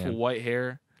 Beautiful with beautiful man. white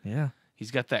hair. Yeah.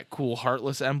 He's got that cool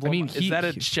heartless emblem. I mean, is that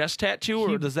a chest tattoo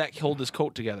or does that hold his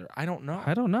coat together? I don't know.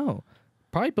 I don't know.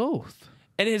 Probably both.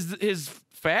 And his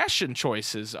fashion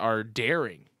choices are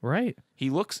daring. Right.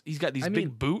 He's got these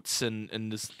big boots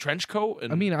and this trench coat.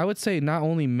 And I mean, I would say not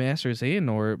only Master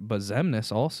Xehanort, but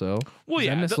Xemnas also. well,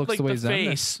 yeah, Xemnas looks like the way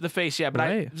the face, yeah. But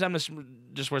Right. Xemnas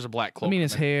just wears a black cloak. I mean,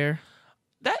 his hair.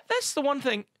 That's the one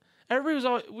thing.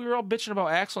 Everybody we were all bitching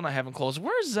about Axel not having clothes.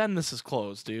 Where's Xemnas's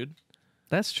clothes, dude?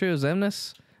 That's true.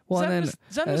 Xemnas. Well, Xemnas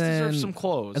deserves some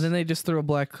clothes. And then they just threw a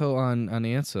black coat on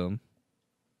Ansem.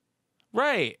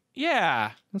 Right.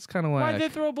 Yeah. That's kind of whack. Why'd they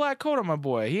throw a black coat on my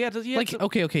boy? He had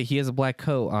Okay, he has a black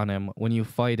coat on him when you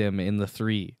fight him in the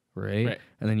 3, right? Right.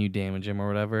 And then you damage him or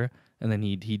whatever, and then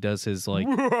he does his like,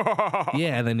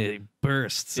 yeah, and then it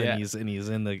bursts Yeah. and he's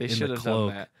in the They in should the have cloak.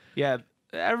 done that. Yeah.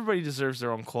 Everybody deserves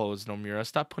their own clothes, Nomura.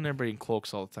 Stop putting everybody in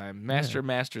cloaks all the time.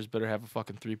 Masters better have a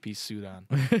fucking 3-piece suit on.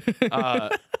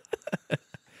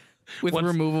 With once-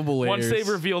 removable layers. Once they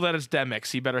reveal that it's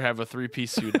Demix, he better have a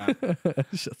 3-piece suit on.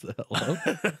 Shut the hell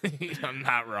up. I'm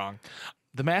not wrong.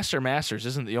 The Masters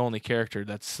isn't the only character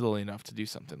that's silly enough to do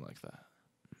something like that.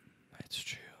 That's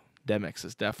true. Demix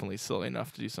is definitely silly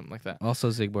enough to do something like that. Also,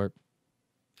 Zigbar.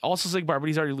 Also Zigbar, but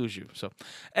he's already lose you. So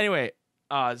anyway,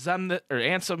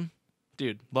 Ansem,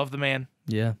 dude, love the man.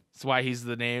 Yeah. That's why he's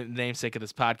the namesake of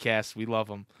this podcast. We love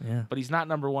him. Yeah. But he's not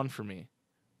number one for me.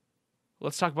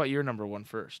 Let's talk about your number one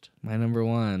first. My number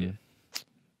one.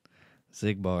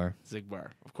 Zigbar. Zigbar,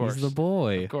 of course. He's the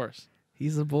boy. Of course.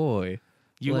 He's the boy.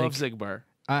 You Like, love Zigbar.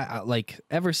 I like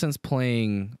ever since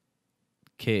playing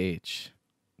KH2,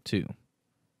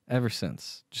 ever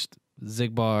since just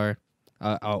Zigbar,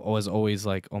 I was always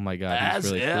like, oh my god,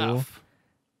 he's really cool.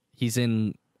 He's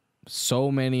in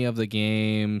so many of the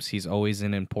games. He's always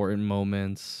in important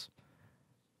moments.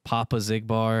 Papa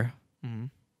Zigbar. Mm-hmm.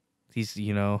 He's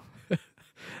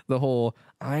the whole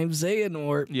I'm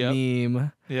Xehanort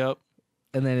meme. Yep.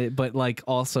 And then but like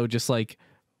also just like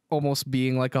almost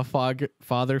being like a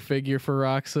father figure for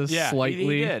Roxas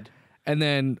slightly. He did. And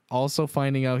then also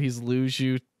finding out he's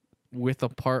Luju with a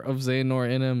part of Xehanort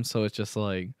in him, so it's just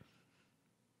like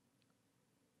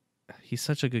he's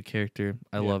such a good character.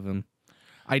 I love him.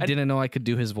 I didn't know I could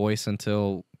do his voice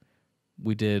until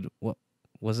we did what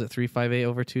was it 358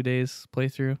 over 2 days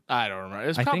playthrough? I don't remember. It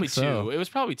was I probably think so. 2. It was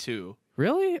probably 2.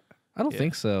 Really? I don't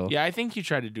think so. Yeah, I think you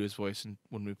tried to do his voice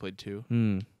when we played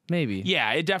 2. Maybe.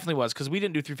 Yeah, it definitely was because we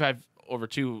didn't do 358 over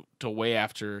 2 till way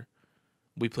after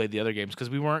we played the other games because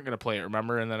we weren't going to play it,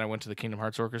 remember? And then I went to the Kingdom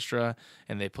Hearts Orchestra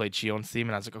and they played Chion's theme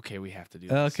and I was like, okay, we have to do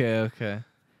this. Okay.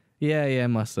 Yeah, it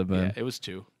must have been. Yeah, it was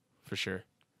 2 for sure.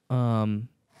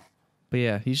 But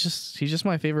yeah, he's just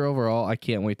my favorite overall. I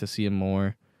can't wait to see him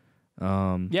more.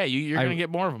 Yeah, you're going to get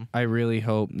more of them. I really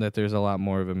hope that there's a lot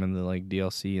more of him in the like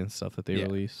DLC and stuff that they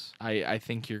release. I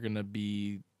think you're going to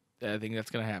be I think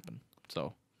that's going to happen.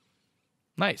 So,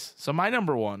 nice. So my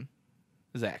number one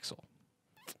is Axel.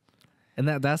 And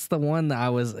that's the one that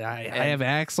I have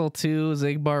Axel 2,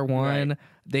 Zigbar 1. Right.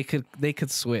 They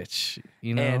could switch,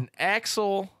 you know. And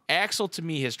Axel to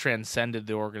me has transcended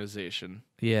the organization.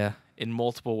 Yeah. In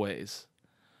multiple ways.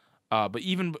 But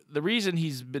even the reason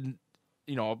he's been,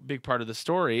 a big part of the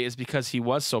story is because he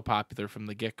was so popular from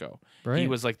the get-go. Right. He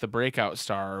was like the breakout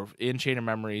star in Chain of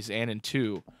Memories and in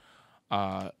 2,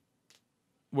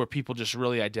 where people just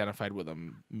really identified with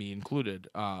him, me included.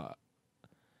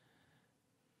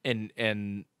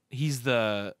 And he's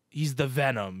the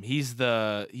Venom. He's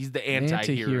the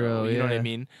anti-hero. You know what I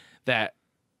mean? That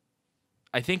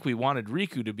I think we wanted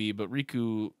Riku to be, but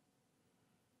Riku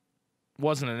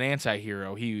wasn't an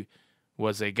anti-hero. He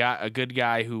was a good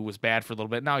guy who was bad for a little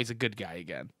bit. Now he's a good guy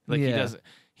again.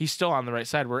 He's still on the right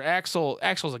side. Where Axel's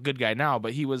a good guy now,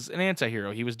 but he was an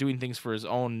anti-hero. He was doing things for his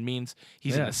own means.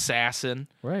 He's an assassin.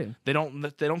 Right. They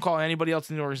don't call anybody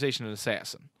else in the organization an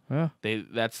assassin. Yeah.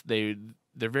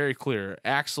 They're very clear.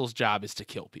 Axel's job is to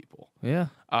kill people. Yeah.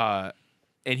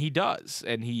 And he does.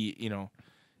 And he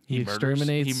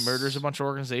exterminates. He murders a bunch of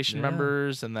organization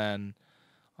members, and then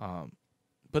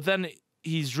but then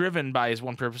he's driven by his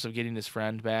one purpose of getting his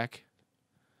friend back.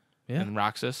 Yeah. And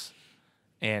Roxas.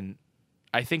 And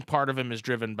I think part of him is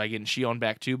driven by getting Shion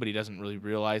back too, but he doesn't really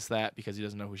realize that because he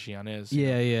doesn't know who Shion is.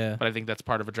 Yeah, yeah. But I think that's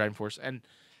part of a driving force. And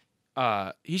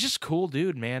he's just a cool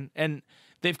dude, man. And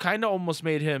they've kind of almost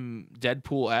made him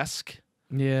Deadpool-esque.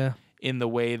 Yeah. In the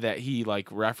way that he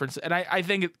references. And I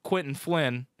think Quentin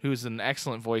Flynn, who's an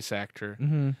excellent voice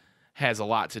actor, has a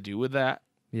lot to do with that.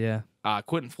 Yeah.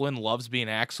 Quentin Flynn loves being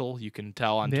Axel. You can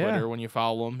tell on Twitter when you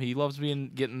follow him. He loves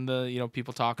getting the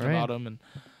people talking about him.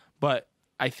 But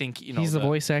I think he's the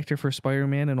voice actor for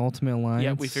Spider-Man and Ultimate Alliance.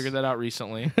 Yeah, we figured that out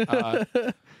recently. But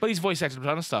he's voice acted a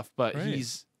ton of stuff. But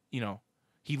he's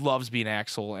he loves being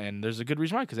Axel, and there's a good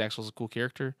reason why, because Axel's a cool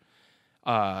character.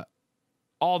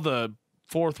 All the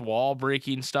fourth wall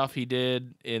breaking stuff he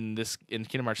did in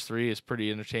Kingdom Hearts 3 is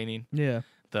pretty entertaining. Yeah.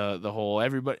 The whole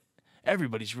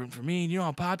everybody's rooting for me, and you know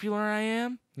how popular I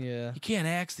am? Yeah. You can't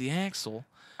axe the Axel.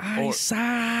 Isa!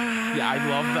 Yeah, I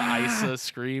love the Isa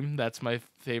scream. That's my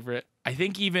favorite. I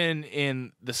think even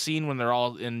in the scene when they're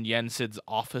all in Yensid's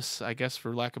office, I guess,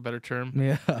 for lack of a better term.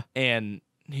 Yeah. And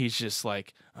he's just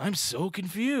like, I'm so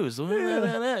confused.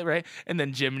 Right? And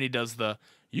then Jiminy does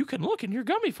you can look in your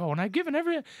gummy phone. I've given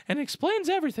and it explains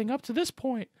everything up to this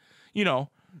point.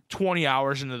 20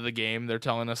 hours into the game, they're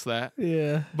telling us that.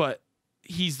 Yeah. But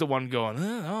he's the one going,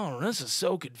 oh, this is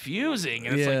so confusing.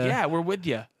 And it's like, yeah, we're with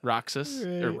you, Roxas.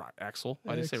 Right. Or Axel.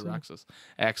 Why did I say Roxas?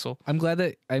 Axel. I'm glad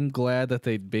that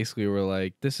they basically were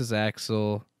like, this is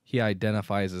Axel. He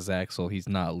identifies as Axel. He's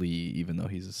not Lee, even though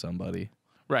he's a somebody.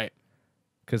 Right.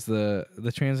 Because the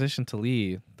transition to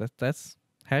Lee, that's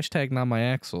hashtag not my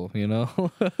Axel,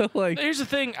 Here's the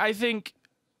thing. I think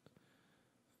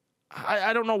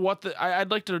I don't know what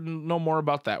I'd like to know more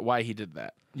about that. Why he did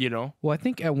that, Well, I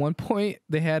think at one point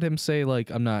they had him say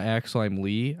I'm not Axel, I'm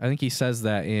Lee. I think he says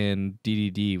that in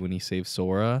DDD when he saves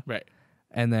Sora. Right.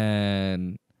 And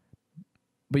then,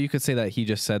 but you could say that he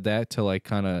just said that to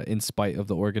kind of in spite of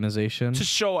the organization to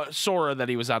show Sora that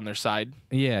he was on their side.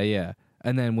 Yeah, yeah.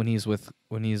 And then when he's with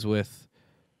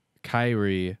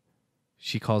Kairi,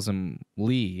 she calls him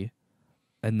Lee,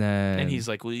 and he's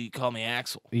like, "Will you call me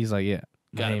Axel?" He's like, "Yeah,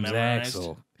 my name's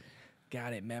Axel."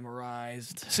 Got it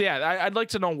memorized. So yeah, I'd like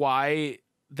to know why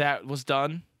that was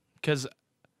done, because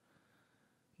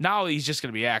now he's just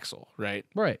gonna be Axel, right?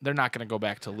 Right. They're not gonna go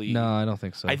back to Lee. No, I don't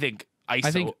think so. I think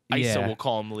Isa will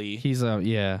call him Lee. He's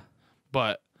yeah.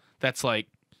 But that's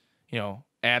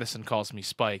Addison calls me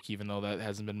Spike, even though that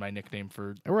hasn't been my nickname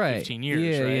for 15 years.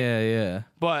 Yeah, right? yeah.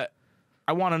 But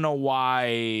I want to know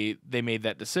why they made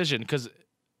that decision, because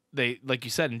they, like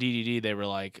you said in DDD, they were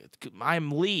like,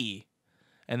 I'm Lee.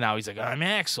 And now he's like, I'm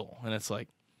Axel. And it's like...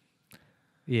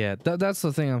 Yeah, that's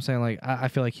the thing I'm saying. I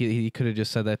feel like he could have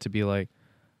just said that to be like,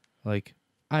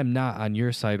 I'm not on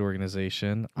your side,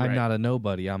 organization. I'm not a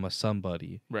nobody. I'm a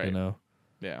somebody. Right.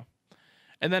 Yeah.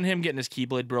 And then him getting his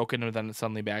Keyblade broken and then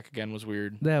suddenly back again was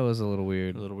weird. That was a little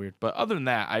weird. But other than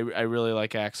that, I really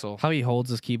like Axel. How he holds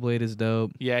his Keyblade is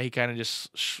dope. Yeah, he kind of just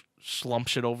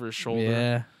slumps it over his shoulder.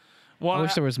 Yeah. Well, I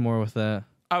wish there was more with that.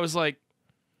 I was like,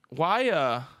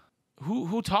 why,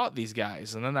 who taught these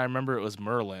guys? And then I remember it was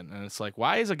Merlin. And it's like,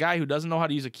 why is a guy who doesn't know how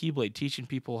to use a Keyblade teaching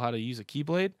people how to use a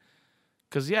Keyblade?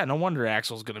 Because, yeah, no wonder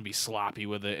Axel's going to be sloppy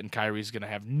with it and Kairi's going to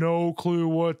have no clue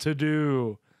what to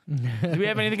do. Do we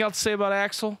have anything else to say about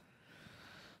Axel?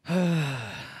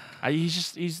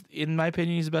 He's in my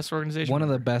opinion, he's the best organization. One of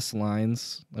the best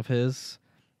lines of his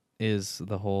is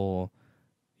the whole,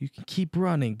 you can keep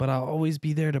running, but I'll always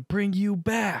be there to bring you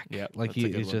back. Yeah,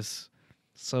 he's just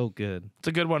So good. It's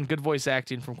a good one. Good voice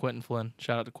acting from Quentin Flynn.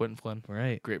 Shout out to Quentin Flynn.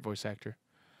 Right. Great voice actor.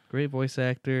 Great voice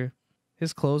actor.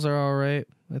 His clothes are all right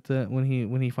at the when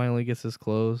he finally gets his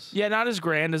clothes. Yeah, not as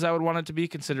grand as I would want it to be,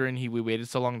 considering we waited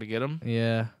so long to get him.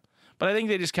 Yeah. But I think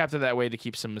they just kept it that way to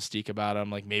keep some mystique about him.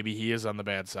 Like maybe he is on the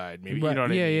bad side. Maybe you know what I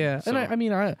mean. Yeah. So,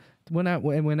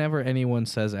 And whenever anyone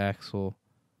says Axel,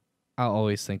 I'll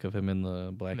always think of him in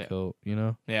the black coat. You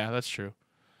know. Yeah, that's true.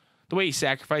 The way he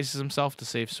sacrifices himself to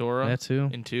save Sora. That too.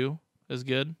 In 2 is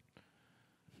good.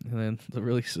 And then the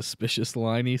really suspicious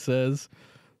line he says,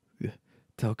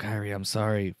 "Tell Kyrie I'm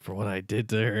sorry for what I did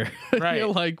to her." Right. You're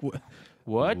like,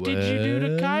 what did you do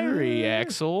to Kyrie,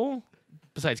 Axel?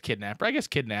 Besides kidnap her. I guess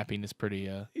kidnapping is pretty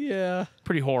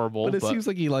pretty horrible. But it seems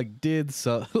like he did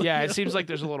so. Yeah, it seems like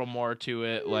there's a little more to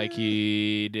it. Like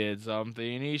he did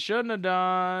something he shouldn't have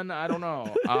done. I don't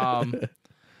know.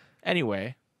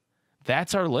 Anyway,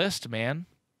 that's our list, man.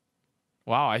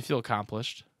 Wow, I feel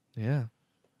accomplished. Yeah.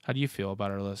 How do you feel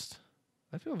about our list?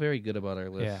 I feel very good about our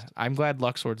list. Yeah, I'm glad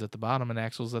Luxord's at the bottom and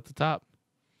Axel's at the top.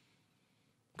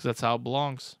 Because that's how it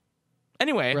belongs.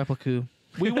 Anyway, Replica.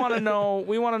 we want to know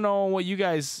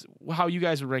how you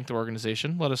guys would rank the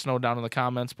organization. Let us know down in the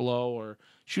comments below, or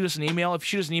shoot us an email. If you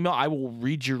shoot us an email, I will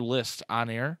read your list on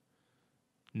air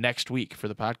next week for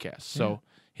the podcast. So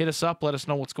hit us up, let us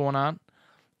know what's going on.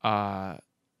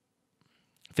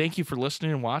 Thank you for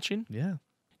listening and watching. Yeah.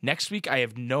 Next week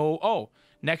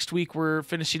next week we're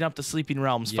finishing up the Sleeping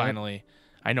Realms finally.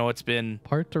 I know it's been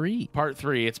Part 3.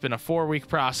 It's been a 4-week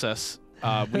process.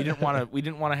 We didn't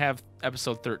want to have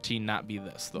episode 13 not be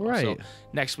this though. Right. So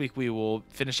next week we will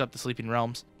finish up the Sleeping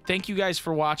Realms. Thank you guys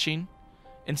for watching.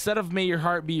 Instead of "May your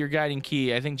heart be your guiding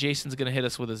key," I think Jason's gonna hit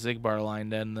us with a Zigbar line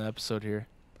to end the episode here.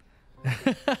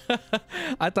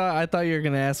 I thought you were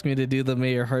gonna ask me to do the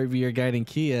 "May your heart be your guiding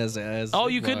key" as. Oh,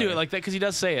 you could do it like that because he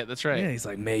does say it. That's right. Yeah, he's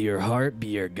like, "May your heart be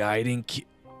your guiding key."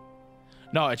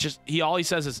 No, it's just all he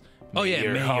says is, May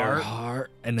your your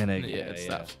heart, and then it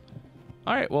stops.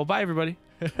 All right, well, bye everybody.